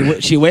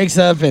 She wakes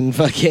up and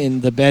fucking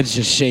the bed's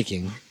just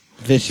shaking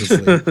viciously.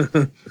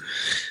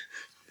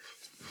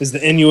 Is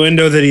the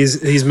innuendo that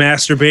he's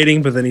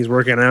masturbating, but then he's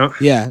working out?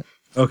 Yeah.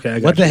 Okay, I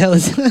got What the hell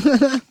is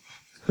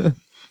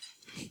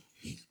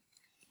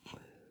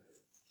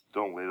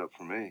Don't wait up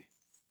for me.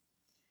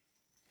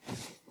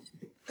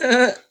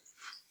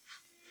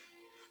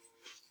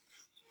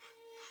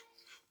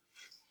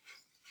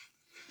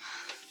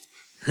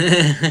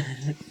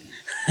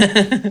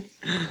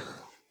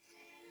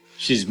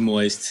 She's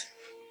moist.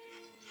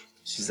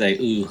 She's like,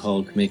 ooh,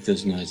 Hulk, make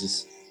those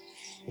noises.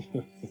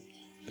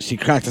 She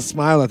cracked a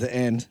smile at the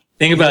end.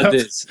 Think about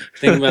this.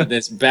 Think about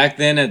this. Back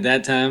then, at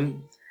that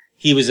time,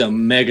 he was a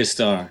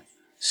megastar.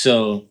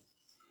 So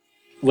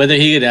whether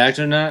he could act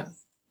or not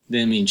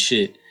didn't mean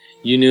shit.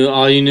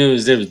 All you knew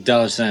is there was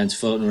dollar signs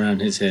floating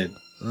around his head.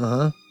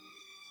 Uh-huh.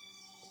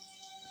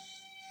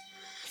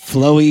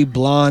 Flowy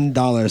blonde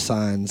dollar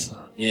signs.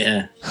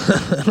 Yeah.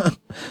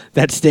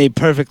 That stay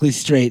perfectly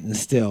straight and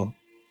still.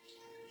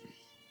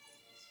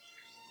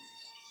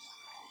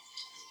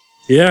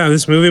 Yeah,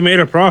 this movie made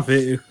a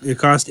profit. It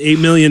cost $8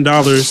 million,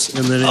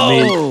 and then it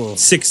made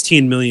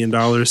 $16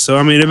 million. So,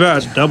 I mean, it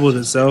about doubled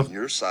itself.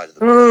 Your side of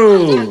the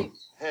Oh.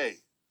 Hey,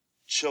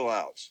 chill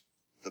out.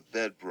 The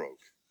bed broke.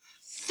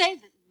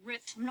 Save it,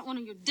 Rip. I'm not one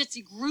of your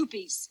ditzy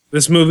groupies.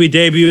 This movie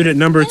debuted at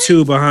number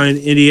 2 behind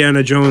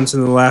Indiana Jones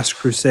and the Last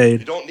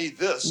Crusade. You don't need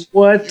this.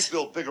 What? You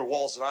built bigger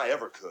walls than I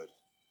ever could.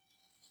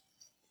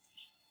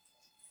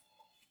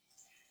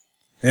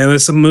 And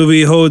this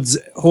movie holds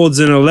an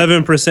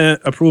 11%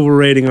 approval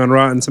rating on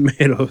Rotten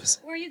Tomatoes.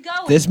 Where are you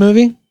going? This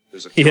movie?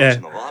 Yeah,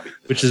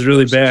 which is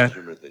really bad.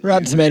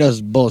 Rotten Tomatoes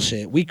is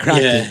bullshit. We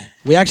cracked Yeah. it.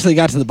 We actually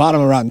got to the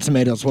bottom of Rotten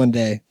Tomatoes one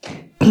day,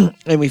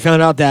 and we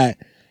found out that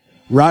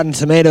Rotten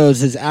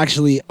Tomatoes is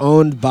actually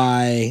owned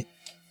by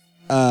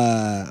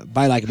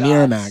like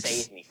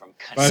Miramax.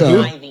 By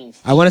So who?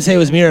 I want to say it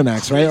was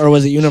Miramax, right? Or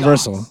was it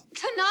Universal?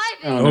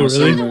 Oh,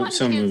 really?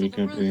 Some movie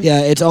company.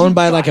 Yeah, it's owned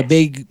by like a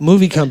big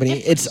movie company.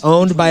 It's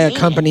owned by a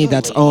company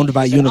that's owned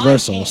by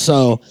Universal.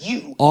 So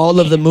all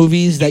of the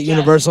movies that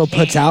Universal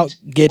puts out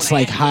gets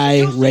like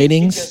high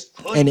ratings,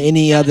 and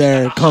any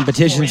other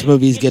competitions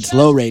movies gets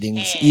low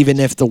ratings.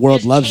 Even if the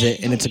world loves it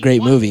and it's a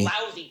great movie,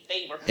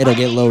 it'll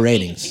get low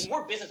ratings.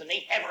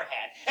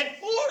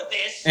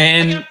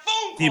 And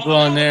people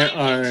on there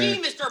are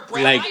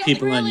like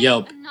people on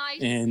Yelp,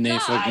 and they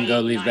fucking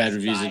go leave bad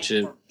reviews and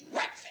shit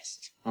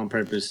on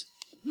purpose.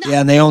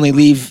 Yeah, and they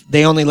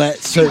only let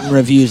certain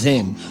reviews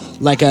in.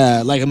 Like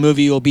a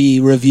movie will be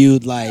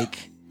reviewed like,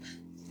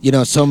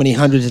 so many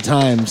hundreds of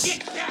times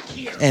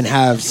and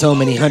have so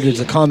many hundreds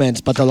of comments,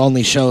 but they'll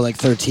only show like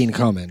 13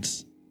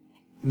 comments.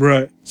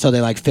 Right. So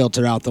they like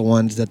filter out the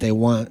ones that they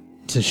want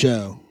to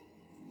show.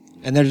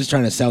 And they're just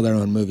trying to sell their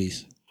own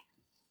movies.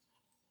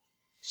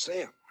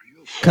 Sam,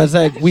 Because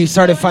like we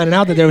started finding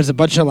out that there was a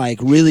bunch of like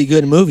really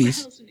good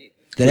movies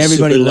that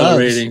everybody Super low loves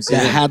ratings,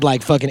 that yeah. had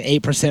like fucking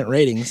 8%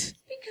 ratings.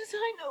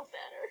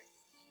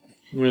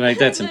 We're like,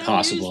 that's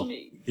impossible.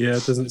 Yeah,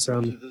 it doesn't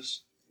sound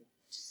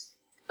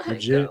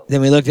legit. Then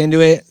we looked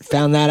into it,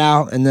 found that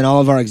out, and then all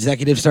of our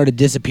executives started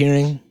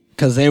disappearing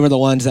because they were the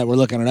ones that were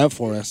looking it up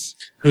for us.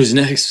 Who's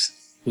next?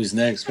 Who's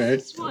next,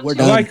 right? We're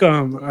I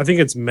done. like I think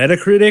it's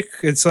Metacritic.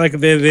 It's like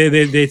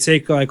they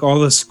take like all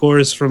the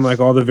scores from like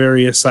all the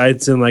various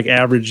sites and like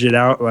average it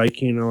out like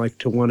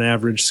to one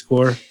average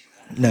score.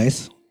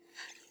 Nice.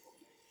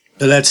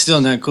 But that's still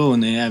not cool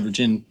when they average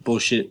in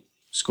bullshit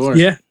scores.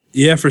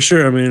 Yeah, for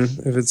sure. I mean,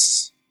 if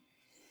it's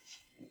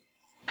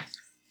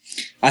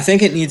I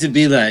think it needs to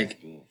be like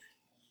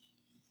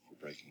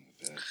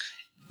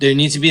there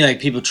needs to be like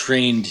people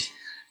trained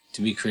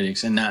to be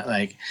critics, and not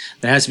like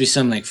there has to be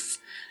some like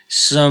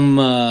some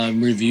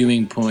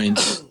reviewing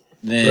points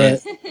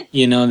that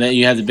that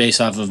you have to base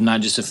off of,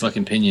 not just the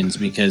fucking opinions,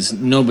 because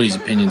nobody's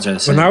opinions are the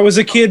same. when I was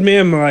a kid,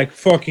 man, like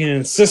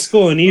fucking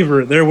Siskel and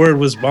Ebert, their word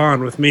was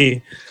bond with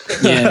me.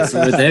 Yeah, it's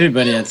with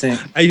everybody, I think.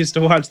 I used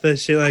to watch that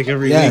shit like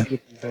every Yeah.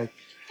 week. Like,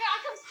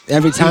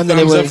 Every time that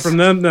it thumbs up was from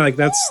them, like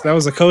that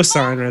was a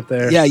cosign right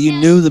there. yeah, you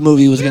knew the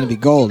movie was going to be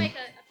gold.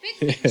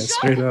 Yeah,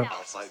 straight up.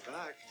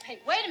 Hey,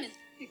 wait a minute,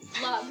 big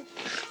slug.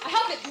 I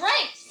hope it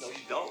breaks. No, you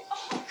don't.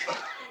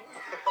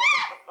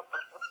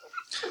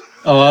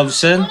 Oh, all of a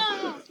sudden? No,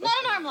 not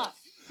an arm lock.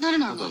 Not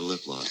an How arm about lock. a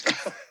lip lock?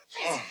 What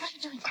are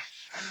you doing?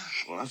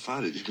 When I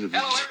find it, you're gonna be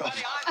Hello, in trouble.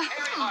 everybody. I'm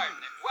Harry Martin,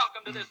 and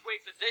welcome to this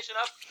week's edition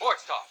of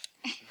Sports Talk.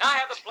 Now I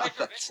have the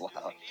pleasure of That's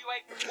introducing loud. to you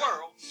a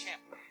world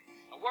champion.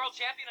 A world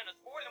champion in a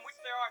sport in which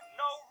there are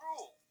no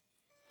rules.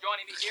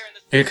 Joining me here in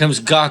the Here comes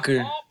studio, Gawker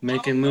all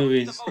making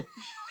probably movies. the most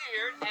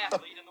feared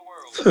athlete in the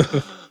world.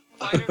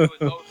 A fighter who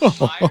is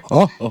both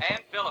admired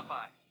and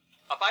vilified.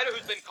 A fighter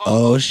who's been called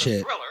Oh, both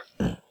shit. the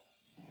thriller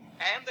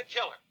and the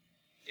killer.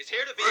 Is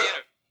here to be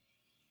interviewed.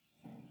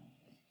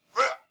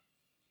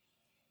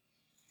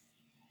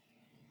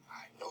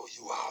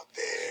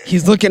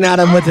 He's looking at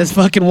him with his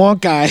fucking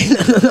wonk eye.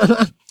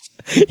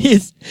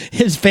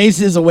 his face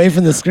is away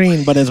from the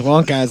screen, but his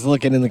wonk eye is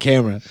looking in the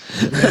camera.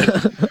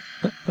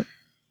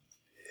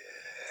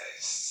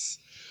 This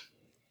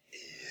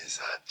is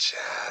a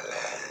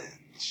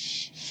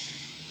challenge.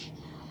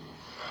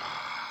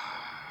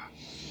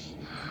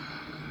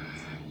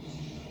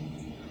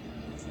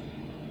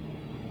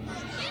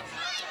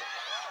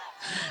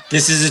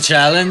 This is a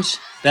challenge?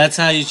 That's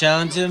how you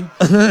challenge him?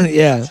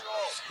 Yeah,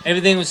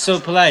 Everything was so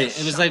polite.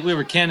 It was like we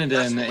were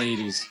Canada in the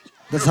 80s.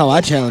 that's how I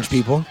challenge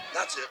people.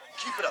 That's it.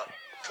 Keep it up.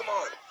 Come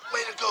on.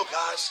 Way to go,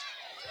 guys.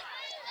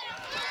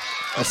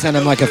 I send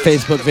him like a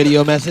Facebook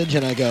video message,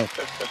 and I go,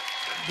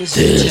 This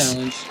is a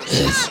challenge.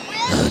 "Is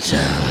a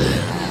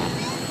challenge."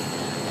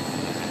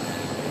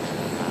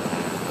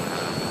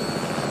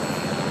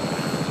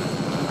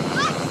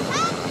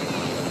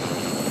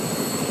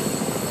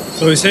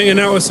 So he's hanging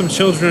out with some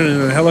children,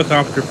 and a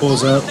helicopter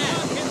pulls up.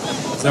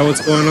 Is that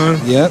what's going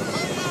on? Yep.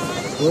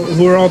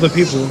 Who are all the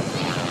people?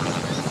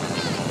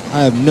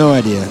 I have no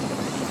idea.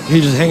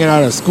 He just hanging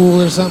out at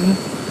school or something?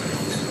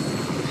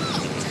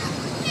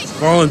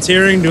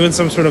 Volunteering, doing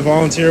some sort of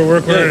volunteer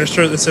work. Wearing a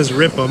shirt that says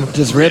 "Rip 'em."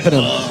 Just ripping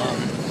them.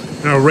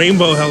 And a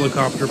rainbow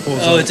helicopter pulls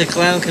up. Oh, it's a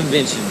clown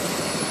convention.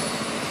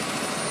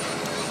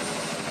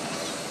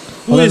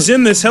 Who is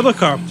in this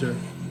helicopter?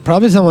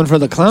 Probably someone for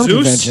the clown Zeus?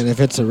 convention if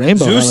it's a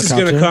rainbow Zeus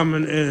helicopter. is going to come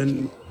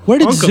and Where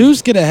did punk 'em.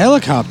 Zeus get a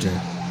helicopter?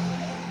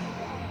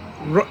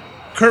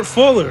 Kurt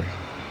Fuller.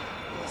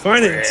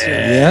 Financier.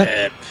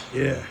 Yep.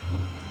 Yeah.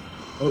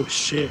 Oh,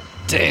 shit.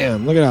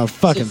 Damn, look at how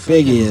fucking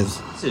big he is.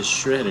 It's a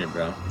shredder,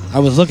 bro. I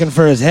was looking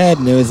for his head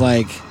and it was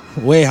like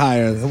way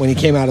higher than when he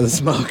came out of the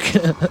smoke. He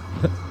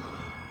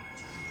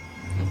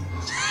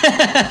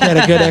had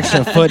a good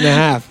extra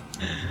 1.5 feet.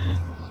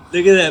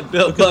 Look at that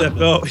belt. Look at that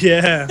belt.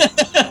 Yeah.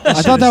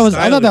 I thought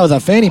that was a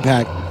fanny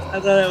pack. I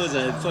thought that was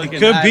a fucking. It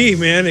could be,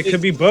 man. It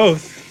could be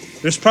both.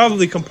 There's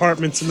probably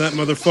compartments in that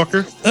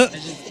motherfucker.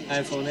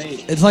 iPhone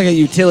 8. It's like a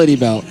utility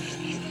belt.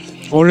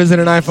 Or is it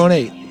an iPhone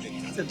 8?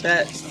 It's a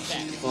bat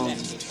phone.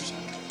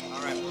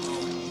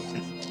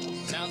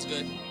 Sounds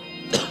good.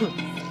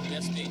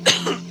 Yes, me.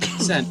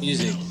 It's that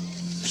music.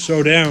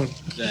 Showdown.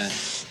 That.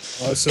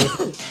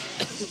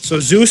 So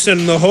Zeus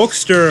and the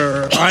Hulkster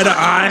are eye to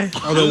eye,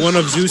 although one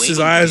of Zeus's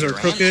eyes are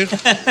crooked. So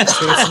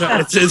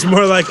it's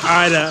more like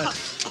eye to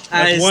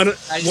like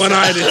one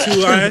eye to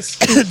two eyes.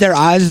 Their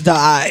eyes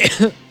die.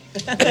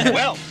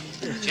 Well,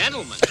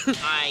 gentlemen,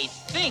 I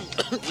think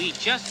we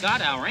just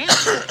got our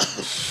answer.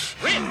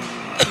 Rip,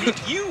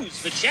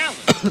 refuse the challenge.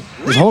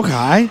 Is Hulk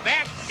high?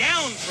 Back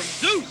down from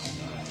Zeus.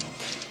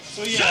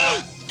 So yeah,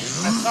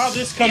 I saw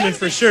this coming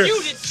for sure.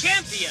 Undisputed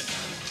champion.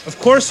 Of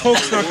course,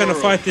 Hulk's not going to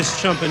fight this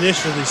chump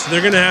initially, so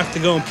they're going to have to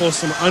go and pull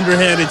some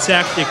underhanded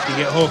tactic to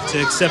get Hulk to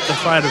accept the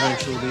fight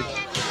eventually.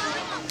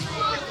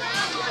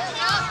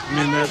 I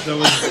mean, that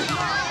was...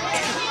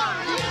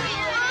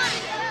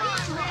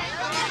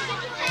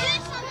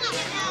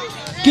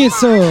 Get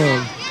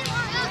some.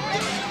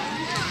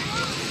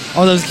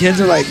 All those kids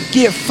are like,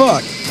 get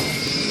fucked.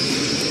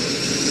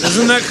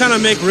 Doesn't that kind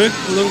of make Rick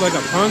look like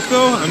a punk,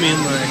 though? I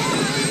mean, like...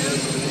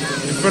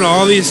 in front of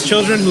all these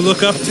children who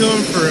look up to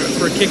him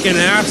for kicking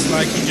ass,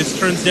 like he just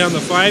turns down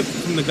the fight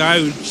from the guy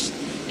who just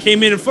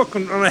came in and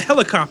fucking on a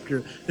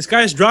helicopter. This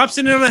guy just drops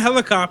in on a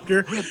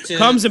helicopter,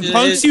 comes and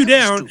punks you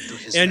down,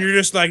 and you're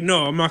just like,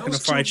 no, I'm not gonna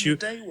fight you.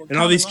 And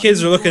all these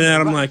kids are looking at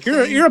him like,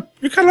 you're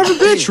kind of a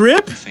bitch,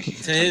 Rip.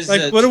 To his,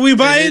 like, what do we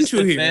buy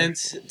into here?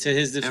 To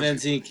his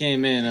defense, he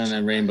came in on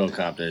a rainbow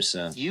copter,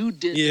 so you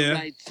did the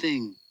right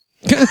thing.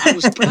 I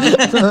was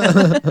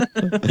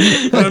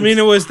but I mean,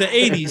 it was the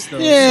 80s, though.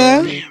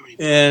 Yeah.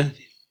 So,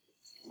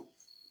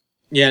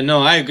 yeah,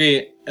 no, I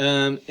agree.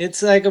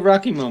 It's like a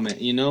Rocky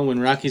moment, you know, when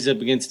Rocky's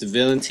up against the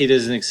villains, he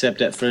doesn't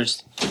accept at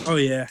first. Oh,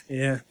 yeah,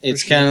 yeah.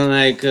 It's kind of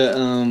like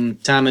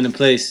time and a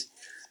place.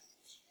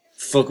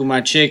 Fuck with my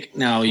chick,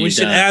 now you We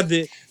should die. add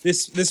that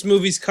this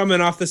movie's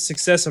coming off the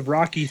success of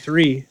Rocky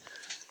 3,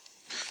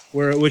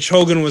 which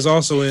Hogan was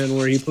also in,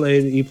 where he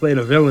played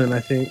a villain,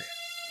 I think.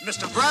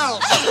 Mr. Brown,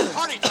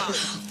 party time.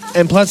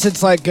 And plus,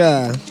 it's like,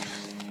 oh,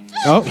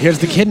 here's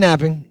the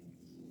kidnapping.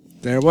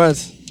 There it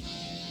was.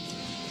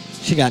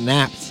 She got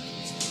napped.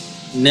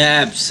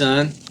 Napped,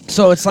 son.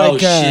 So it's like,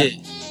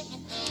 shit.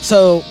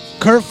 So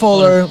Kurt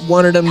Fuller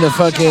wanted him to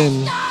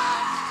fucking.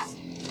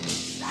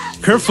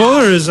 Kurt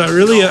Fuller is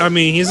really, I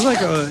mean, he's like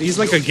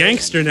a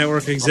gangster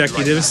network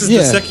executive. This is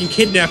the second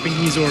kidnapping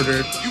he's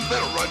ordered. You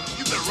better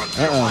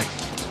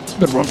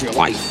run for your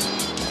life.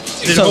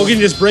 Did Hogan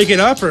just break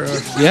it up, or?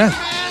 Yeah.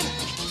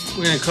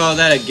 We're gonna call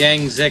that a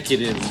gang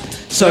executive.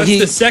 So That's he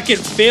the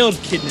second failed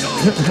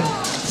kidnapping.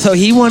 So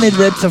he wanted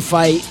Rip to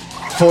fight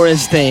for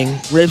his thing.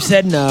 Rip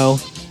said no.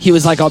 He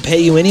was like, I'll pay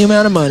you any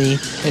amount of money.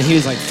 And he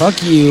was like,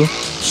 fuck you.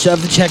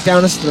 Shoved the check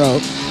down his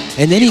throat.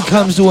 And then he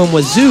comes to him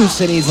with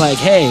Zeus and he's like,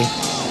 hey,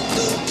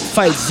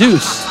 fight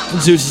Zeus. And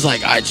Zeus is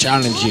like, I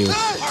challenge you.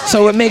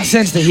 So it makes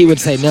sense that he would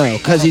say no,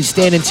 because he's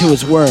standing to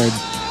his word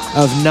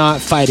of not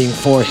fighting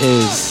for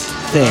his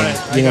thing. Right,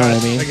 you know what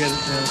I mean? I get it,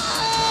 yeah.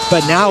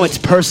 But now it's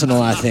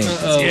personal, I think.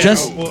 Yeah,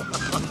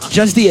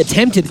 Just the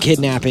attempted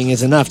kidnapping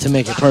is enough to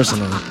make it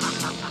personal.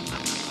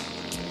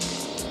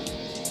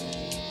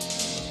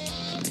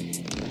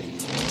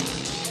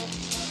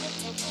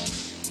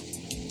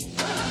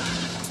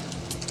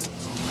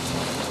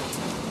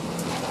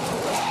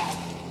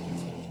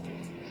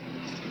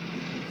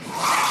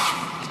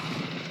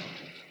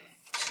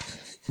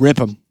 Rip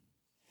him.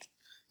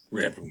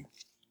 Rip him.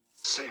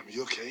 Sam,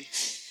 you okay?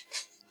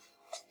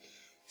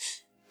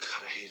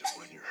 God, I hate it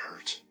when you're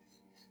hurt.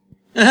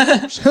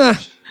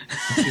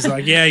 He's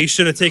like, yeah, you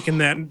should have taken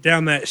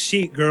down that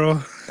sheet,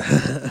 girl.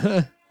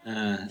 I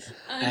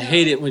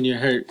hate it when you're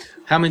hurt.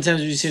 How many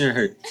times have you seen her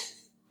hurt?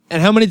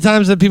 And how many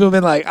times have people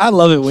been like, I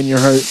love it when you're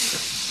hurt?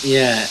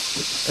 Yeah.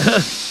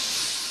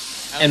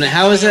 And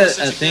how is that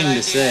a thing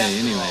to say,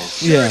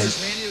 anyways? Yeah. Randy,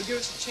 it'll give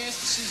us a chance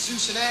to see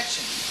Zeus in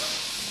action.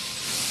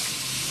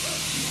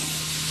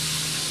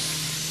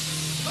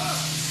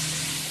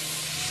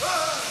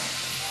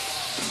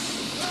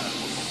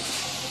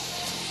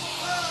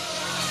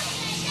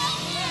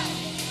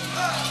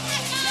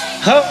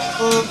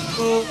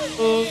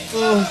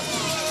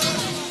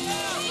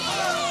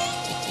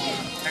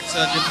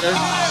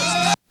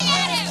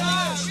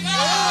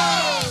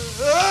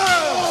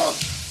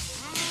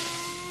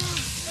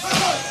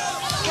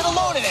 Get a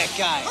load of that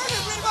guy.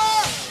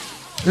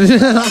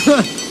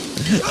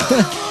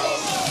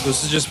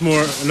 This is just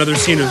more another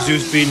scene of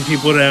Zeus beating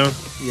people down.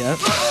 Yep.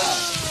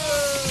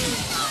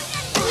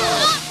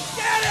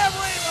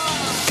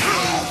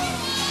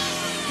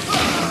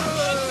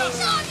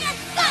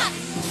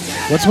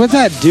 What's with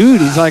that dude?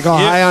 He's like all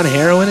high on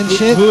heroin and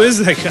shit. Who is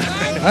that guy?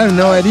 I have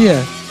no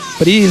idea.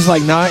 But he's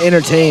like not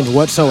entertained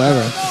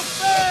whatsoever.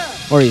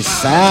 Or he's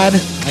sad.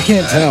 I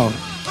can't tell.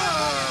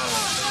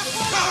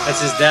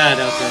 That's his dad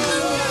out there.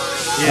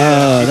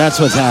 Oh, that's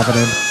what's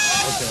happening.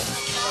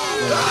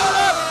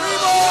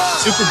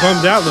 Super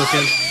bummed out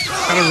looking.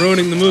 Kind of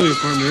ruining the movie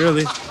for me,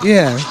 really.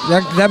 Yeah,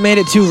 that made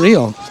it too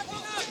real.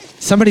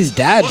 Somebody's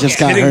dad just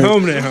got Hitting hurt.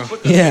 home now.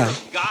 Yeah.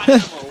 I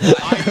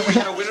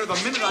had a winner the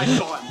minute I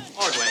saw him.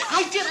 Hard way.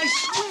 I did, I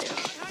swear.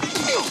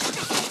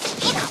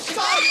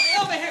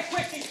 Over here,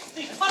 quick.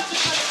 These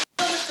punches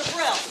are Mr.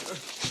 Brill.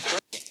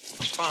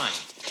 Fine.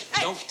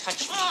 Don't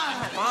touch me.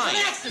 Fine.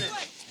 An accident.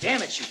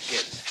 Damn it, you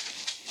kids.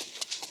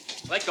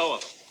 Let go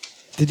of him.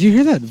 Did you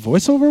hear that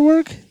voiceover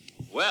work?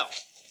 Well.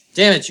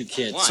 Damn it, you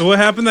kids. So what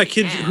happened? That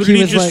kid, who He did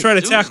he was just like- try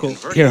to tackle?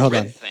 Here, hold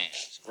on.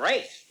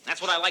 Great.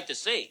 That's what I like to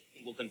see.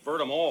 We'll convert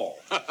them all.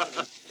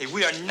 Hey,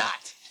 we are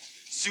not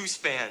Zeus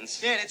fans.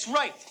 Yeah, that's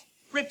right.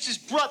 Rip's his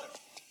brother.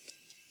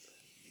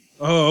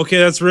 Oh, okay,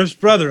 that's Rip's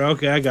brother.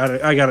 Okay, I got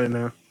it. I got it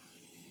now.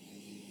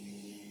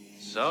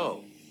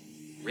 So,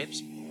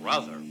 Rip's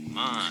brother.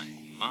 My.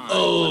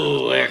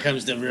 Oh, here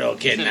comes the real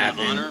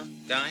kidnapping. Honor,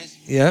 guys?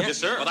 Yep. Yes,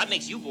 sir. Well, that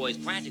makes you boys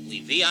practically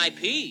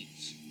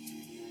VIPs.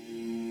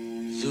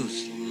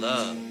 Zeus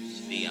loves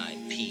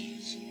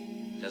VIPs.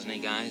 Doesn't he,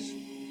 guys?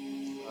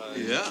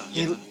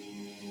 Yeah.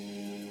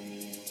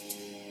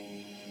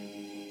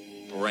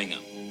 Bring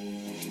him.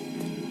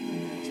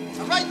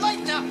 All right,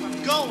 light now.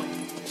 I'm going.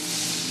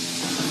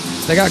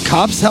 They got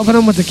cops helping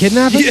him with the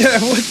kidnapping? Yeah,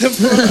 what the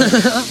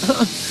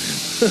fuck?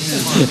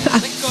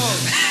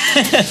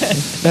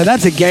 Now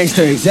that's a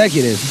gangster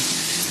executive.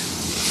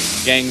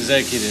 Gang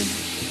executive.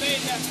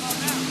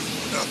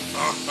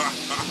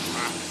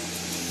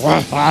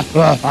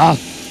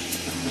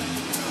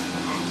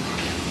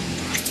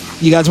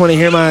 You guys want to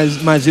hear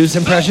my Zeus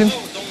impression?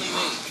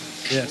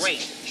 Yes. Great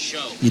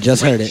show. You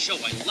just heard it. Show.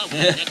 I love the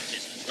neck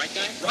business. Right,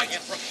 guys? Right.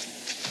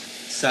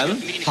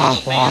 Silent?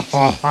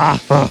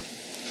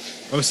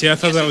 Oh, see, I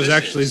thought that was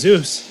actually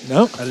Zeus.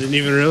 Nope. I didn't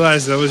even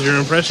realize that was your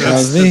impression. That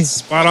was me. That's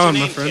spot on,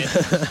 my friend.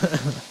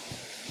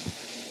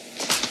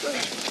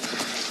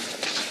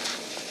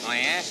 I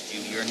asked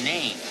you your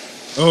name.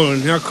 Oh,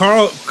 now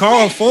Carl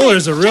Fuller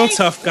is a real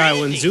tough guy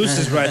when Zeus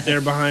is right there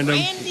behind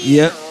him.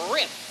 Yep.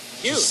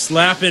 Just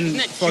slapping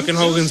fucking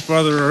Hogan's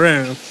brother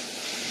around.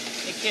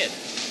 Hey, kid.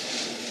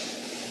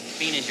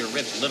 Being as your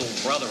Rip's little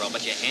brother, I'll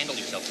bet you handle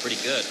yourself pretty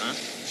good, huh?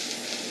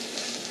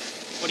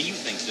 What do you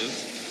think,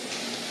 Zeus?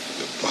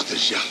 Your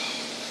brother's yellow,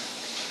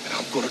 and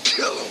I'm gonna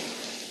kill him.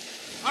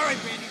 All right,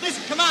 Randy.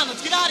 Listen, come on.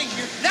 Let's get out of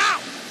here now.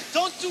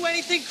 Don't do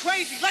anything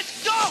crazy.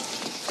 Let's go.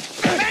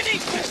 Randy.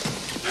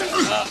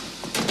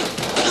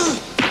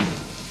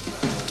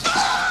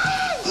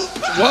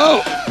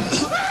 Whoa.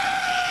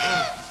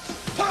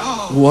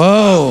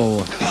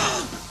 Whoa.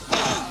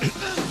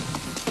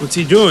 What's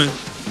he doing?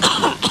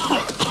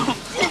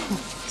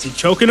 Is he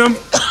choking him?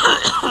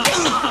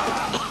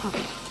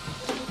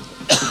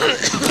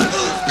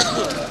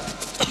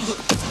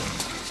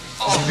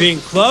 Is he being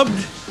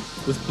clubbed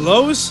with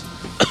blows?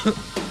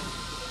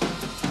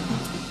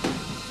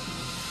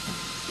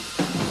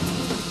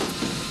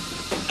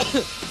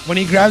 When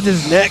he grabbed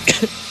his neck,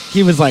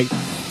 he was like,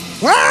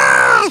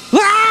 "Wah!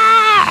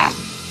 Wah!"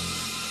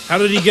 How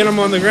did he get him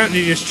on the ground?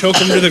 Did he just choke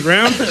him to the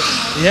ground?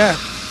 Yeah.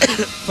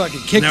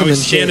 Fucking kicked Now him he's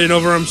and shit. standing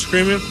over him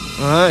screaming.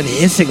 And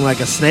hissing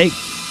like a snake.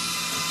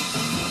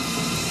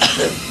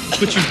 Look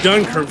what you've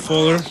done, Kurt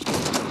Fuller.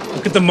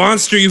 Look at the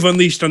monster you've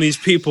unleashed on these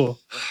people.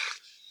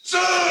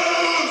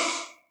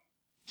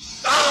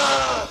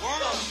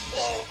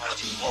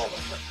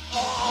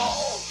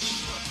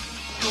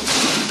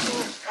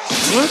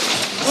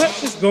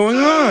 What is going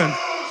on?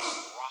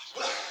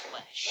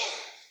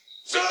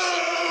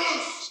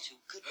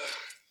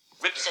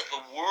 Rip said the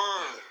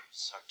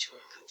worms are too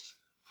good.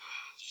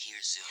 You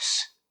hear,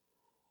 Zeus?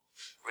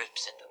 Rip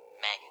said the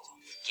maggots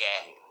will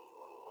gag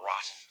on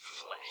rotten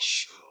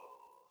flesh.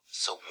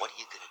 So what are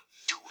you gonna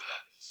do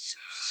about it,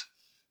 Zeus?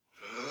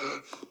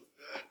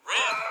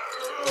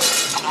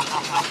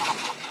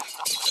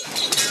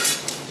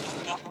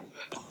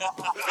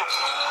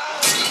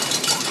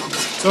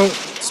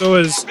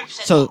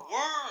 So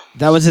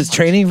that was his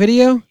training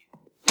video?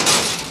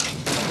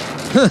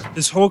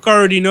 Does Hulk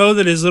already know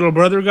that his little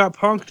brother got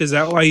punked? Is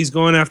that why he's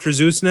going after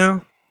Zeus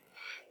now?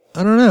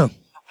 I don't know.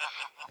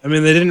 I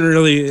mean, they didn't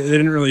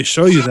really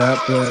show you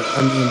that, but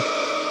I mean,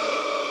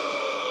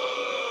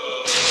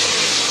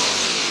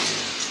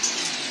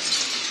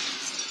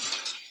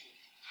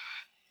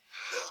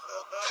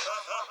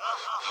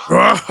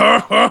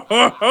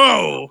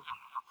 I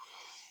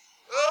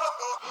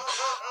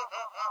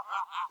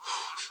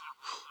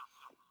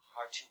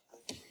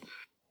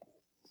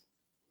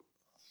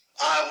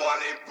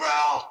want it,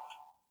 bro.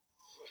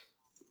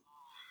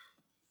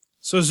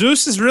 So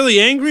Zeus is really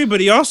angry, but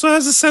he also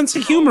has a sense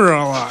of humor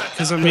a lot.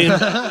 Because I mean,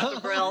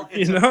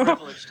 It's you a know,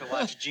 privilege to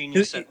watch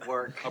genius at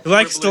work. he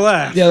likes to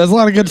laugh. Yeah, there's a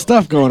lot of good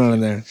stuff going on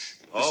in there.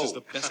 This is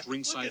the best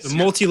ringside. The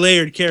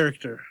multi-layered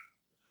character.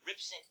 Rip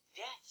said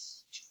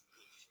that's too good for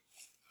me.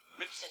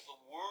 Rip said the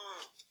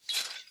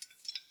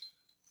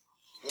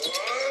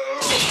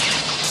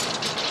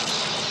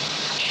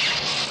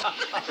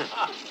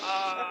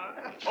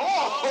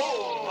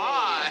Oh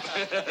my!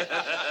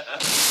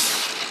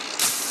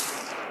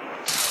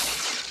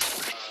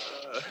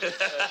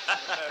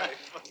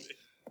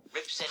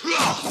 Rip said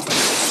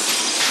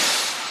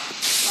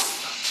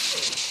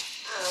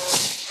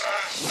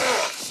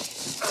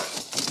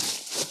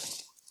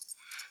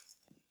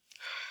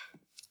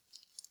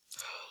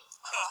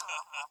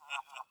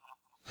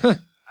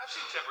I've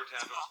seen temper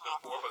tantrums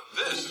before, but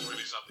this is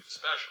really something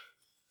special.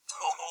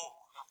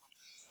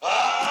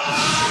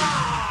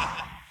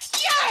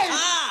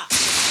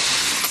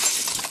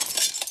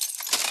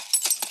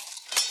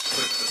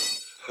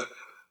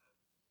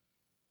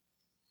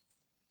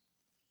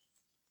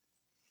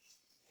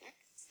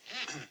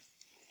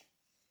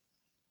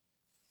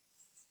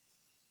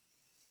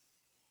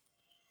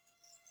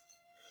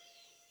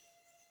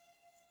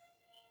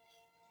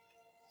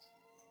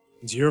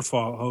 It's your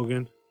fault,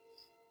 Hogan.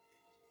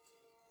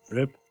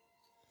 Rip.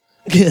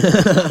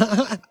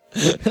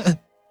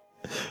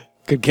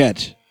 Good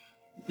catch.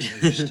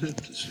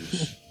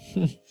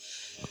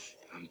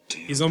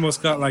 He's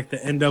almost got like the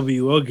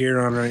NWO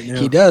gear on right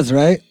now. He does,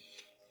 right?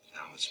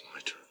 Now it's my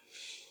turn.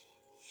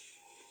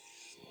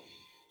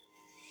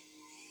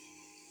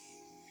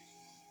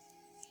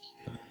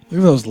 Look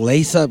at those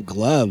lace-up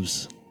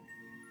gloves.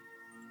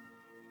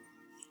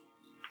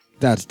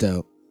 That's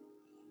dope.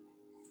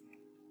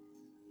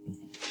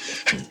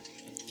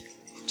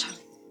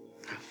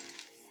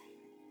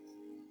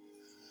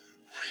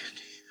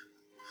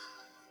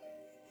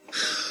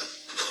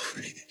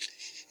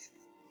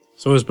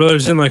 So his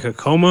brother's in like a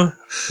coma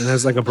and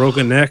has like a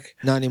broken neck.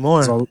 Not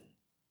anymore. So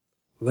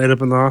laid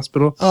up in the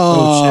hospital.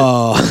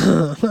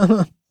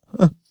 Oh.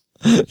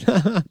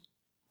 Shit.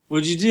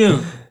 What'd you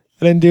do?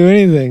 I didn't do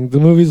anything. The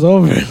movie's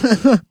over.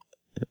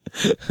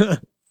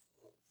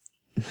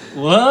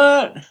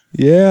 What?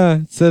 Yeah,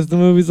 it says the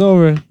movie's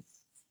over.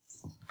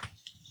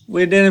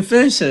 We didn't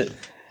finish it.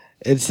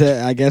 It's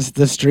I guess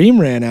the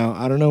stream ran out.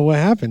 I don't know what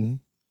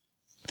happened.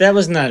 That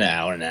was not an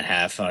hour and a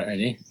half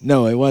already.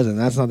 No, it wasn't.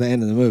 That's not the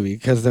end of the movie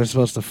because they're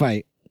supposed to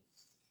fight.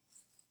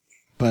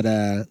 But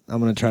I'm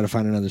going to try to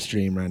find another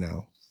stream right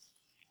now.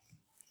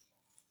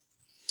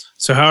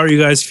 So how are you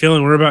guys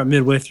feeling? We're about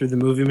midway through the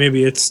movie.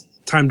 Maybe it's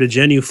time to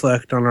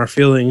genuflect on our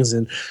feelings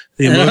and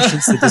the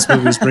emotions that this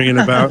movie's bringing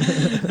about.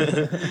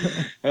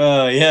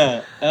 Oh,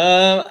 yeah.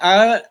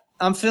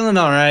 I'm feeling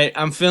all right.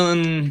 I'm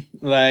feeling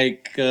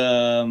like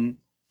the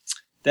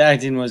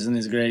acting wasn't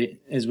as great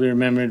as we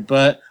remembered.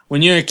 But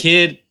when you're a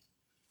kid,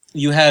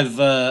 you have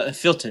a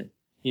filter.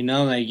 You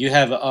know, like you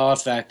have an awe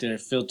factor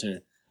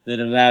filter that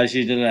allows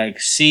you to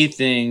like see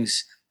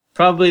things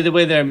probably the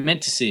way they're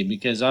meant to see,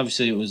 because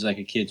obviously it was like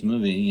a kid's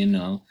movie, you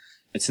know.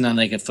 It's not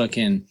like a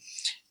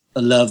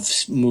love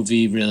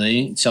movie,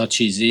 really. It's all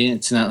cheesy.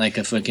 It's not like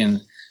a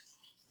fucking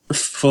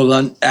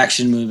full-on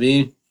action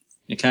movie.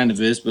 It kind of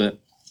is, but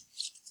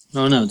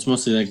no, it's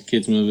mostly like a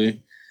kid's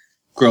movie.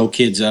 Grow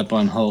kids up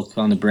on Hulk,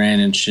 on the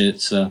brand and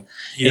shit. So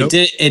Yep.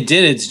 it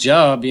did its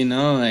job, you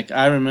know. Like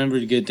I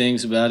remembered good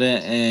things about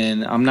it,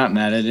 and I'm not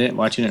mad at it.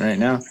 Watching it right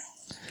now,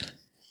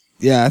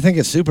 Yeah, I think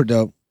it's super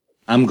dope.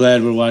 I'm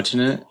glad we're watching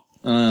it.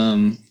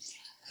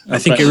 I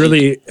think it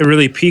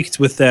really peaked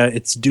with that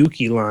 "It's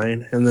Dookie"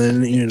 line, and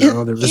then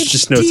there was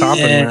just no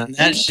topping that.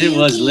 That shit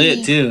was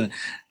lit too.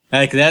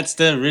 Like that's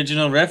the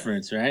original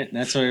reference, right?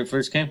 That's where it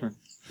first came from.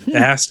 It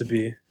has to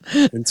be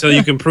until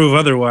you can prove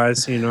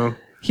otherwise.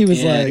 He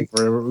was Yeah. like,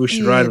 we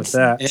should ride with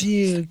that.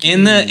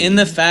 In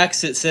the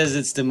facts, it says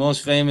it's the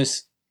most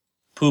famous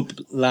poop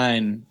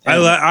line.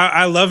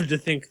 I love to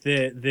think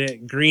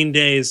that Green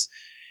Day's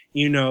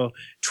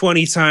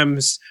 20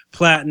 times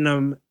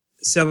platinum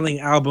selling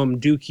album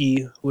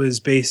Dookie was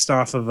based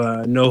off of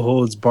a No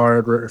Holds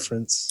Barred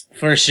reference.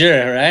 For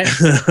sure, right?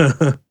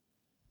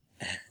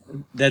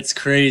 That's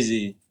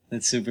crazy.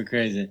 That's super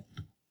crazy.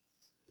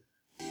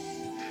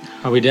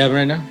 Are we dabbing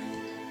right now?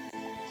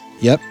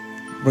 Yep.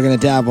 We're going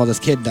to dab while this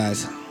kid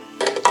dies.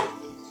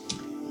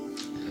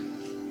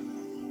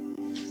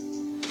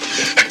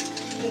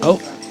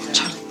 Oh.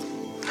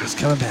 He's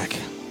coming back.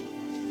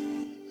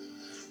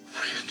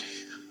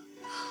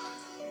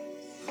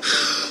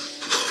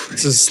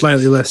 This is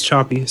slightly less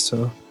choppy,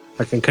 so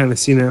I can kind of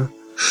see now.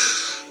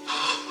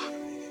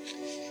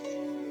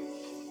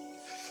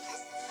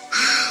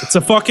 It's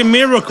a fucking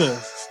miracle.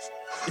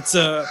 It's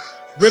a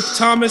Rip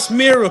Thomas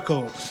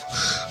miracle.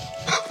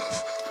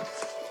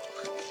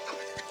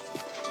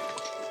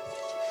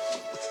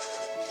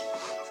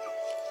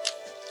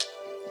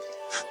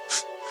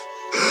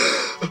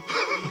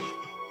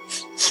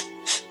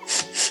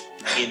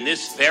 in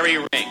this very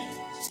ring.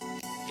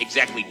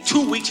 Exactly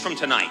 2 weeks from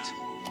tonight,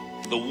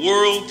 the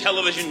World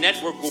Television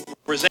Network will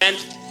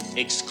present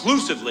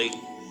exclusively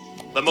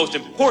the most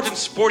important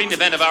sporting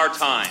event of our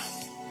time,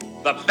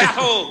 the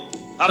Battle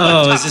of the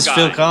Tough is this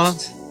Phil Guys,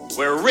 Collins?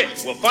 where Rip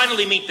will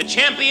finally meet the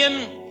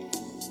champion,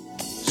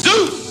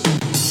 Zeus!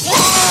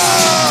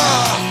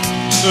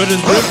 So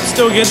does Rip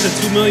still get the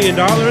 $2 million,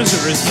 or is he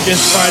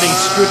just fighting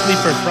strictly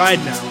for pride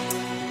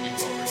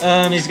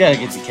now? He's got to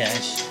get the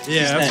cash.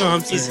 Yeah, that's what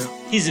I'm saying.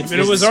 He's a I mean,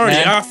 it was already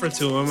businessman. offered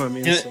to him. I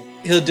mean,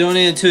 He'll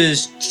donate it to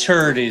his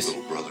charities.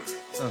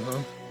 Uh-huh.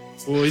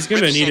 Well, he's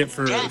gonna need it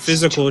for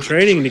physical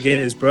training to get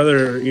his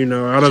brother,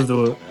 out of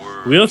the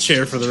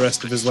wheelchair for the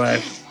rest of his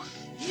life.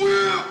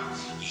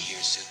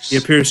 He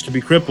appears to be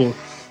crippled.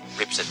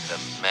 Rips at the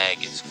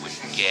maggots would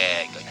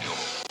gag on your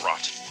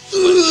rotten.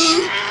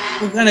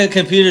 What kind of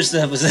computer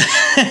stuff was that?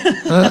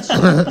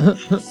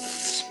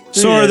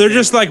 So are there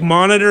just like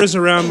monitors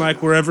around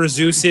like wherever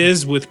Zeus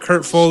is with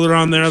Kurt Fuller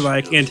on there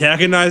like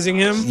antagonizing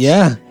him?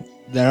 Yeah,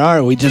 there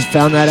are. We just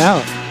found that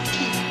out.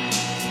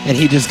 And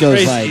he just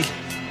goes Crazy.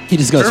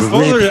 Kurt Kurt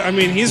Fuller, rip. I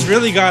mean, he's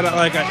really got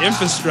like an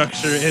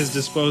infrastructure at his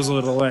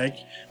disposal to like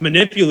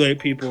manipulate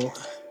people.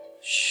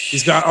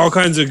 He's got all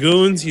kinds of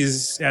goons.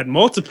 He's had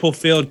multiple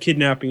failed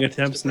kidnapping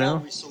attempts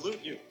now.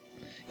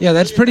 Yeah,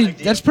 that's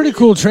pretty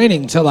cool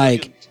training to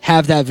like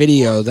have that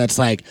video that's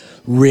like,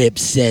 Rip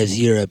says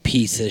you're a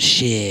piece of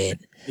shit.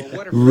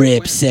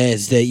 Rip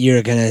says that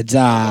you're gonna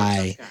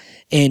die.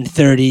 In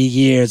 30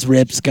 years,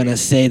 Rip's gonna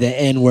say the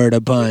N-word a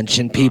bunch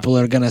and people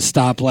are gonna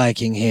stop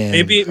liking him.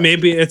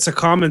 Maybe it's a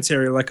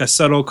commentary, like a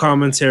subtle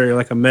commentary,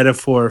 like a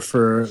metaphor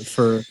for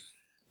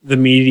the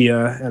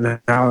media and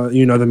how,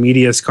 the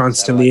media is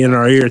constantly in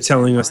our ear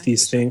telling us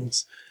these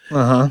things.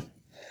 Uh-huh.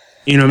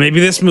 Maybe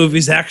this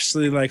movie's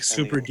actually like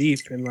super deep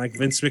and like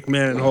Vince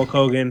McMahon and Hulk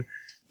Hogan,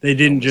 they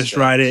didn't just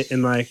write it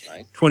in like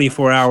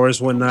 24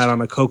 hours one night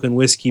on a Coke and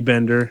whiskey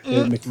bender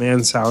at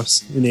McMahon's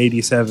house in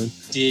 '87.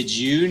 Did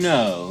you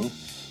know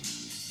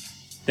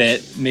that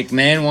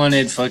McMahon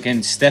wanted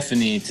fucking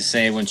Stephanie to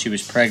say when she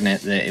was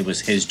pregnant that it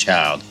was his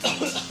child?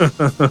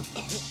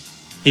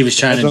 He was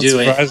trying to do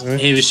it.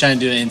 He was trying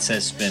to do an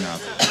incest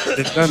spinoff.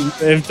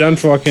 They've done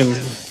fucking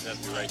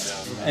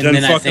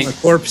I think a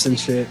corpse and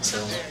shit.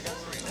 So.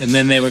 And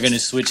then they were going to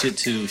switch it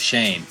to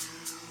Shane.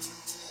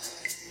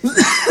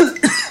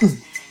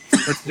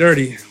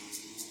 Dirty.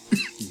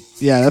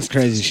 Yeah, that's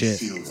crazy shit.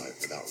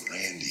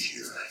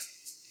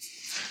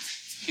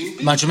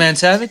 Macho Man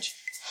Savage?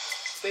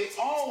 They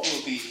all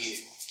will be here.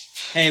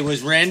 Hey,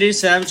 was Randy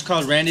Savage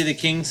called Randy the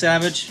King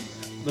Savage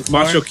before?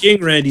 Macho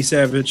King Randy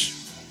Savage.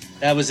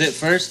 That was it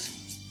first?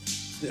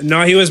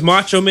 No, he was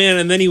Macho Man,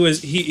 and then he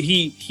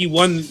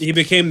won. He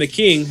became the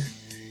king.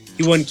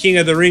 He won King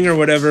of the Ring or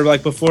whatever,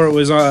 like before it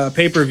was a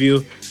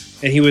pay-per-view,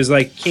 and he was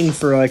like king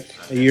for like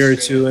a year or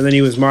two, and then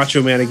he was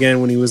Macho Man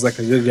again when he was like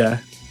a good guy.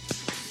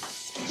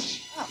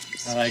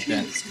 I like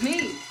that.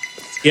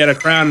 He had a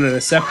crown and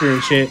a scepter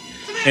and shit,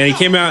 and he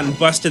came out and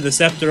busted the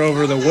scepter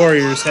over the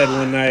Warrior's head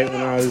one night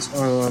when I was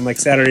on like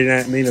Saturday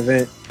Night Main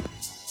Event.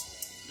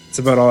 That's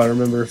about all I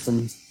remember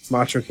from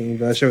Macho King,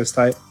 but that shit was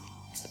tight.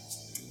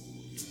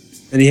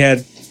 And he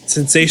had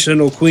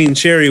sensational Queen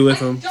Cherry with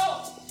him.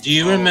 Do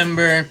you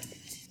remember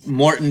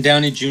Morton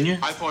Downey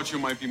Jr.? I thought you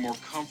might be more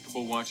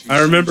comfortable watching.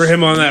 I remember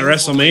him on that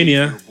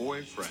WrestleMania.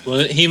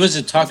 Well, he was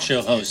a talk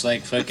show host,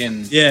 like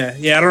fucking. Yeah,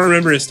 I don't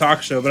remember his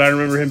talk show, but I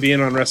remember him being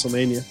on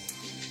WrestleMania.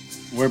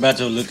 We're about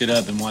to look it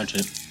up and watch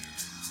it.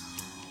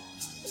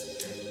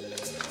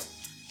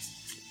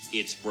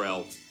 It's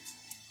Brel.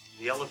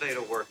 The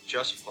elevator worked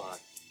just fine.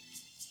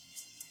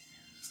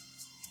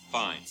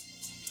 Fine.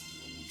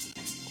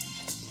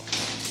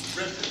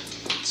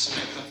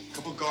 Samantha. A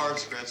couple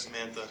guards grabbed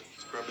Samantha.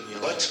 Scrubbing the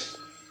elevator. What?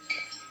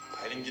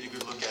 I didn't get a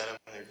good look at him.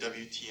 They're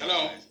WTF.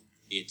 Hello.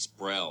 It's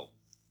Brel.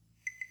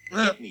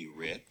 Hit me,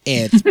 Rip.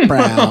 It's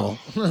Brel.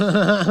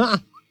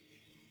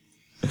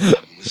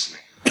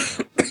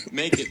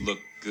 Make it look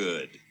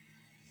good.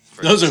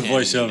 for Those are 10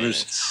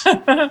 voiceovers.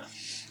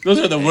 Those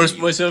are the worst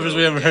voiceovers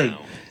we ever heard.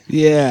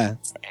 Yeah.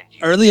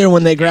 Earlier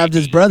when they grabbed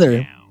his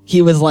brother,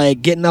 he was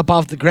like getting up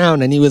off the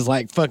ground and he was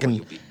like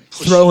fucking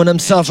throwing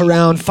himself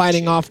around,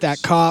 fighting off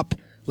that cop,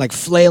 like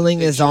flailing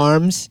his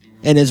arms,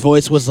 and his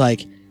voice was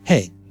like,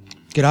 "Hey,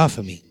 get off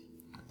of me.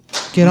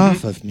 Get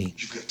off of me.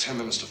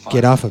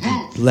 Get off of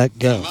me. Let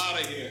go."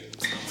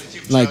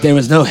 Like there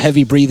was no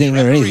heavy breathing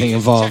or anything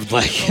involved.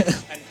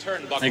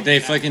 Like they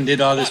fucking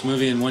did all this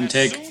movie in one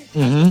take.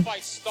 Mhm.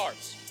 Fight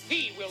starts.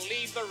 He will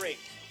leave the ring,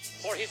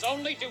 for his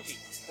only duty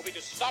will be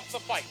to stop the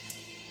fight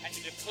and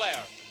to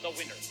declare the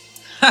winner.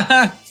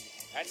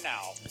 And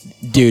now,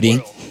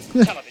 duty.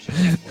 Television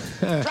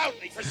Network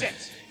proudly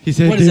presents. He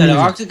said, "What is that, an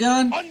duty."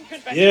 octagon?"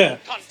 Yeah.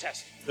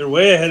 They're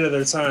way ahead of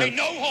their time.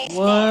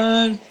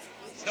 What?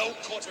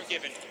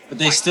 But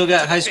they still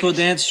got high school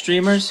dance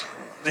streamers?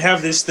 They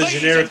have the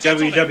generic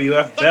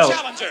WWF belt.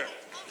 Challenger,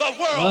 the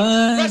World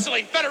What?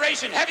 Wrestling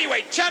Federation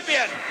Heavyweight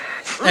Champion.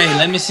 Hey,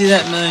 let me see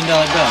that $1 million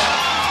belt.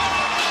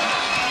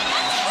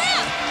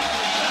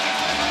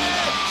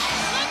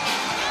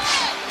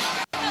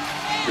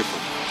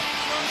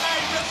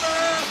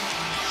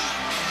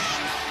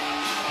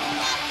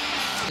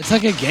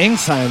 It's like a gang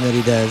sign that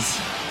he does.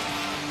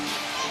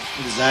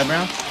 With his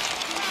eyebrow?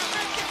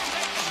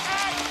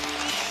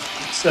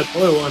 It's that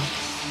blue one.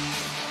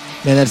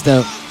 Man, that's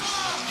dope.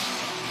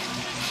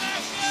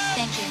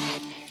 Thank you.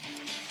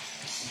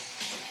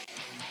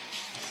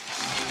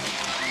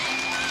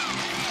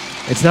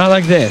 It's not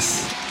like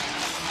this.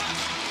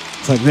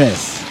 It's like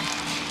this.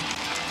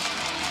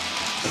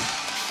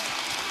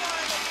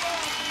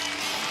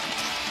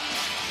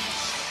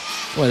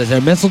 What, is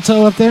there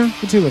mistletoe up there?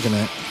 What you looking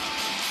at?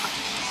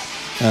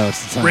 Oh,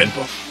 it's the time.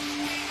 Ripple.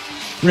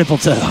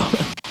 Rippletoe.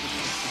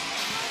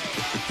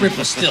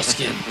 Ripple still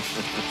skin.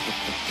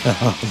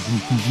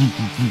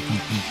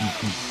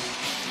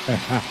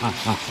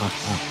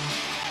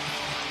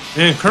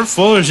 Man, Kurt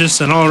Fuller's just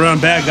an all-around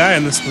bad guy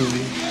in this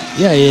movie.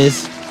 Yeah, he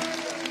is.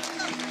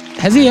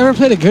 Has he ever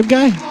played a good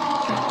guy?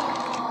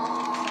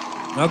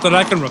 Not that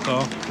I can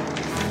recall.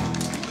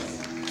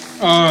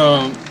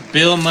 Oh,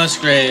 Bill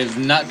Musgrave,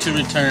 Not to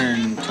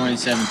Return,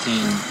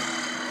 2017.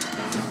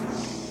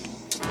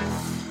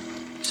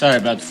 Sorry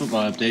about the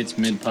football updates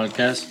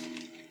mid-podcast.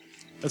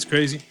 That's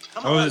crazy.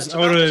 I would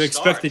have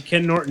expected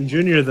Ken Norton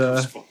Jr.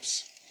 the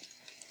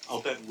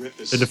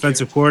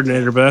defensive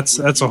coordinator, but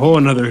that's a whole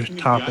another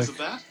topic.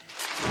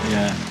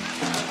 Yeah.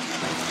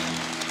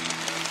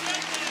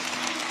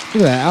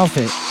 Look at that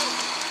outfit.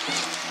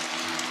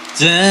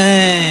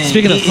 Dang.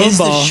 Speaking of he is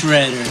the football,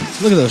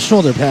 shredder. Look at those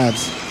shoulder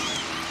pads.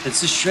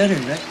 It's the shredder,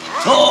 right?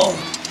 Oh!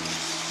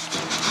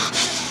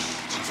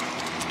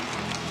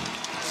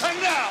 And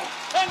now,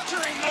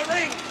 entering the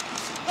ring,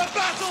 the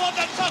battle of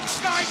the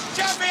Tough Guys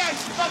champion,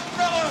 the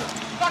Thriller,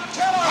 the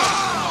Killer.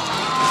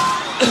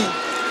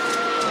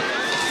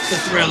 The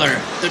Thriller,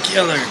 the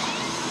Killer.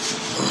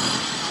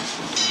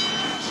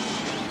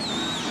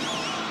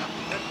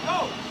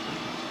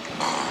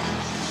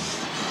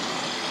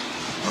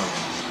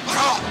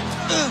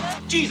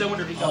 Jeez, I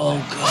wonder if he Hulk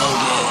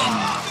Hogan.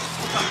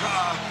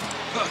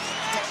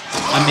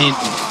 I mean,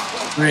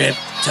 Rip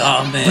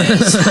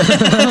Thomas.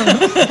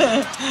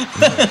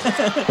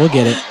 We'll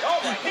get it.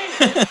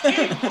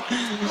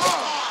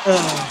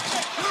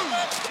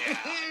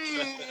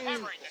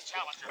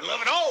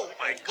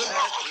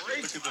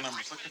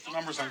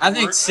 I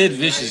think Sid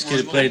Vicious could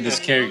have played this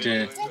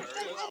character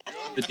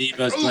that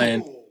Devo's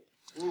playing.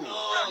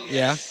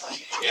 Yeah.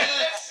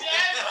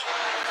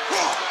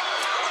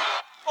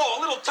 Oh, a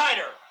little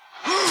tighter.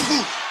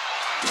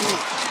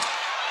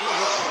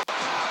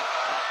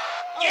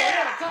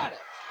 Yeah!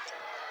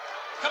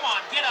 Come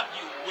on, get up,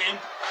 you wimp.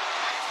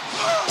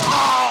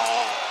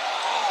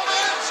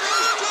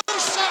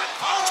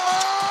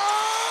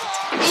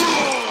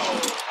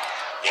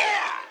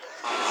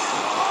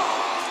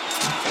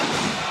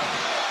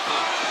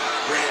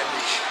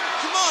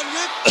 Come on,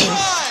 Rip,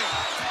 try!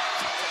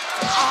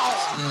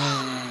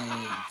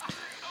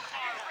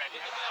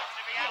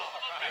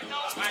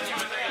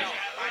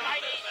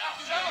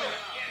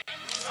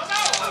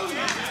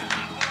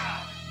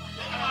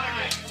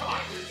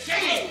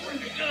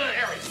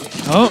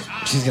 Oh,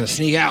 she's gonna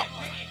sneak out.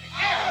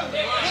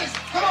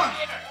 Come on!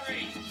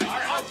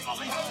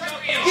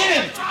 Get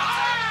him!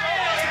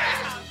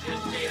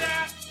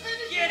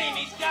 Get him,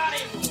 he's got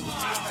him.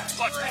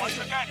 Once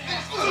again.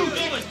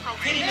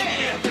 Get him in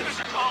here. This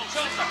is called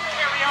show some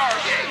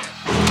superiority.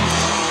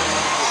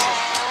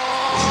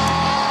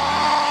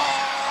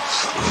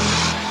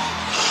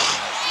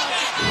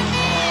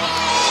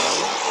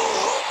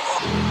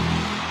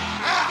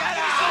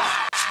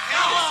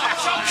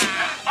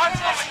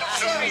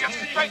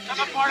 Straight to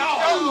the part of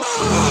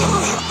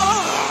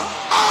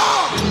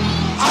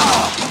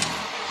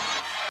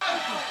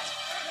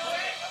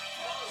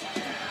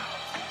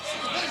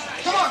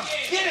Come on,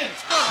 get him!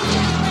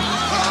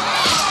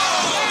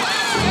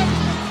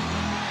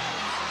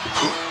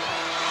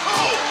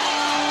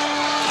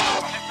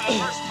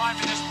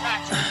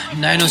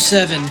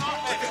 907.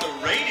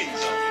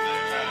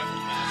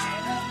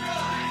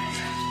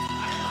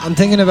 I'm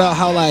thinking about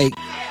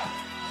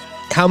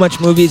how much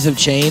movies have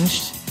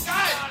changed.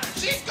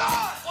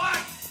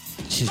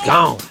 She's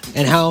gone.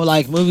 And how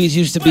movies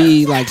used to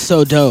be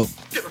so dope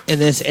in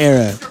this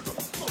era.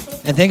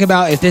 And think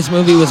about if this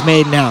movie was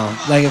made now,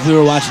 if we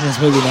were watching this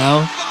movie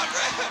now,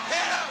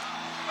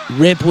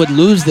 Rip would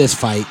lose this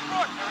fight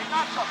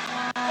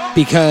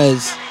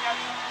because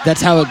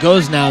that's how it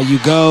goes now. You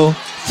go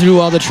through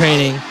all the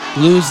training,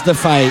 lose the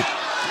fight,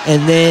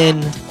 and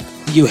then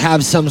you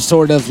have some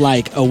sort of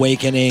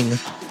awakening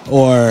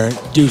or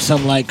do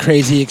some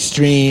crazy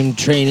extreme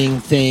training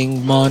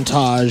thing,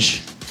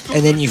 montage,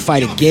 and then you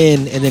fight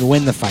again and then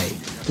win the fight.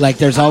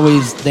 There's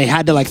always, they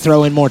had to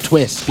throw in more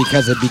twists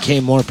because it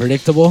became more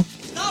predictable.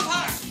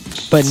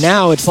 But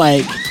now it's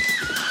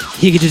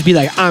he could just be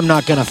I'm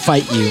not gonna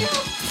fight you.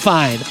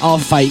 Fine, I'll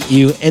fight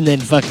you, and then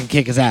fucking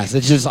kick his ass.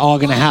 It's just all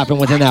gonna happen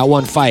within that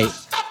one fight.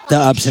 The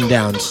ups and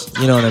downs.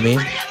 You know what I mean?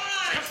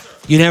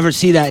 You never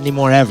see that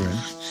anymore ever.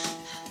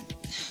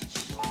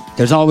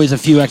 There's always a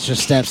few extra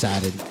steps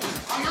added.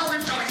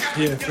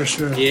 Yeah, for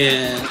sure.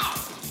 Yeah,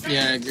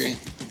 I agree.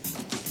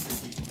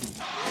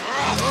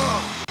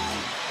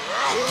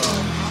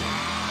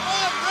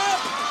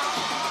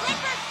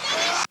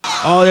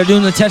 Oh, they're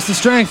doing the test of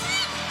strength.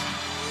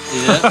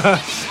 Yeah.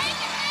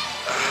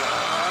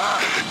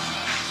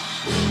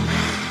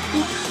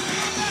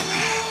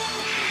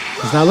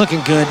 He's not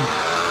looking good.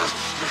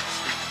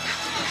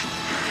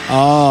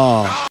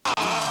 Oh.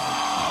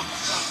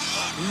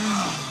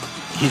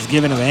 He's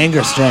giving him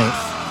anger strength.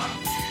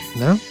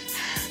 No?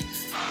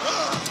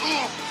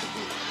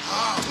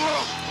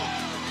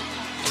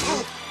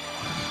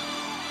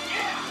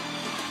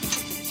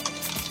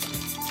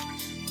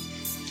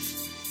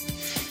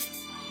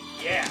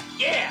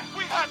 Yeah.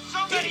 We had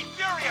so many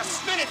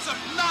furious minutes of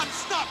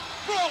non-stop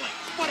brawling,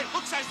 but it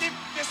looks as if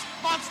this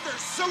monster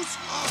Zeus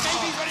may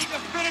be ready to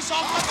finish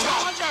off the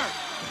challenger.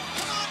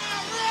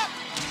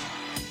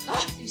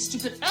 Oh, these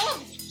stupid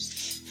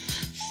elevators.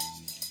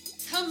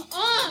 Come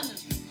on.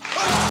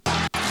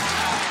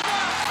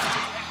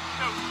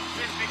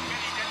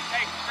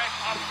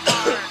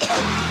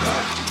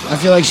 I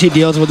feel like she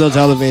deals with those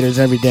elevators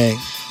every day.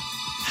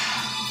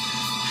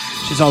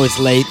 She's always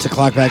late to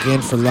clock back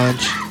in for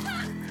lunch.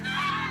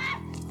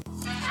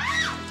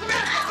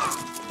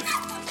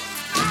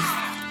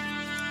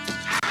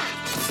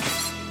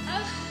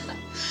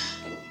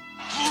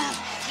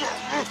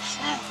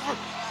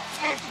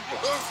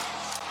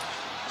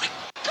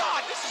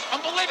 God, this is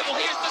unbelievable.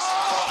 Here's the...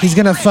 He's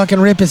gonna fucking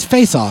rip his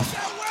face off.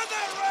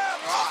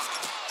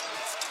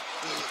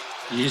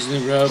 Using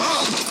the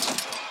ropes.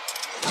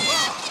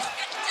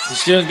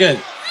 He's doing good.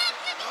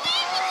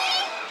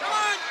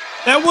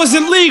 That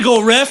wasn't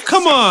legal, ref.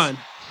 Come on.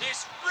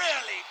 He's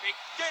really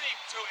beginning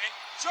to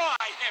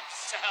enjoy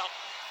himself.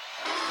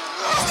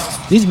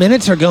 These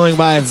minutes are going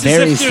by It's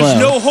very as if slow. there's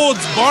no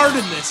holds barred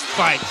in this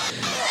fight.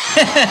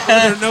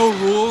 There are no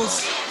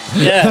rules.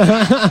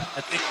 Yeah.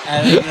 I think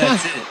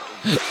that's it.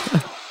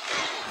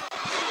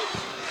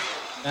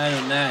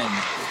 909.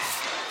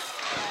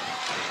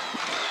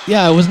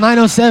 Yeah, it was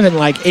 9:07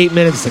 like 8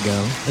 minutes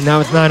ago, and now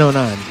it's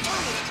 9:09.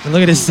 And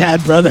look at his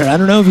sad brother. I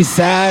don't know if he's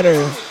sad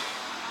or...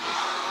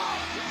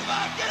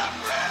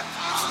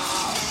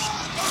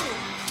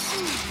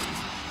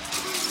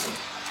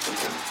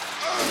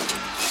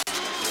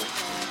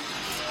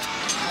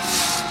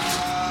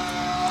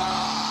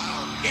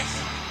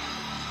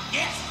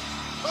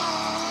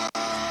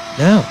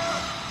 No.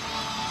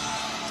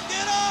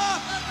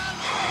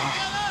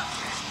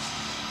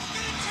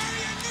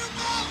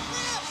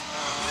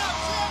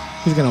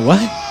 He's gonna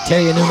what?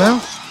 Tear you a new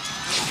mouth?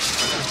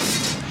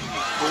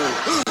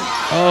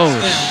 Oh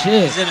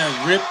shit! He's gonna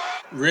rip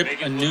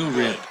a new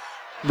rip.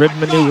 Rip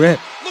him a new rip.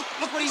 Look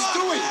what he's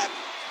doing.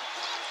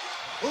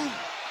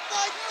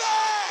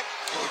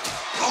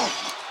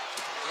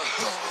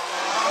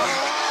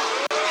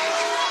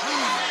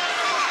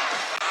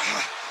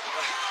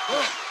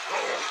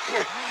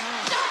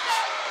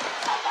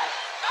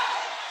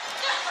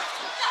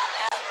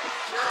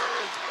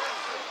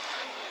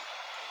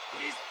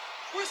 He's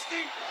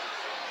twisting.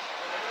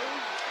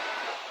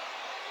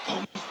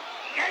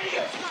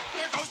 Idiots!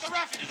 There goes the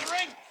ref into the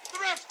ring. The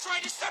ref's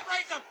trying to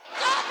separate them.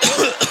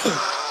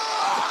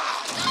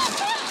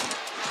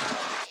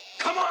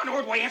 Come on,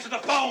 Ordway, answer the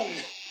phone.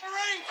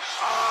 Ring.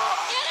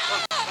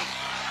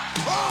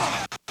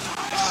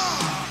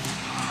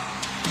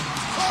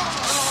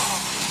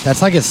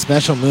 That's like his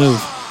special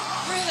move.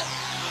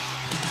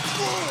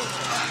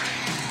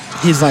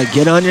 He's like,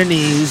 get on your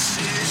knees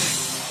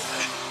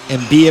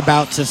and be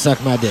about to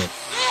suck my dick.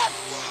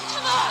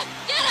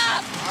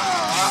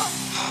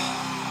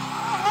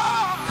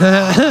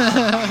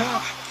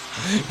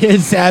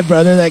 His sad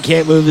brother that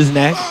can't move his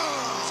neck.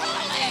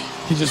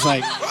 He's just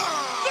like...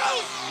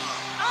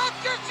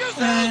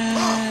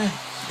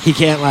 He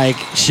can't like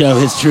show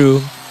his true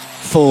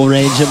full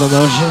range of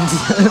emotions.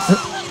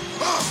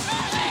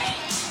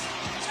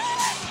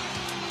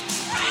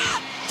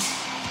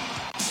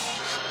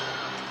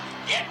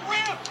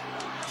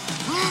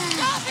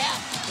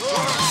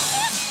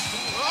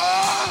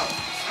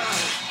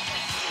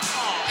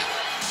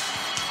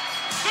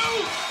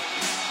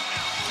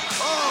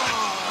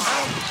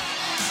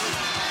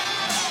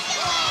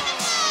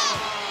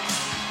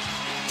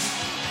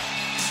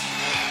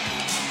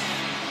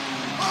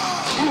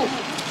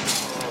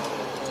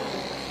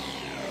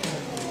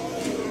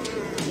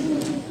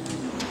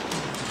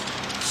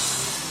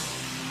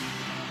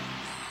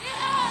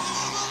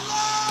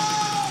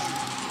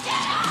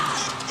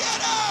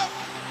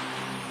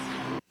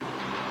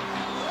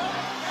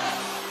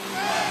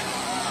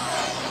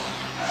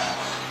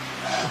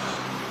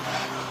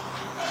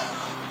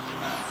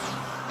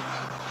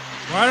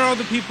 Why are all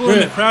the people in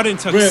the crowd in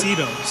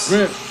tuxedos?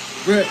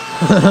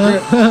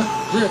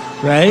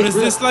 Right? What is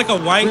this, like a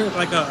white,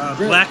 like a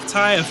black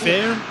tie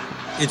affair?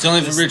 It's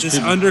only for rich This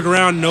people.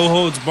 underground, no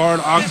holds barred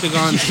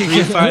octagon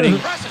street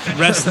fighting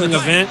wrestling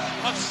event.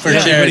 For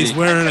Everybody's charity.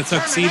 wearing a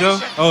tuxedo.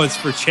 Oh, it's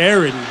for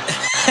charity.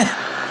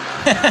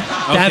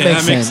 That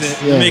makes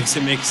sense, yeah. That makes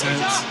it make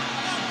sense.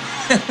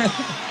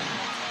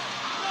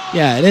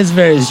 Yeah, it is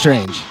very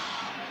strange.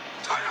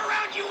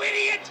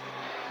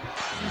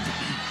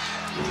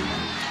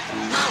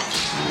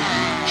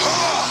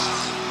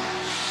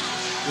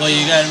 Well,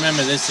 you gotta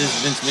remember, this is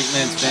Vince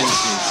McMahon's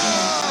fantasy,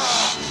 so...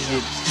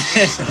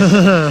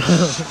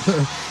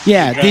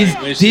 Yeah,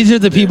 these are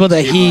the people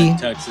that he.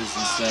 tuxes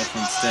and stuff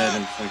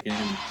instead of fucking.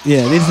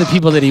 Yeah, these are the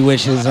people that he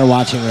wishes are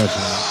watching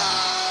wrestling.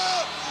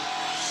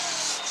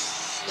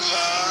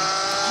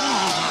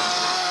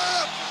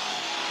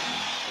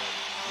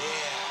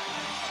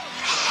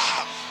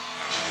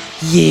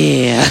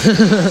 Yeah.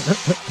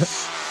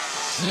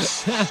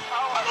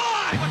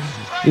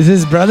 Is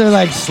his brother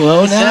like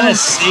slow Is now? that a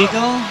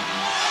seagull?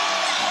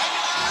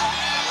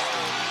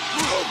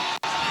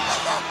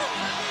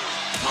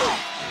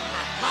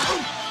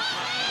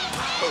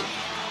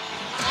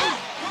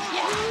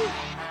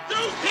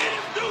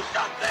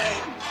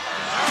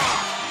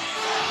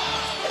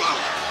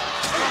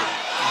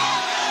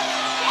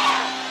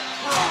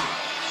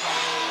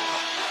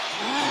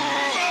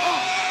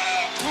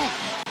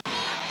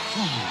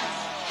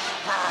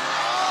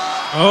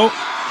 Oh.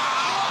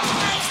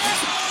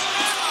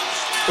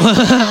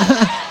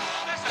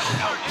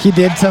 He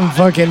did some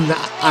fucking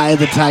Eye of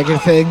the Tiger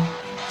thing.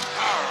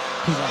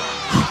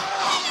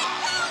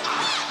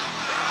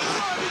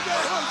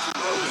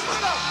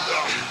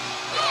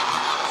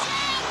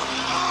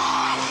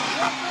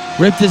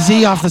 Rip the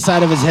Z off the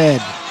side of his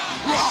head.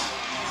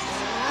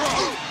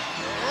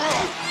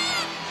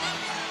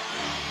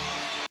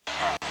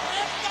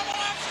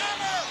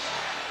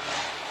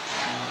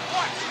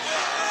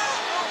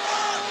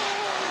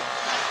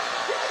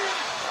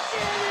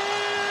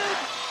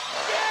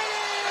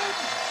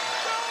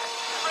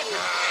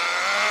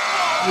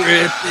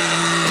 Rip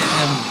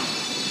him.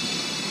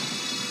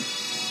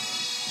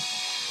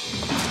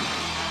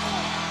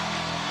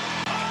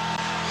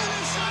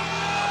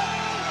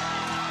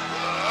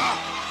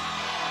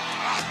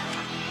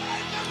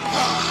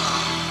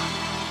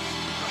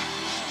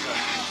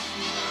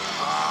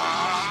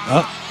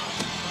 Oh,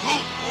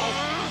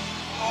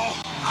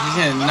 He's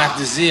gonna knock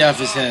the Z off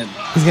his head.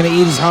 he's gonna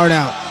eat his heart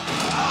out.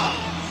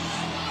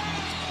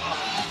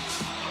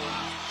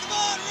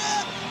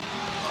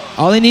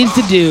 All he needs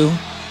to do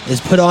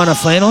is put on a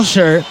flannel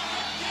shirt,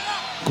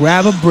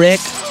 grab a brick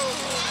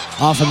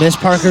off of Miss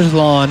Parker's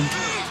lawn,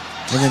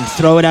 and then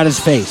throw it at his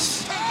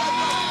face.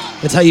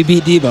 That's how you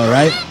beat Debo,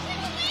 right?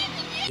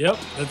 Yep,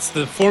 that's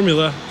the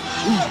formula.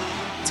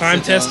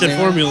 Time-tested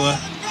formula.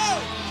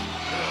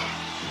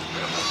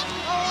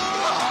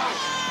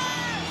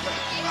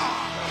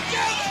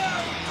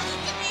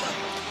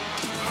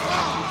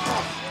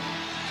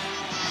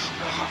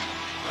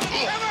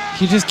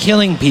 He's just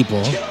killing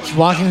people. He's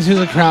walking through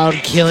the crowd,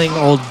 killing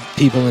old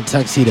people in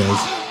tuxedos.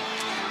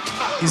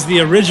 He's the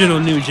original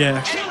New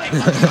Jack.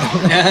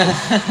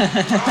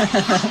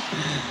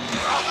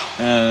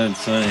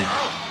 That's funny.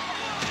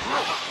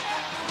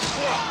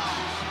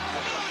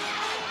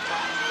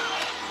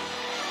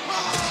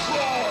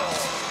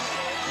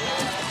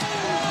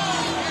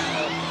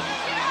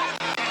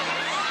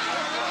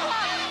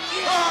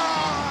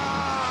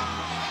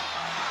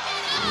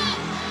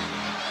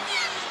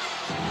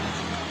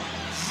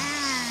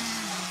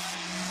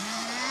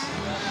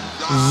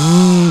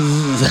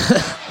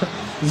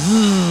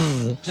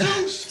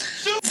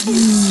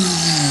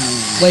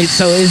 Wait,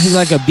 so is he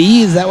like a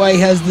bee? Is that why he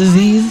has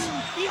disease?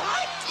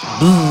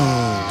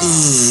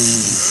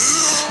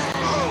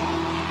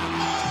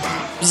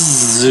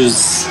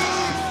 Zeus.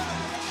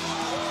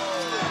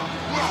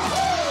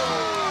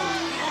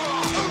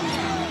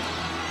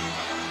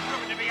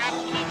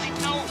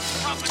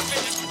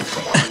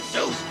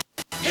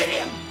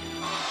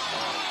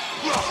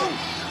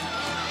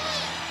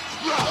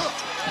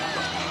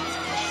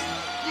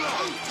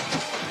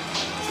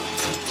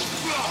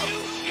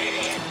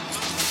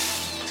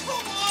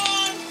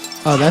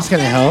 Oh, that's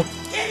gonna help.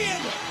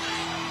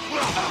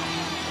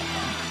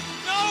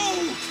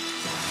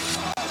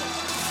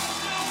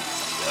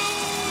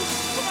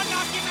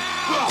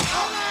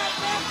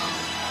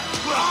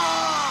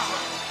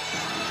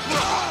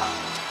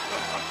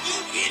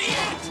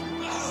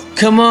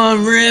 Come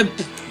on, Rip.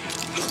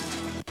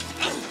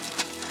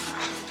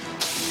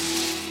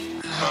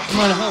 Come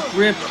on, help,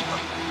 Rip.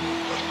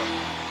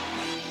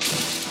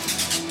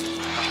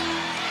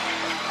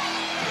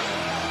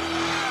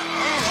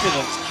 Look at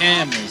those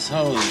cameras.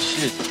 Holy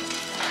shit.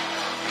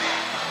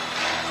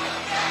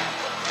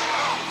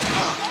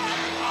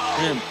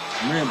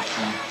 Rip.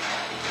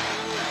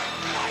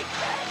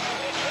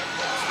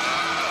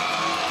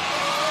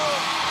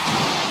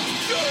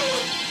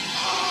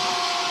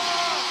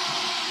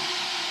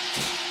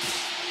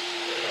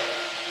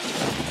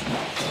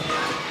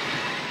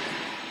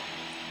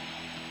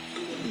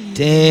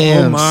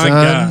 Damn, Oh my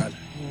son. God.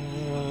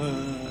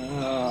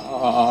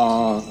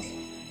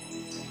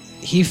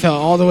 He fell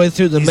all the way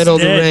through the middle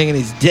of the dead. ring and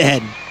he's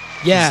dead.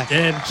 Yeah, He's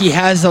dead. he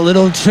has a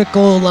little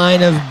trickle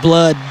line of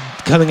blood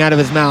coming out of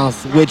his mouth,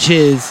 which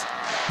is,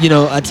 you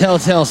know, a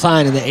telltale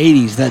sign in the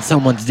 80s that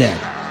someone's dead.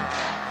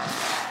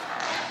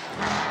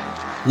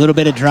 A little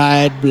bit of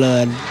dried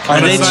blood.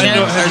 Are they, Side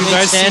note, have you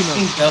guys seen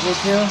chanting double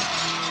kill?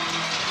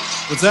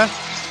 What's that?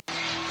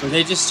 Were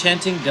they just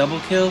chanting double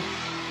kill?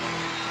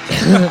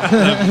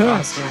 That'd be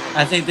awesome.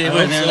 I think they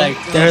were. They're like,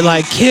 They're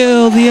like,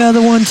 kill the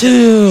other one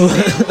too.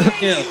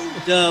 kill.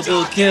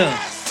 Double kill.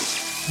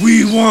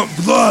 We want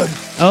blood.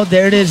 Oh,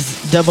 there it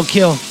is. Double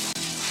kill.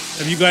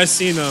 Have you guys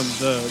seen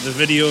the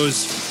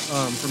videos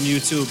from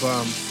YouTube,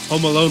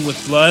 Home Alone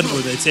with Blood,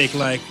 where they take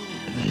like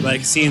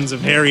scenes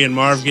of Harry and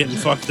Marv getting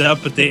fucked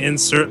up, but they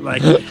insert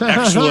like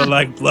actual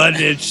like blood,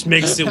 and it just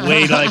makes it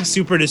way like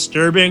super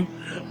disturbing.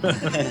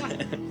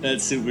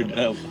 That's super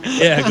dope.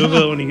 Yeah,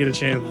 Google it when you get a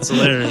chance. It's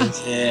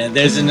hilarious. Yeah,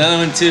 there's another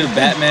one too.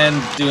 Batman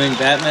doing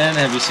Batman.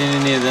 Have you seen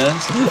any of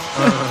those?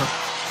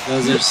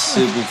 Those are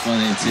super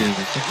funny too.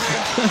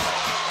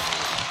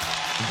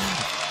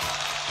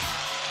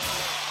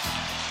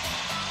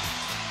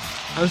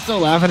 I'm still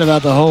laughing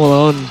about the Home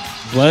Alone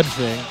blood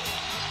thing.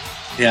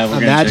 Yeah,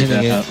 we're gonna check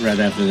that out right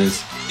after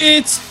this.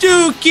 It's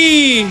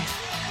Dookie!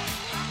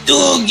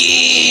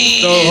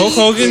 Dookie! So Hulk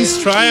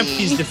Hogan's triumph,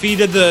 he's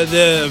defeated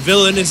the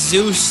villainous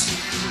Zeus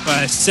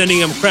by sending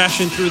him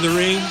crashing through the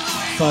ring.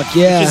 Fuck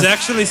yeah. Which is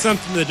actually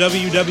something the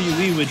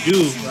WWE would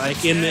do,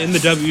 like in the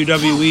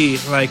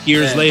WWE, like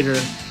years later,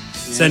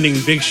 sending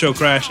Big Show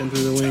crashing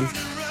through the ring.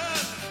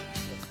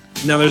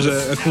 Now there's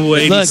a cool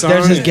 80s Look, song.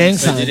 there's his gang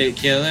sign. Did it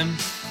kill him?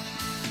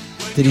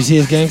 Did you see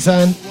his gang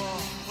sign?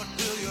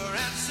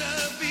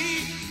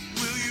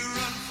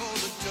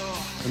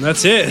 And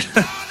that's it.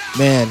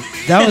 Man,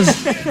 that was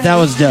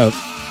dope.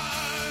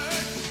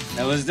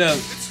 That was dope.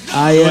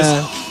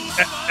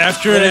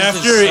 After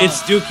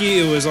It's Dookie,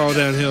 it was all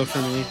downhill for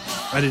me.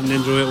 I didn't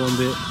enjoy it one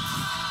bit.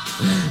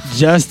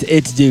 Just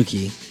It's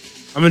Dookie.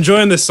 I'm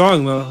enjoying this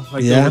song though,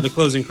 like the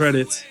closing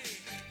credits.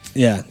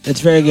 Yeah,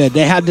 it's very good.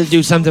 They had to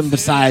do something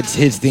besides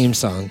his theme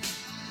song.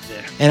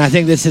 Yeah. And I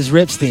think this is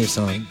Rip's theme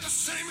song.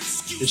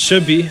 It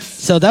should be.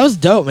 So that was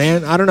dope,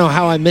 man. I don't know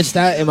how I missed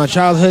that in my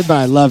childhood, but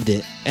I loved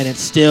it. And it's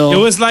still... It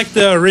was like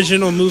the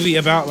original movie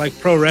about like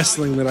pro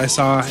wrestling that I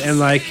saw. And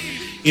like,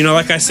 you know,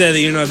 like I said,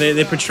 you know,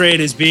 they portray it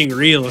as being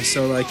real.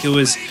 So like it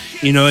was,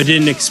 you know, it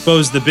didn't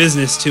expose the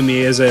business to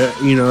me as a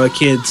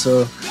kid.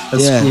 So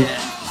that's cool. Yeah.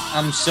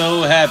 I'm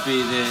so happy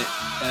that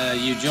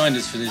you joined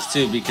us for this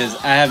too, because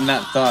I have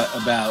not thought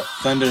about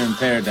Thunder in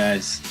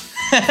Paradise.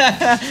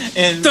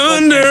 And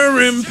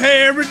Thunder in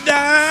Paradise.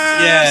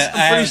 Yeah,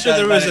 I'm pretty sure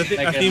there was a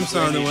like theme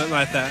song that went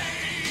like that.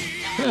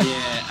 Yeah,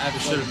 I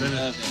should have been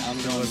it. I'm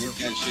going to get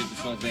that shit the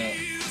fuck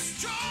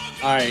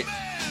out. All right,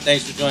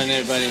 thanks for joining,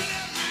 everybody.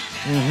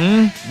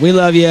 We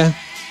love you.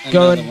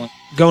 Go Another one.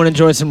 and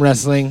enjoy some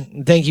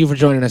wrestling. Thank you for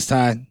joining us,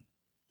 Ty.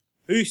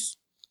 Peace.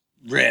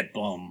 Rip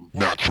 'em.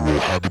 Natural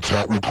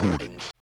Habitat Recordings.